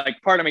do, like,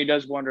 part of me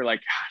does wonder, like,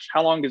 gosh,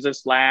 how long does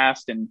this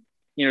last? And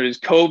does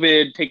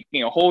COVID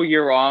taking a whole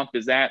year off,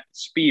 does that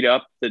speed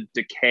up the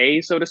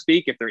decay, so to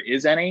speak, if there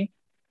is any?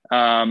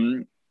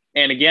 And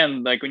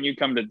again, like when you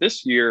come to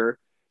this year,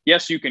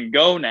 yes, you can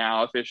go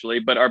now officially,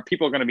 but are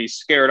people going to be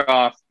scared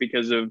off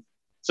because of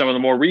some of the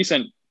more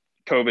recent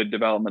COVID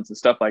developments and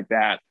stuff like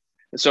that?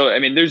 So, I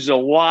mean, there's a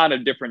lot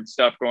of different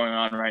stuff going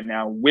on right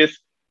now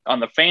on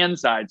the fan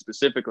side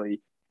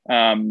specifically,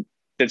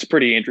 that's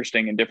pretty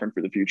interesting and different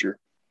for the future.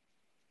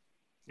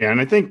 Yeah. And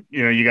I think,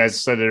 you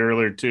guys said it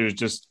earlier too, is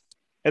just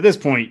at this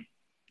point,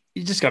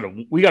 we got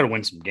to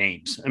win some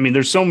games. I mean,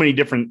 there's so many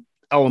different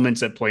elements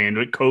that play into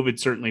it. COVID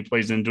certainly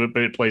plays into it,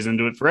 but it plays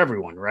into it for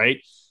everyone,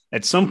 right?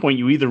 At some point,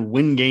 you either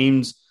win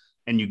games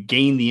and you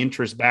gain the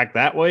interest back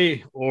that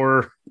way,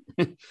 or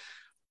the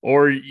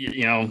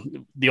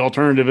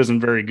alternative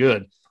isn't very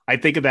good. I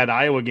think of that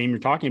Iowa game you're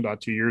talking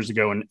about 2 years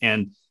ago,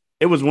 and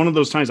it was one of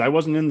those times I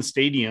wasn't in the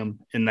stadium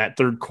in that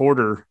third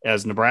quarter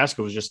as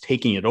Nebraska was just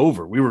taking it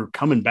over. We were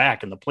coming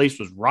back and the place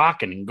was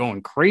rocking and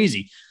going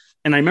crazy.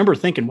 And I remember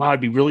thinking, wow,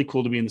 it'd be really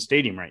cool to be in the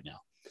stadium right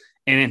now.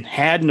 And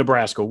had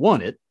Nebraska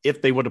won it,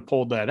 if they would have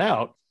pulled that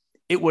out,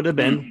 it would have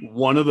been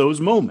one of those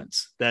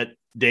moments that,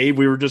 Dave,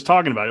 we were just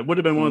talking about. It would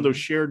have been one of those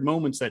shared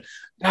moments that,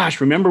 gosh,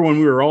 remember when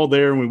we were all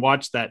there and we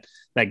watched that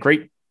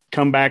great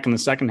comeback in the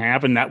second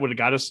half, and that would have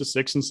got us to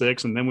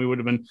 6-6. And then we would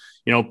have been,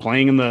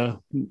 playing in the,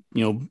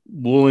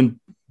 Woolen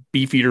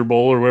Beefeater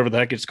Bowl or whatever the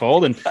heck it's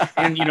called.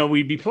 And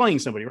we'd be playing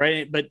somebody,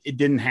 right? But it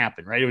didn't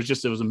happen, right? It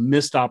was a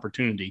missed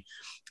opportunity.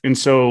 And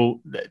so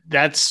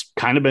that's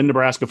kind of been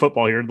Nebraska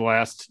football here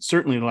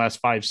certainly the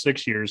last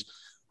 5-6 years.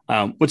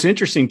 What's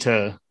interesting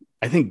to,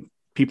 I think,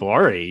 people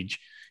our age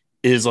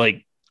is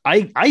like,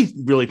 I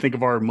really think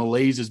of our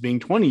malaise as being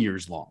 20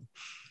 years long.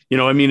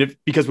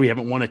 Because we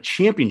haven't won a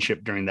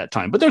championship during that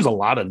time, but there's a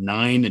lot of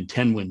 9 and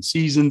 10 win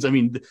seasons. I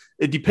mean,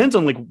 it depends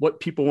on like what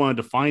people want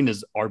to define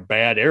as our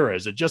bad era.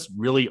 Has it just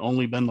really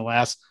only been the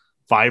last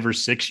 5 or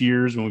 6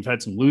 years when we've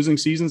had some losing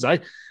seasons?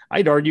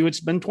 I'd argue it's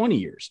been 20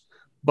 years,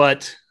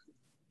 but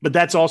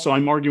that's also,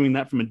 I'm arguing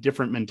that from a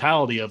different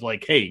mentality of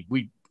like, hey,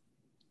 we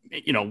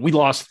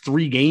lost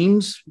 3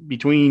 games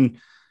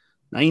between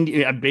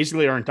 90,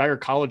 basically our entire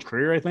college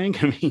career, I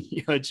think. I mean,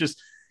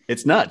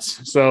 it's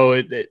nuts. So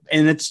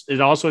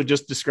it also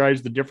just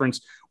describes the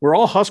difference. We're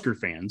all Husker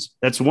fans.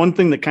 That's one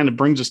thing that kind of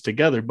brings us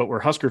together, but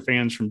we're Husker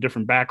fans from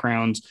different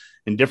backgrounds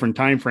and different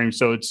time frames.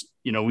 So it's,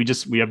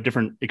 we have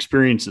different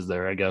experiences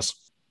there, I guess.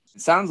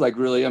 It sounds like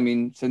really, I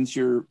mean, since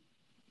you're,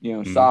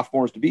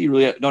 sophomores to be, you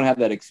really don't have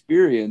that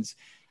experience.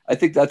 I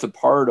think that's a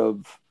part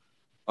of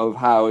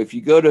how, if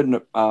you go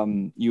to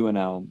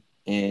UNL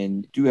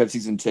and do have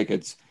season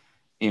tickets,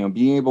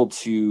 being able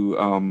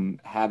to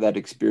have that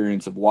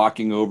experience of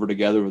walking over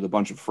together with a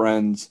bunch of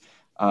friends.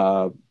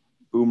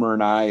 Boomer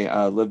and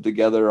I lived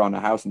together on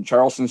a house in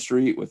Charleston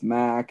Street with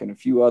Mac and a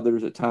few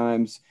others at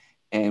times.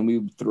 And we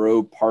would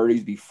throw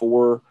parties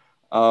before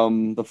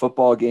the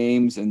football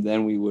games. And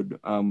then we would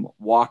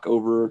walk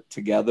over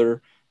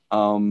together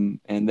and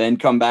then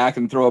come back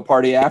and throw a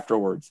party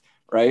afterwards.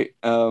 Right.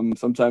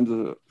 Sometimes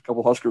a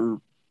couple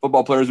Husker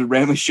football players would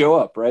randomly show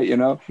up. Right.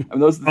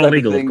 Those are the type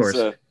legal, of things. Of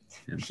course.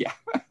 Yeah.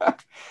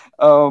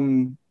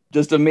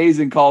 Just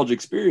amazing college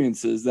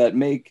experiences that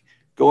make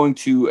going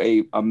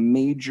to a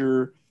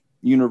major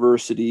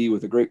university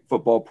with a great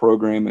football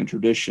program and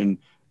tradition,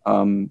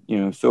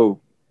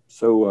 so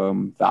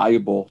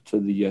valuable to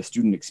the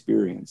student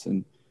experience.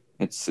 And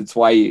it's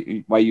why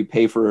you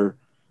pay for,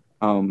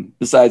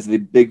 besides the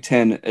Big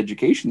Ten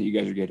education that you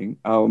guys are getting,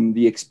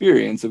 the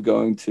experience of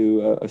going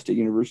to a state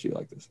university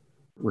like this.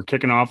 We're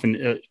kicking off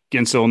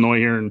against Illinois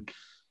here in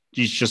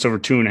just over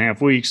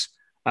 2.5 weeks.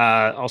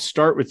 I'll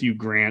start with you,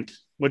 Grant.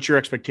 What's your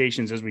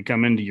expectations as we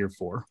come into year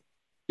 4?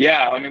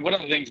 Yeah, I mean, one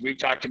of the things we've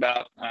talked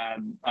about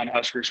on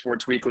Husker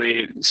Sports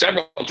Weekly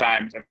several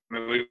times, I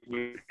mean,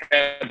 we've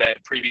had that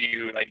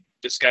preview, like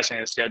discussing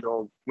the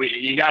schedule.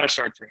 You got to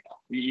start 3-0.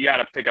 You got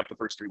to pick up the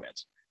first 3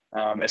 wins,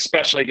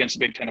 especially against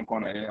the Big Ten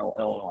opponent in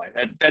Illinois.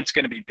 That's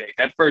going to be big.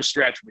 That first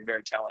stretch will be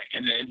very telling.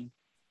 And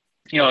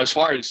as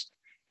far as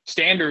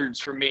standards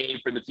for me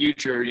for the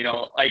future,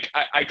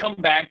 I come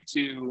back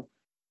to,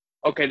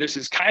 okay, this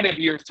is kind of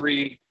year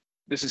 3.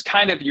 This is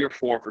kind of year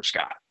 4 for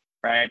Scott,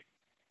 right?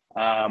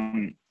 But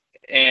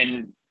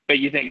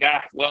you think,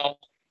 well,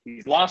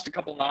 he's lost a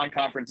couple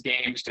non-conference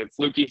games to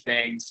fluky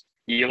things.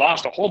 He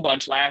lost a whole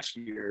bunch last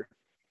year.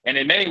 And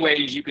in many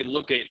ways, you could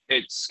look at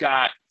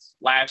Scott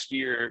last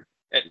year,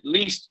 at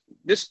least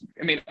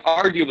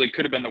arguably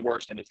could have been the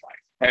worst in his life.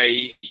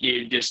 Hey,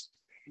 you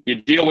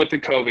deal with the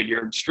COVID.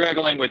 You're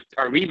struggling with,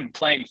 or even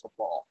playing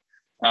football.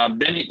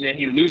 Then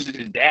he loses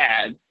his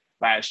dad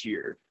last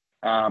year.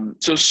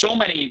 So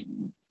many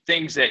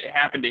things that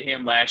happened to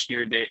him last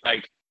year that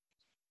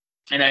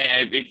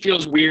it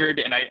feels weird,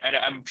 and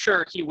I'm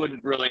sure he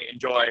wouldn't really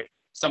enjoy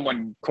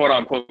someone quote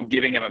unquote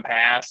giving him a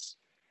pass.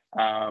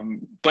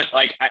 But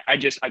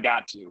I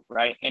got to,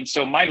 right. And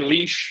so my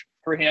leash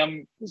for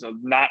him is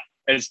not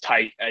as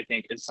tight, I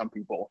think, as some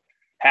people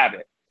have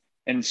it.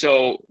 And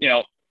so,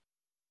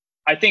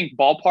 I think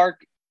ballpark,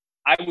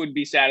 I would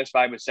be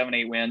satisfied with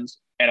 7-8 wins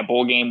and a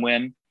bowl game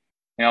win.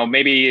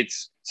 Maybe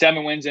it's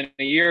 7 wins in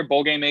a year,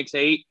 bowl game makes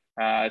 8,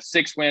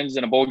 6 wins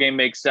and a bowl game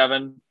makes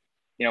 7,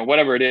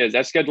 whatever it is.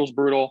 That schedule's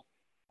brutal.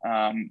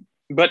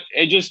 But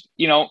it just,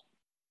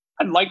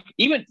 I'd like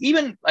even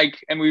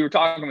and we were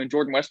talking with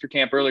Jordan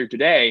Westerkamp earlier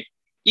today,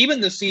 even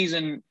the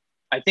season,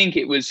 I think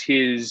it was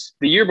the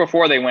year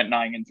before they went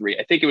 9-3.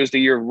 I think it was the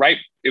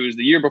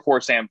year before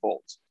Sam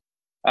Folds.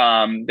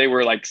 They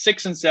were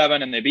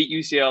 6-7 and they beat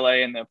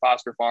UCLA in the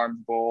Foster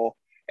Farms Bowl.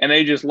 And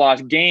they just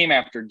lost game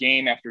after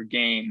game after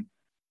game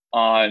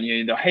on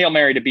the Hail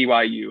Mary to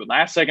BYU,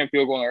 last second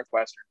field goal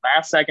Northwestern,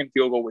 last second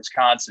field goal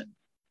Wisconsin.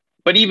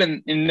 But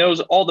even in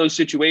all those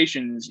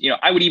situations,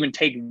 I would even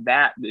take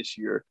that this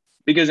year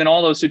because in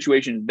all those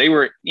situations, they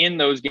were in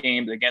those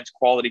games against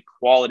quality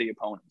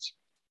opponents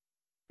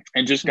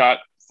and just got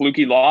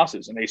fluky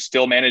losses, and they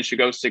still managed to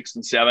go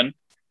 6-7.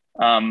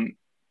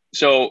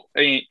 So, I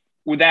mean,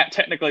 would that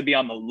technically be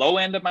on the low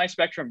end of my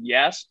spectrum?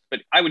 Yes,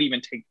 but I would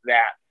even take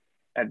that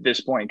at this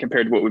point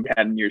compared to what we've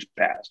had in years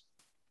past.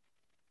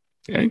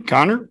 Okay,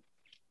 Connor?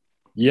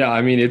 Yeah,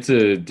 I mean, it's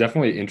a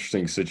definitely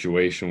interesting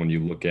situation when you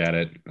look at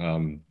it.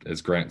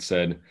 As Grant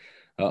said,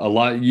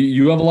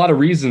 you have a lot of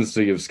reasons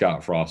to give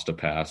Scott Frost a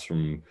pass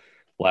from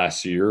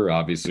last year.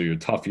 Obviously, a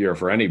tough year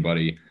for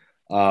anybody.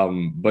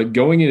 But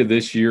going into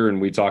this year,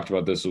 and we talked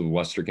about this with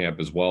Westerkamp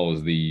as well,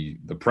 is the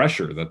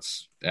pressure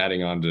that's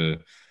adding on to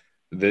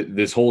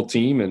this whole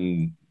team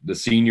and the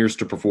seniors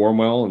to perform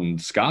well and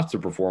Scott to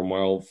perform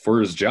well for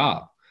his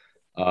job.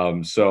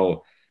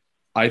 So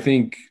I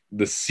think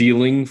the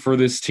ceiling for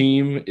this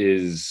team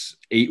is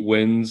 8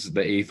 wins,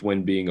 the 8th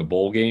win being a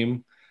bowl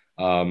game.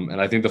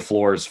 And I think the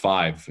floor is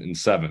 5 and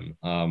 7.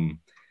 I'm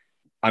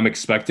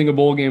expecting a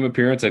bowl game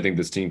appearance. I think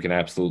this team can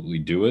absolutely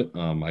do it.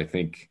 I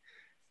think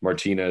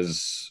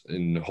Martinez,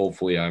 and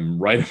hopefully I'm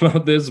right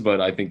about this,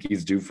 but I think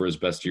he's due for his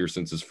best year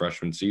since his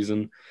freshman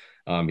season.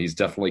 He's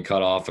definitely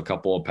cut off a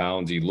couple of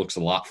pounds. He looks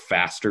a lot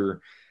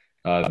faster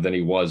than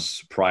he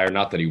was prior.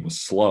 Not that he was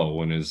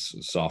slow in his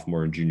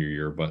sophomore and junior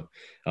year, but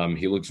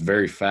he looks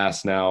very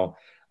fast now.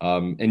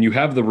 And you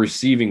have the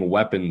receiving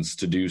weapons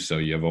to do so.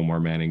 You have Omar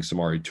Manning,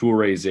 Samari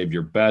Toure,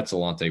 Xavier Betts,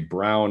 Alante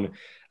Brown.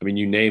 I mean,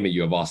 you name it.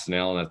 You have Austin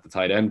Allen at the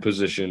tight end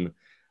position.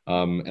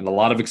 And a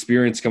lot of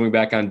experience coming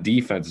back on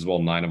defense as well.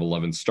 9 of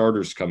 11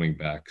 starters coming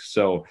back.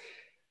 So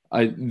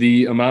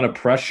the amount of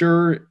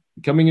pressure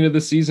coming into the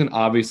season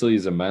obviously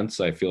is immense.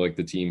 I feel like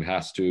the team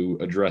has to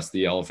address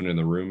the elephant in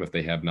the room if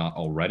they have not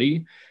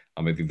already.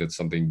 I think that's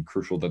something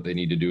crucial that they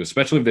need to do,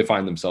 especially if they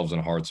find themselves in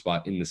a hard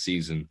spot in the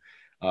season.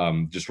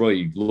 Just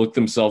really look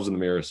themselves in the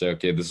mirror, say,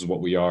 okay, this is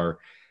what we are.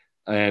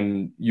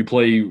 And you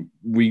play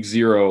week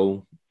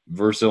 0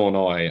 versus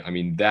Illinois. I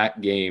mean,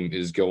 that game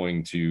is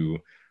going to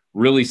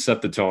really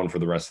set the tone for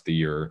the rest of the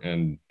year.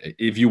 And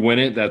if you win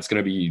it, that's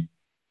going to be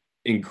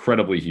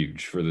incredibly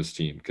huge for this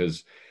team,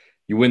 because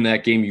you win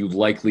that game, you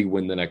likely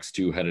win the next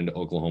 2, head into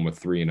Oklahoma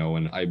 3-0.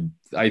 And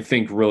I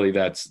think really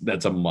that's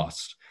a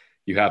must.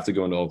 You have to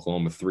go into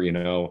Oklahoma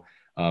 3-0.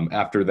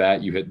 After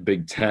that, you hit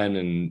Big Ten,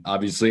 and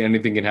obviously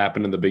anything can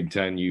happen in the Big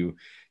Ten. You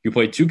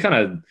play 2 kind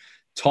of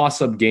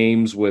toss-up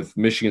games with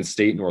Michigan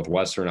State,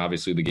 Northwestern.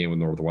 Obviously, the game with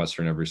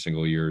Northwestern every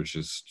single year is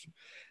just –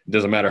 it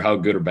doesn't matter how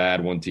good or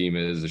bad one team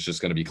is. It's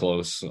just going to be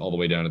close all the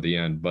way down to the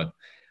end. But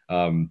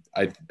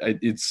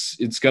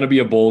it's going to be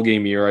a bowl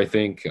game year, I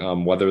think,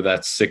 whether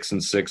that's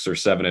 6-6 or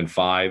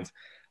 7-5.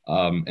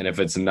 And if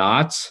it's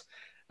not,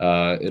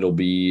 it'll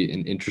be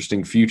an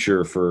interesting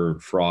future for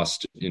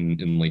Frost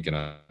in Lincoln,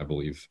 I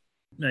believe.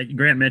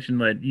 Grant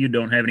mentioned that you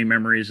don't have any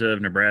memories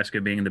of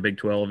Nebraska being in the Big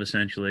 12,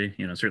 essentially,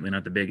 certainly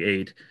not the Big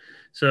 8.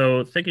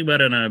 So thinking about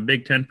it on a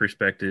Big Ten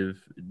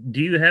perspective, do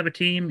you have a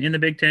team in the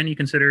Big Ten you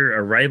consider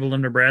a rival of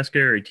Nebraska,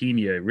 or a team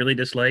you really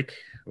dislike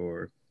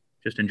or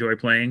just enjoy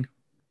playing?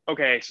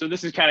 Okay, so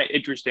this is kind of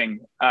interesting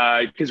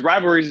because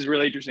rivalries is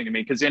really interesting to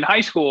me, because in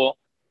high school,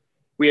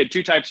 we had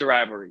 2 types of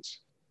rivalries.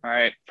 All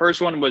right. First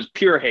one was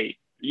pure hate.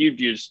 You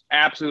just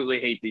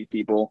absolutely hate these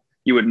people.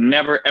 You would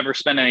never, ever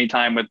spend any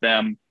time with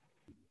them.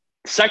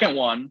 Second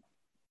one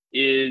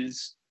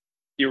is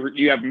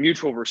you have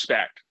mutual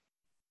respect.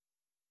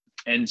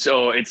 And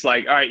so it's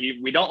like, all right,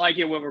 we don't like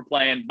you when we're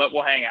playing, but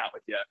we'll hang out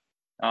with you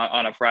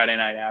on a Friday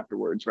night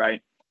afterwards,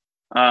 right?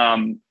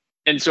 And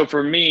so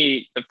for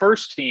me, the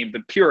first team,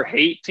 the pure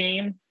hate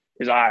team,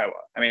 is Iowa.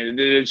 I mean,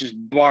 it's just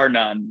bar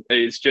none.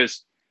 It's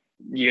just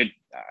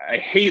I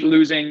hate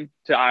losing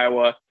to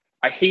Iowa.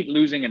 I hate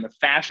losing in the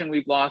fashion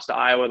we've lost to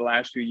Iowa the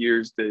last few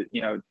years.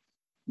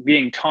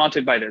 Being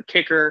taunted by their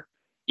kicker,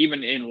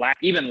 even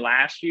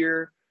last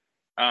year.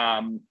 I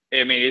mean,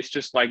 it's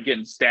just like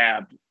getting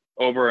stabbed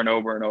over and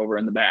over and over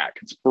in the back.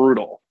 It's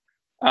brutal.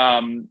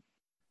 And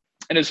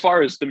as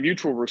far as the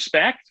mutual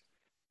respect,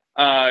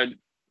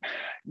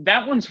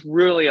 that one's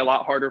really a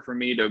lot harder for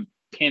me to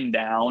pin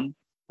down.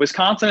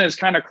 Wisconsin is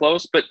kind of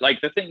close, but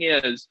the thing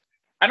is,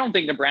 I don't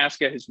think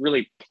Nebraska has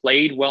really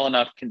played well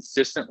enough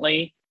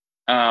consistently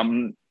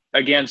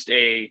against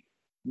a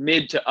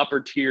mid to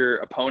upper tier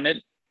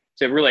opponent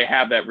to really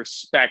have that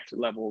respect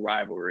level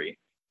rivalry.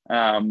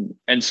 And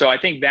so I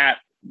think that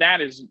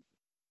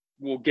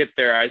we'll get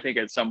there, I think,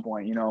 at some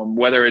point,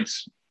 whether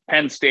it's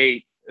Penn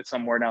State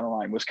somewhere down the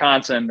line,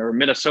 Wisconsin, or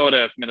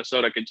Minnesota, if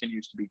Minnesota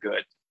continues to be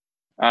good.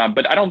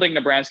 But I don't think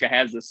Nebraska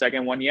has the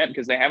second one yet,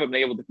 because they haven't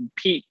been able to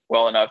compete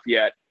well enough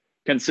yet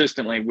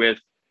consistently with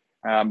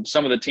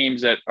some of the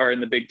teams that are in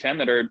the Big Ten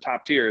that are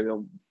top tier.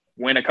 They'll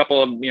win a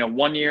couple of,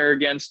 1 year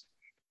against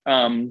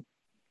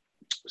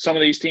some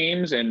of these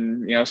teams,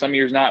 and, some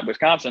years not.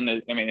 Wisconsin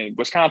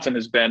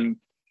has been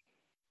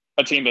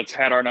a team that's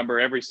had our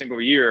number every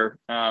single year.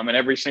 And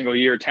every single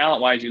year,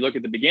 talent-wise, you look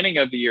at the beginning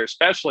of the year,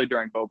 especially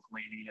during Bo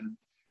Pelini and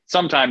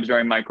sometimes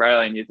during Mike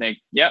Riley, and you think,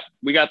 yep,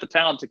 we got the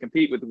talent to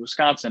compete with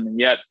Wisconsin. And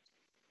yet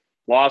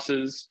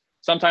losses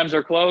sometimes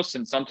are close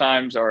and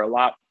sometimes are a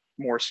lot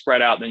more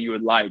spread out than you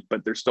would like,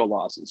 but they're still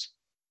losses.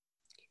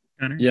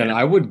 Yeah, and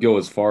I would go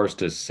as far as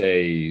to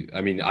say, I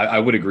mean, I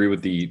would agree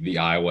with the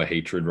Iowa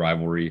hatred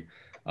rivalry.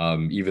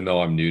 Even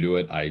though I'm new to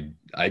it,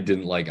 I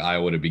didn't like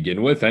Iowa to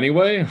begin with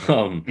anyway.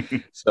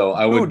 So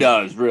I would. Who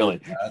does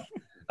really?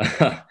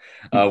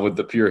 With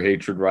the pure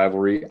hatred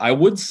rivalry, I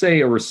would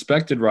say a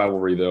respected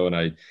rivalry though, and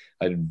I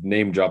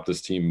name dropped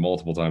this team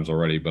multiple times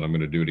already, but I'm going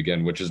to do it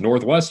again, which is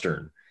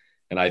Northwestern.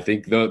 And I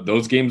think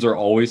those games are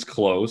always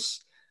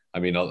close. I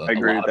mean, I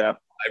agree with that.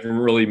 I haven't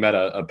really met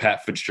a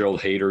Pat Fitzgerald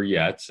hater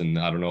yet, and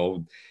I don't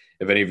know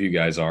if any of you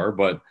guys are,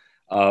 but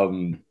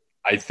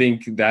I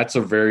think that's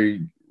a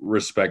very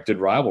respected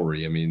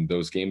rivalry. I mean,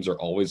 those games are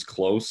always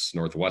close.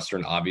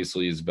 Northwestern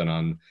obviously has been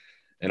on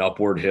an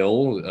upward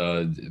hill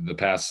the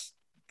past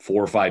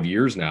 4 or 5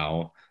 years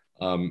now.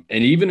 And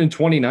even in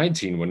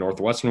 2019, when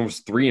Northwestern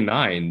was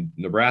 3-9,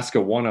 Nebraska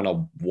won on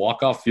a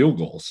walk-off field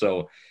goal.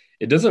 So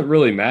it doesn't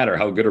really matter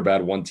how good or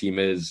bad one team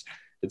is.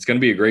 It's going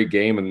to be a great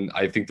game, and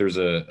I think there's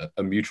a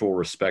mutual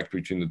respect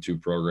between the two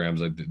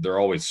programs. They're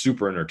always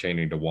super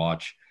entertaining to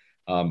watch.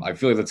 I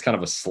feel like that's kind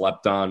of a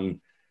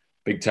slept-on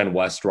Big Ten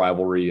West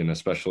rivalry, and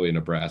especially a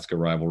Nebraska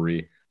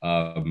rivalry.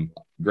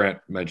 Grant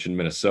mentioned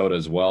Minnesota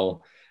as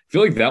well. I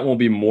feel like that will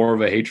be more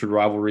of a hatred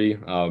rivalry,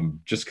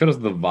 just because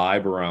of the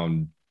vibe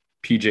around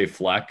PJ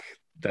Fleck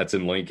that's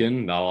in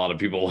Lincoln. Not a lot of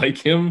people like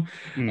him.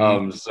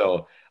 Mm-hmm.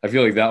 So I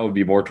feel like that would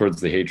be more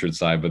towards the hatred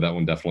side, but that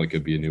one definitely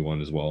could be a new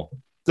one as well.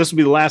 This will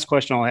be the last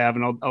question I'll have,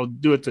 and I'll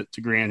do it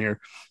to Grant here.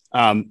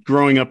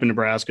 Growing up in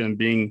Nebraska and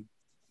being,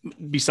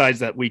 besides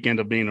that weekend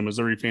of being a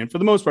Missouri fan, for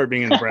the most part,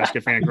 being a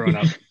Nebraska fan growing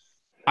up,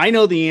 I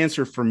know the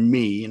answer for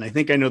me, and I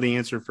think I know the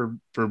answer for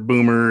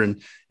Boomer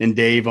and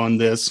Dave on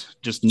this,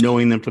 just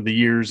knowing them for the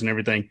years and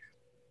everything.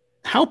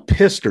 How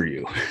pissed are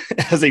you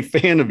as a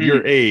fan of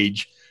your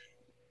age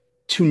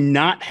to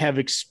not have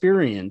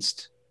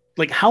experienced,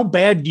 like, how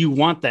bad do you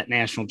want that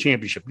national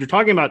championship? You're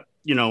talking about,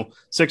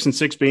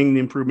 6-6 being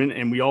the improvement,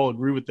 and we all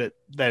agree with that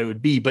it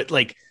would be. But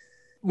like,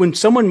 when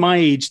someone my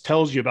age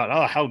tells you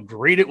about how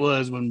great it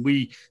was when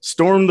we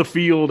stormed the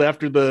field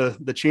after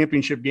the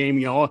championship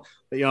game,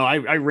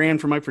 I ran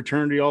from my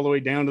fraternity all the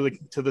way down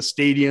to the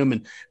stadium,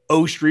 and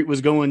O Street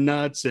was going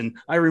nuts. And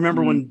I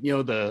remember when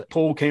the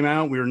poll came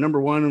out, we were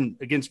number 1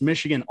 against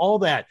Michigan, all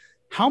that.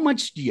 How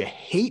much do you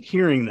hate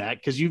hearing that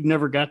because you've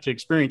never got to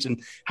experience,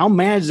 and how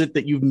mad is it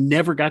that you've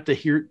never got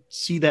to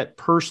see that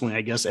personally,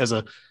 I guess, as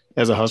a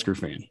Husker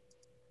fan?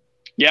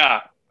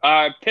 Yeah.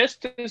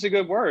 Pissed is a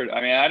good word.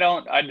 I mean,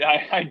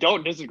 I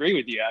don't disagree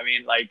with you. I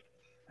mean, like,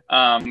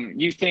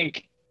 you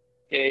think,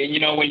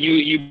 when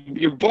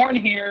you're born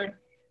here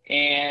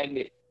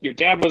and your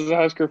dad was a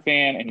Husker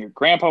fan and your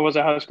grandpa was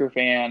a Husker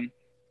fan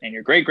and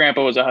your great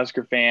grandpa was a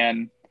Husker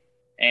fan,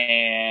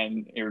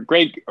 and your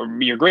great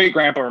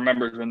grandpa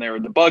remembers when they were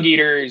the Bug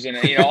Eaters and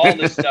all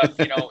this stuff.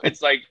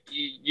 It's like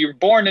you're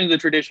born into the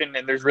tradition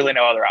and there's really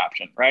no other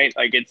option, right?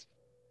 Like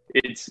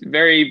it's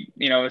very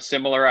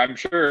similar. I'm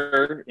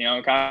sure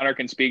Connor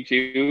can speak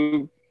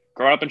to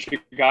growing up in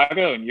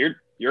Chicago and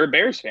you're a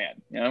Bears fan,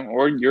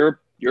 or you're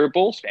a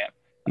Bulls fan,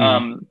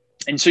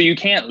 and so you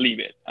can't leave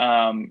it.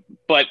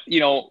 But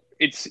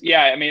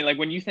I mean, like,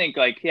 when you think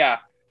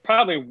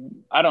probably,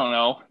 I don't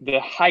know, the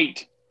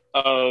height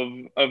of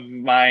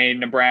my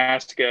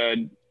Nebraska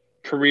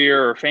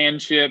career or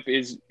fanship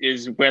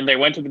is when they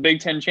went to the Big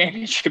Ten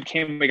championship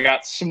game. They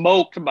got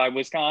smoked by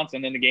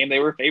Wisconsin in the game they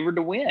were favored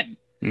to win.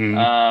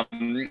 There's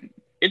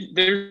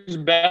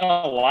been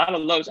a lot of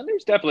lows, and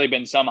there's definitely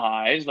been some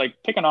highs,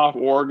 like picking off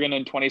Oregon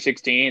in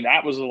 2016.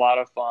 That was a lot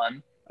of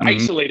fun,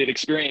 isolated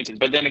experiences.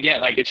 But then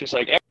again, like, it's just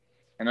like,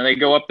 and then they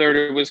go up there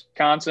to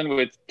Wisconsin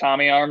with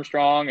Tommy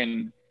Armstrong,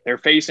 and they're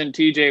facing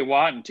TJ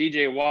Watt, and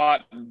TJ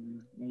Watt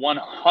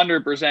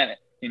 100%,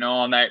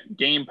 on that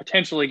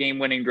potentially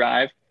game-winning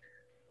drive,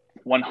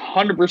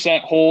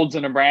 100% holds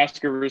a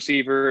Nebraska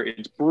receiver.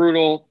 It's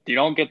brutal. You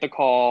don't get the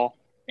call,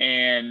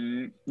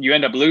 and you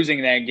end up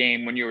losing that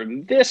game when you were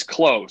this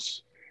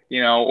close,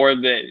 or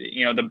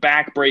the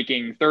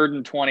back-breaking 3rd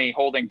and 20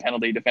 holding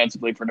penalty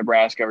defensively for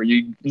Nebraska, or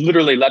you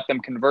literally let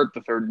them convert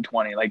the 3rd and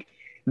 20. Like,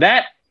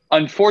 that,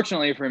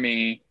 unfortunately for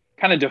me,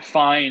 kind of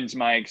defines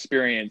my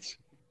experience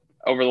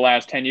over the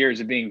last 10 years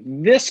of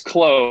being this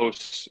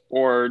close,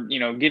 or,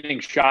 getting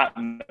shot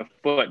in the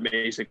foot,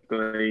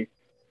 basically.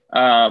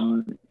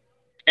 And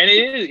it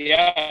is,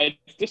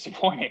 it's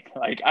disappointing.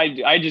 Like,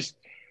 I just,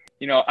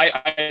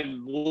 I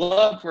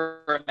love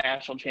for a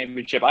national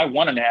championship. I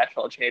won a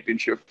national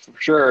championship for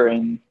sure.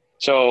 And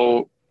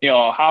so,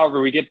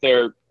 however we get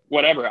there,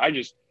 whatever, I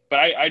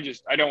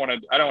don't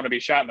want to be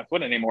shot in the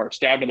foot anymore,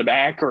 stabbed in the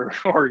back, or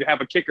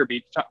have a kicker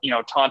be,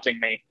 taunting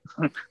me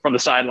from the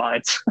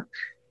sidelines.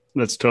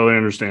 That's totally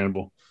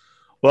understandable.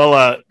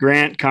 Well,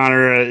 Grant,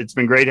 Connor, it's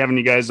been great having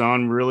you guys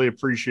on. Really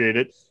appreciate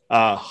it.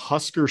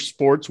 Husker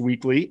Sports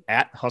Weekly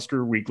at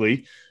Husker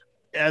Weekly.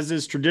 As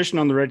is tradition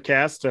on the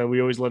Redcast,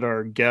 we always let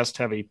our guest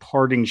have a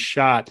parting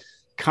shot.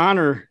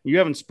 Connor, you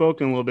haven't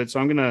spoken a little bit, so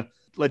I'm going to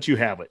let you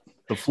have it.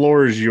 The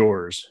floor is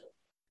yours.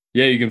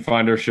 Yeah, you can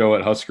find our show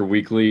at Husker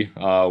Weekly.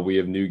 We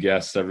have new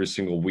guests every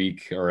single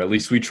week, or at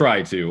least we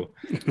try to.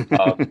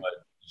 But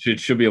it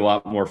should be a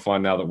lot more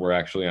fun now that we're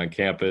actually on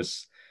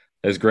campus.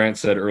 As Grant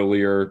said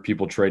earlier,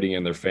 people trading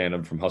in their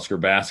fandom from Husker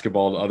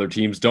basketball to other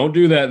teams. Don't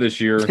do that this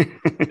year.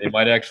 They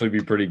might actually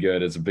be pretty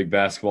good. As a big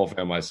basketball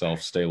fan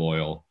myself, stay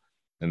loyal.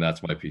 And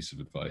that's my piece of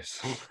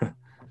advice.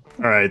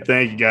 All right.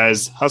 Thank you,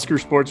 guys. Husker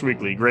Sports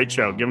Weekly. Great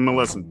show. Give them a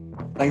listen.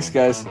 Thanks,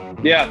 guys.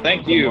 Yeah,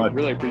 thank you.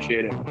 Really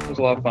appreciate it. It was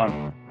a lot of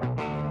fun.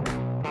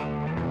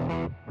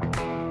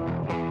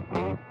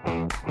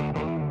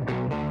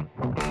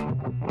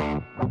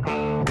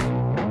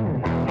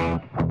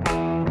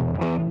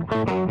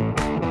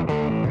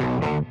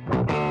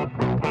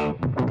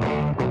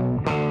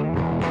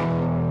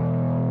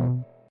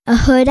 A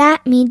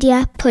Huda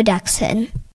Media Production.